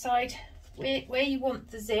want to decide where you want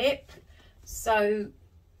the zip. So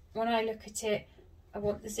when I look at it, I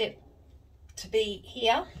want the zip to be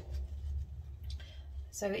here.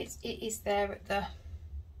 So it is there at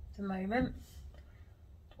the moment.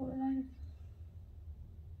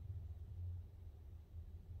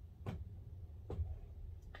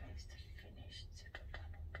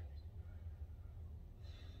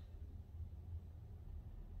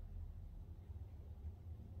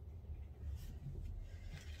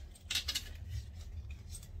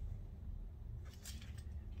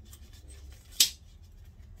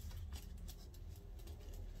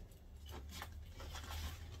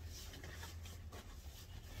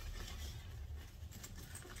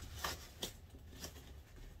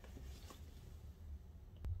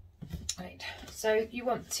 Right, so you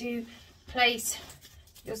want to place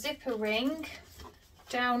your zipper ring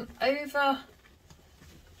down over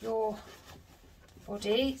your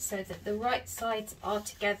body so that the right sides are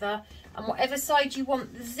together, and whatever side you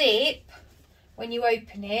want the zip, when you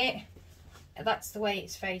open it, that's the way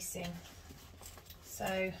it's facing.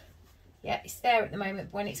 So yeah, it's there at the moment.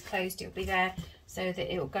 When it's closed, it'll be there so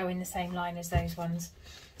that it'll go in the same line as those ones.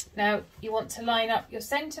 Now you want to line up your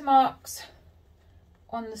centre marks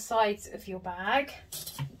on the sides of your bag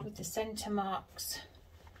with the centre marks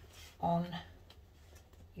on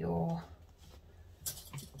your,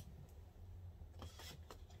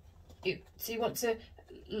 so you want to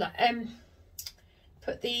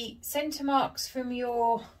put the centre marks from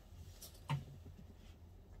your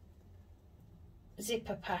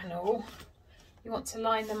zipper panel, you want to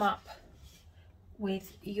line them up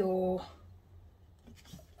with your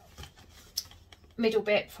middle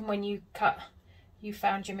bit from when you cut, you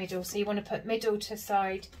found your middle. So you want to put middle to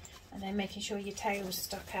side and then making sure your tail's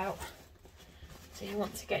stuck out. So you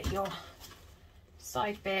want to get your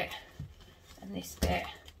side bit and this bit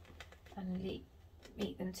and meet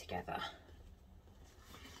them together.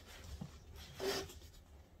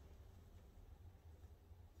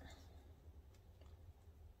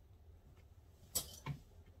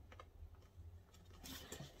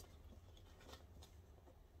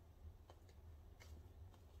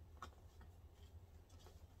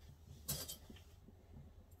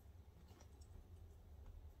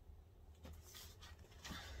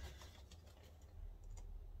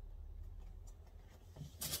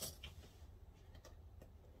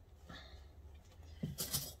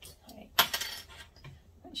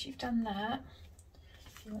 Once you've done that,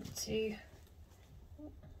 if you want to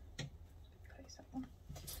close that one,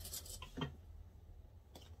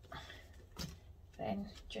 then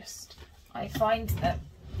just, I find that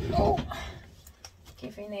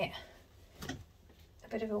giving it a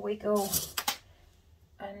bit of a wiggle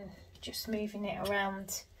and just moving it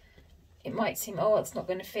around, it might seem, oh, it's not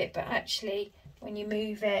going to fit, but actually when you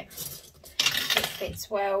move it, it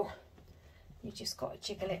fits well. You just got to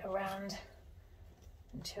jiggle it around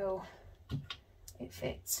until it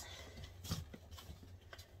fits.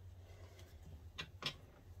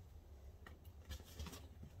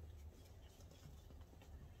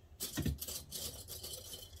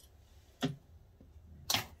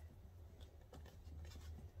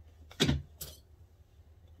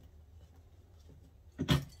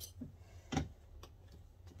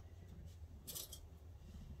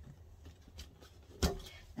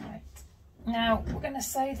 Now we're going to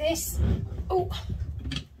sew this. Oh,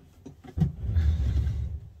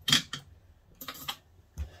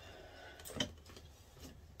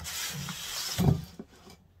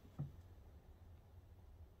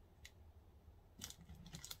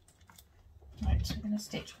 right, so we're going to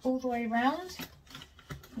stitch all the way around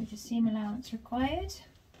with the seam allowance required.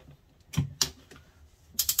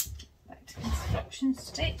 Back to construction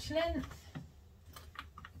stitch length.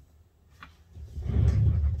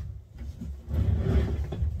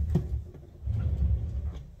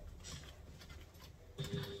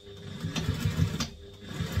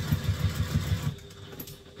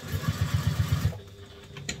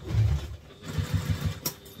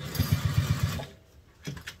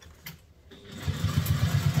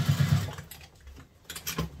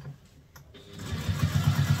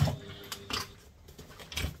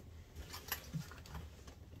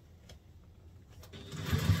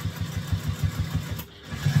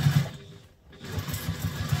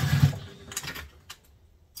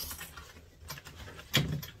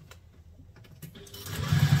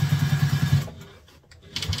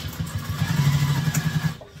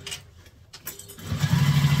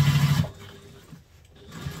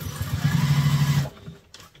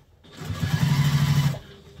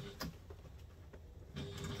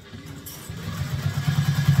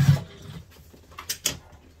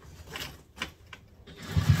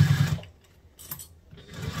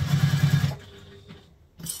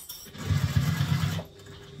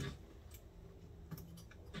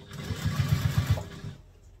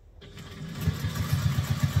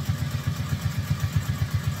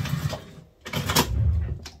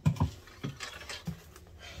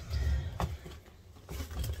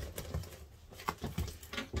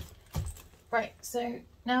 Right, so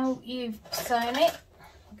now you've sewn it,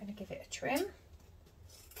 I'm going to give it a trim.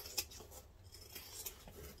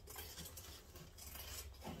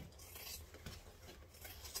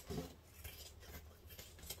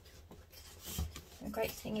 The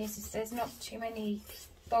great thing is there's not too many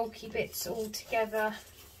bulky bits all together.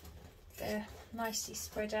 They're nicely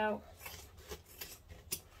spread out.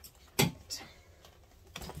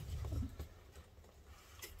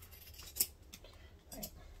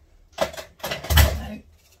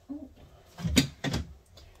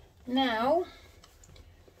 Now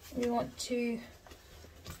we want to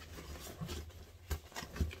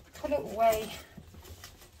pull it away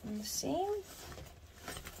from the seam.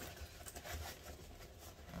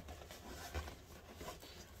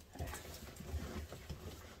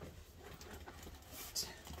 So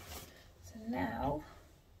now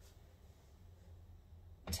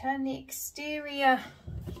turn the exterior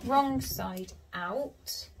wrong side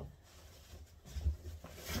out.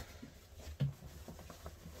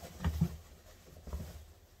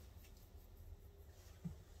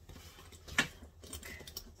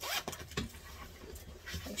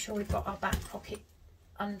 Sure we've got our back pocket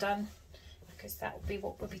undone, because that will be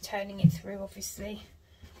what we'll be turning it through, obviously.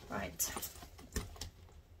 Right,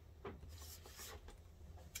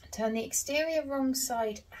 turn the exterior wrong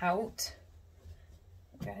side out.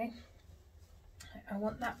 Okay, I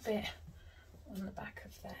want that bit on the back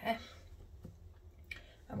of there,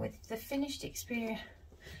 and with the finished exterior,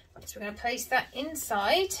 so we're going to place that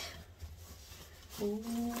inside.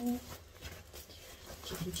 Ooh.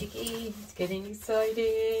 Cheeky, cheeky, it's getting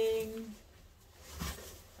exciting.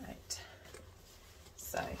 Right,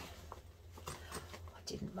 so I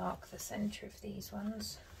didn't mark the centre of these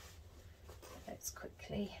ones. Let's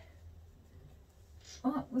quickly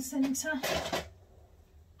mark the centre.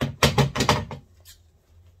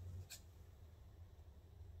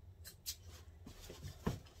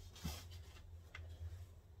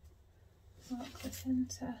 Mark the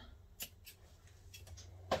centre.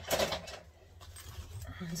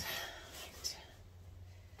 And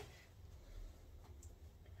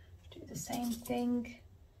do the same thing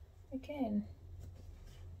again.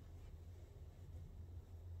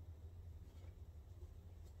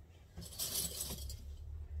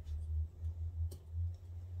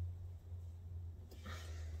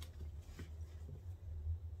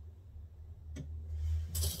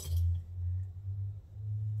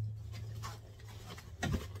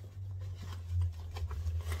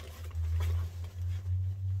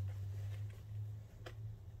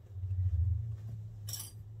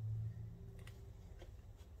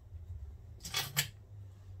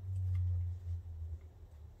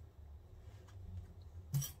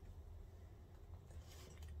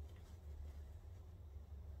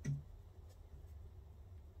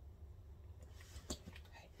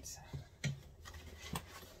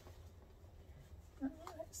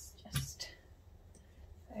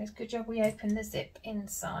 It's a good job we opened the zip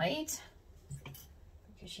inside,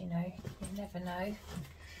 because you know, you never know.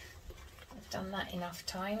 I've done that enough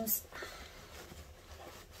times.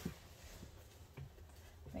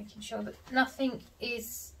 Making sure that nothing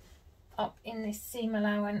is up in this seam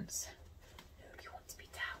allowance. No, you want to be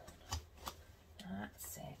down.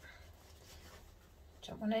 That's it.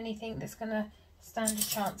 Don't want anything that's going to stand a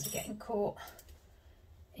chance of getting caught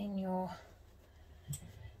in your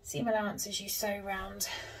seam allowance as you sew round.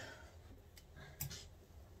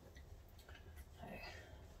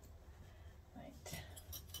 Right.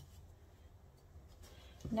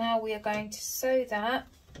 Now we are going to sew that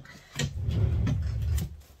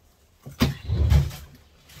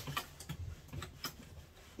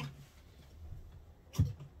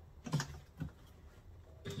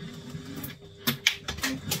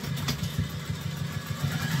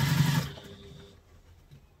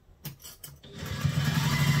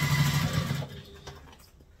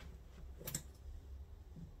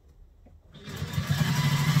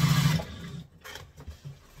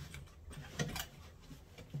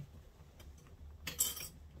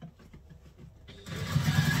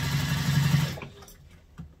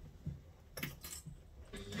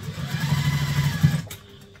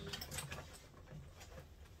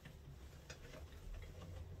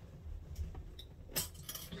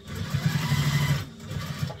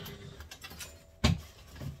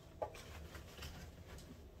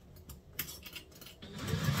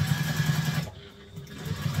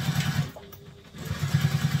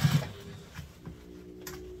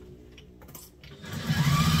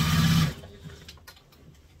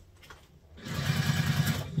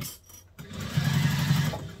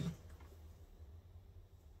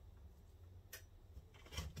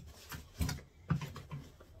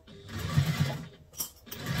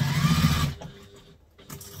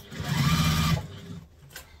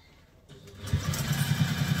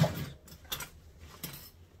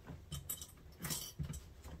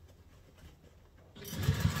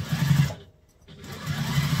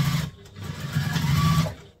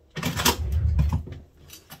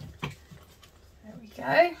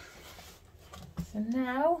go. So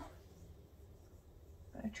now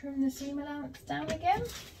I'm going to trim the seam allowance down again.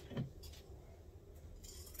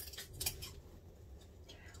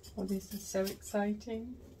 Oh, this is so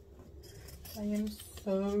exciting. I am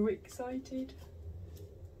so excited.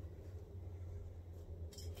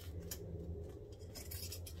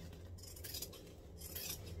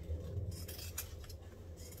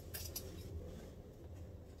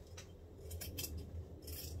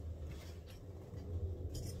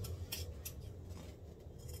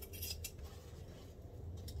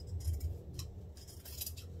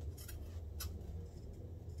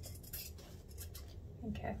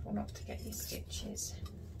 Be careful not to get your stitches.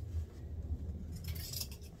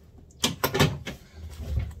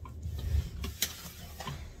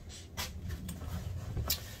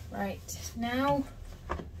 Right, now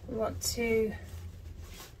we want to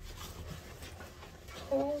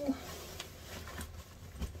pull, we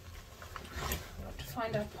want to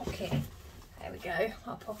find our pocket. There we go,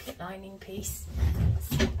 our pocket lining piece. Let's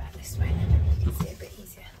see about this way, you can see it a bit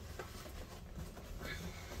easier.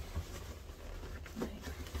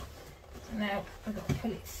 Now I've got to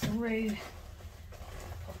pull it through the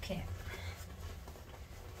pocket.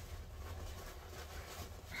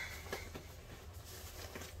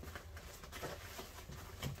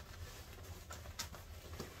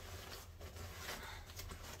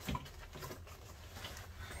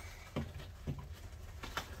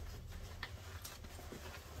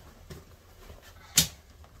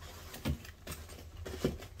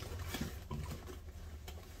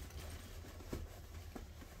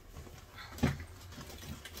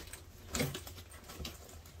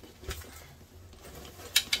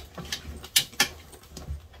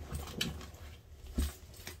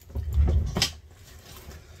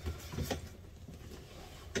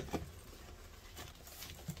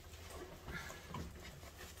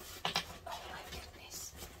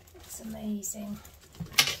 amazing.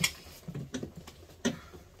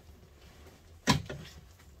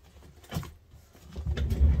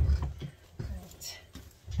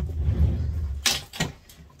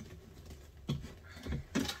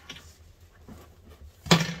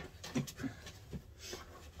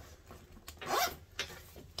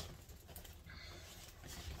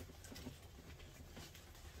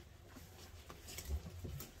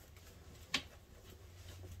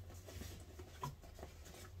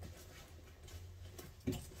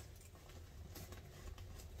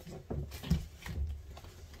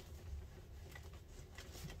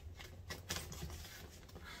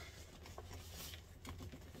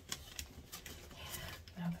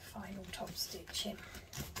 Now the final top stitching.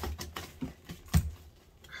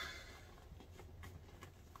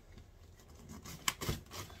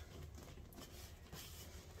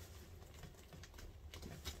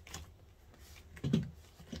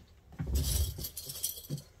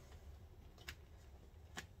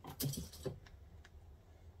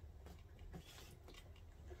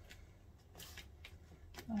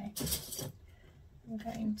 Right, I'm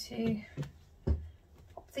going to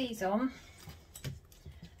pop these on,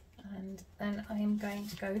 and then I am going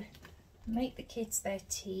to go make the kids their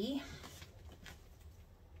tea.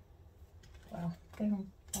 Well, go and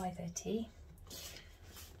buy their tea,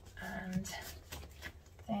 and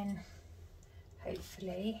then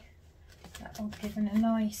hopefully that will give them a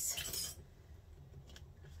nice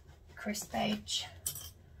crisp edge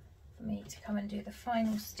for me to come and do the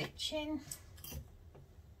final stitching.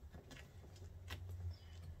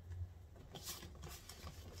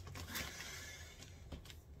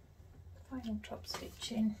 Final top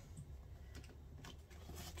stitching.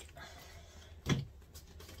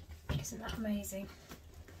 Isn't that amazing?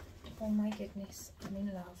 Oh my goodness, I'm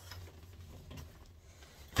in love.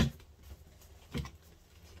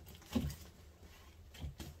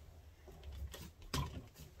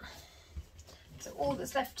 So all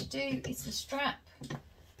that's left to do is the strap,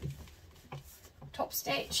 top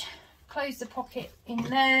stitch, close the pocket in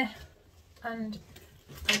there, and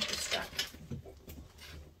make the strap.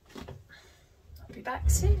 I'll be back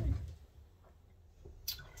soon.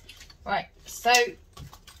 Right, so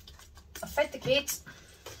I fed the kids.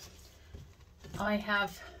 I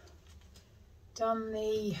have done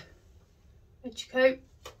the edge coat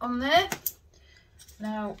on there.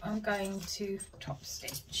 Now I'm going to top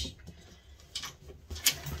stitch.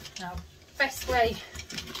 Now, best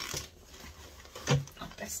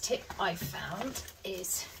tip I've found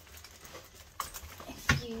is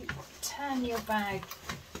if you turn your bag,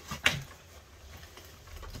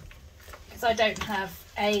 because I don't have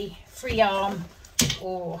a free arm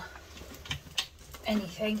or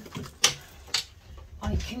anything,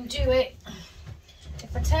 I can do it.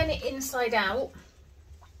 If I turn it inside out,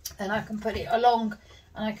 then I can put it along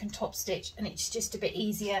and I can top stitch, and it's just a bit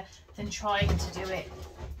easier than trying to do it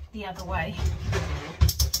the other way.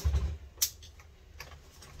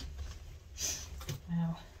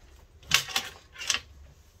 Now,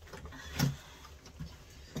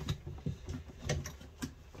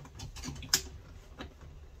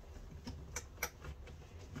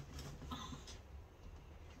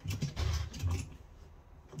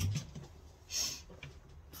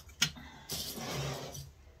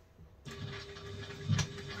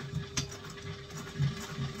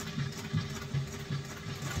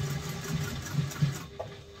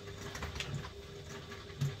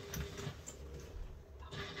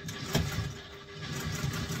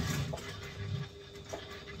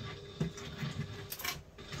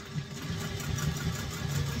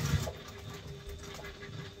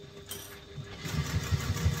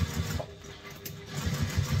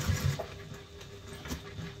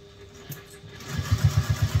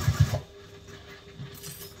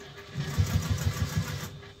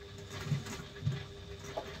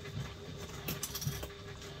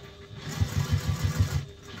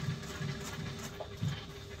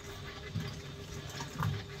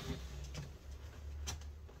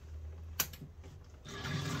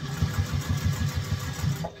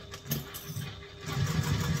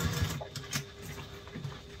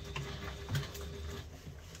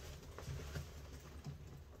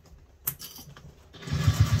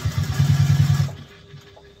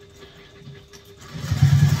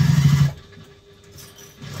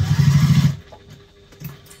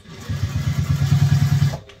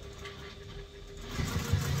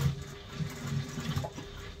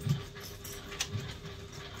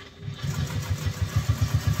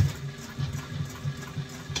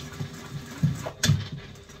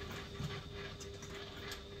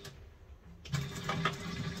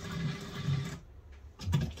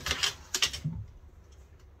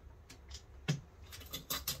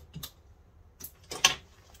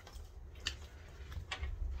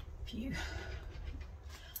 view.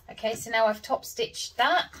 Okay, so now I've top stitched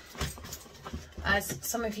that. As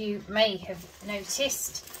some of you may have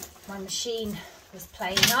noticed, my machine was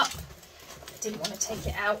playing up. I didn't want to take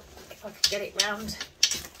it out if I could get it round,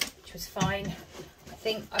 which was fine. I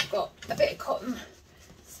think I've got a bit of cotton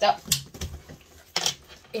stuck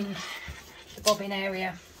in the bobbin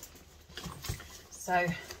area, so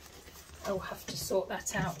I'll have to sort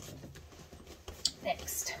that out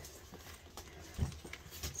next.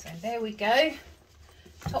 So there we go,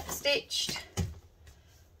 top stitched,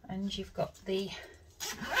 and you've got the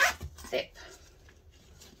zip.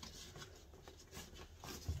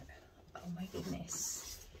 Oh my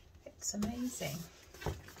goodness, it's amazing.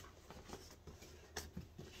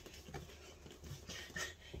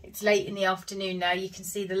 It's late in the afternoon now, you can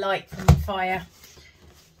see the light from the fire.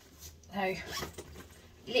 So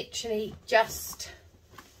literally just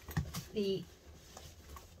the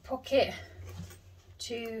pocket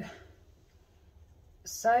to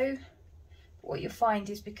sew. What you'll find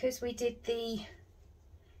is, because we did the,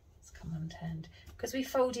 it's come unturned, because we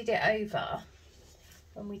folded it over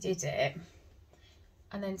when we did it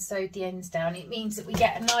and then sewed the ends down, it means that we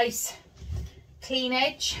get a nice clean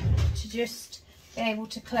edge to just be able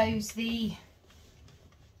to close the,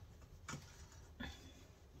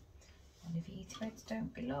 one of these threads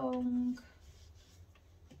don't belong.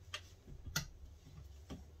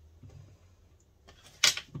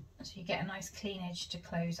 So you get a nice clean edge to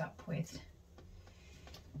close up with.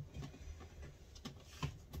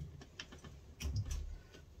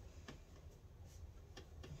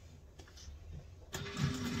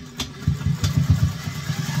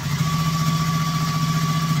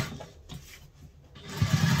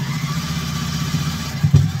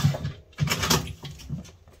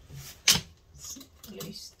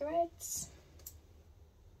 Loose threads.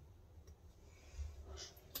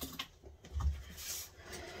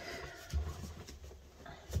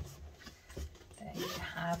 There you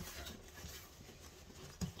have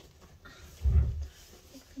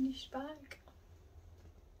the finished bag.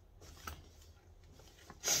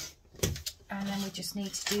 And then we just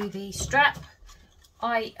need to do the strap.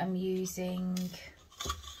 I am using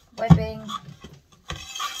webbing.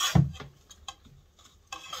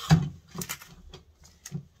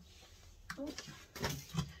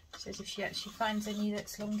 Says if she actually finds any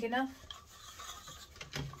that's long enough.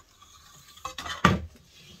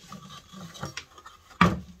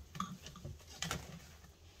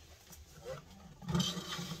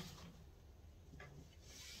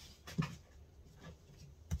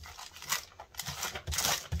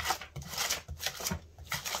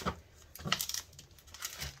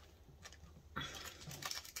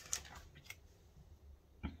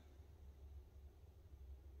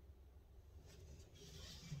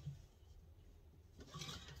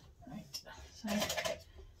 So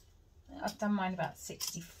I've done mine about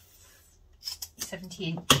 60, 70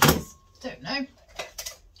 inches, don't know,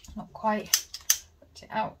 not quite, worked it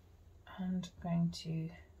out, and I'm going to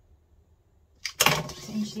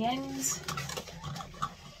singe the ends.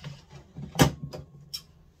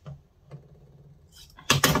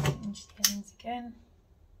 Singe the ends again.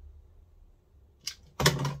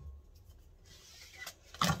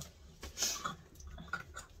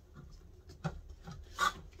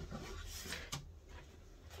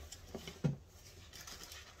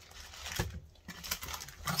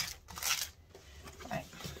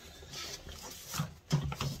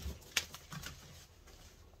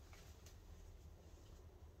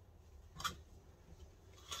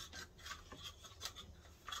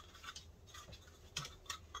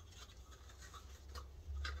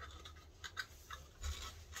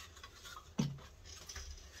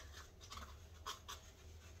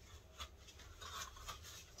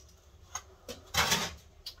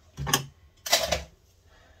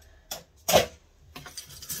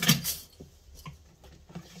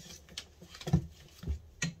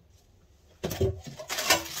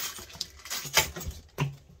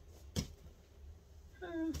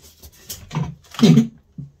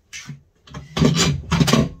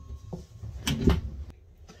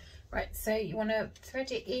 Right, so you want to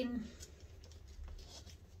thread it in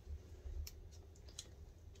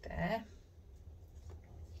there.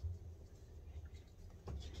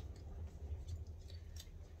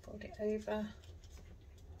 Fold it over.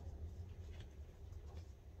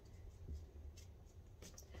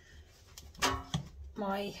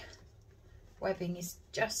 My webbing is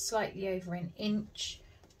just slightly over an inch.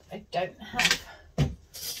 I don't have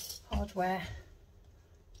hardware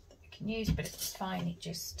that I can use, but it's fine, it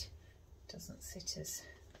just doesn't sit as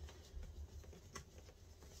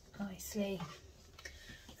nicely.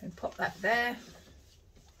 And pop that there.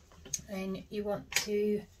 Then you want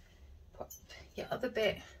to your other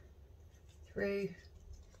bit through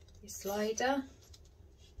your slider.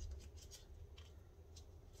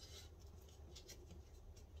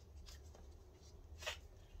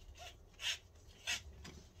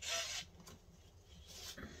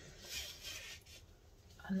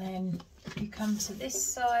 And then you come to this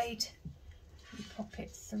side, you pop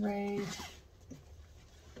it through,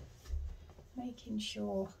 making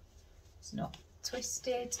sure it's not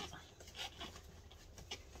twisted.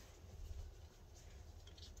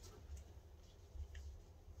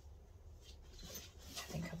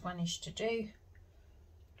 I think I've managed to do.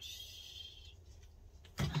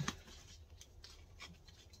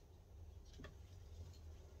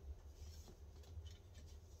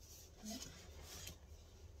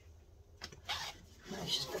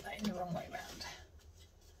 Let's just put that in the wrong way round.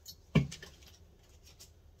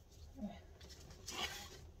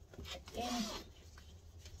 Put it in.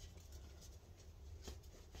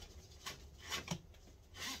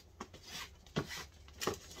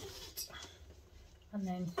 And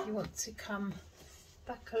then you want to come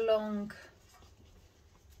back along,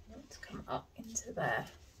 you want to come up into there,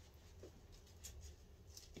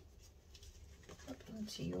 up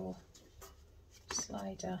into your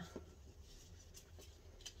slider.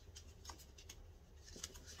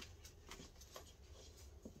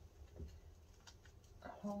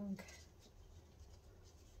 Along.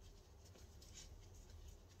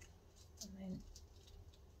 And then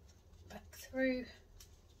back through.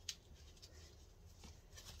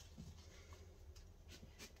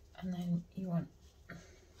 And then you want a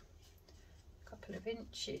couple of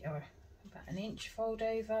inches, or about an inch fold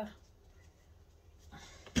over.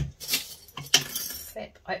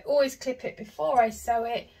 Clip. I always clip it before I sew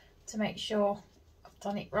it to make sure I've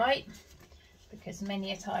done it right, because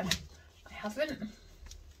many a time I haven't.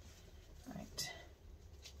 Right.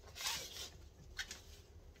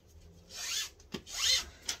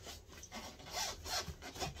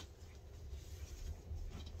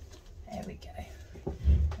 There we go.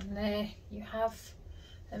 And there you have.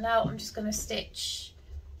 And now I'm just going to stitch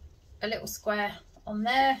a little square on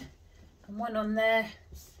there and one on there,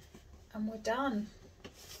 and we're done.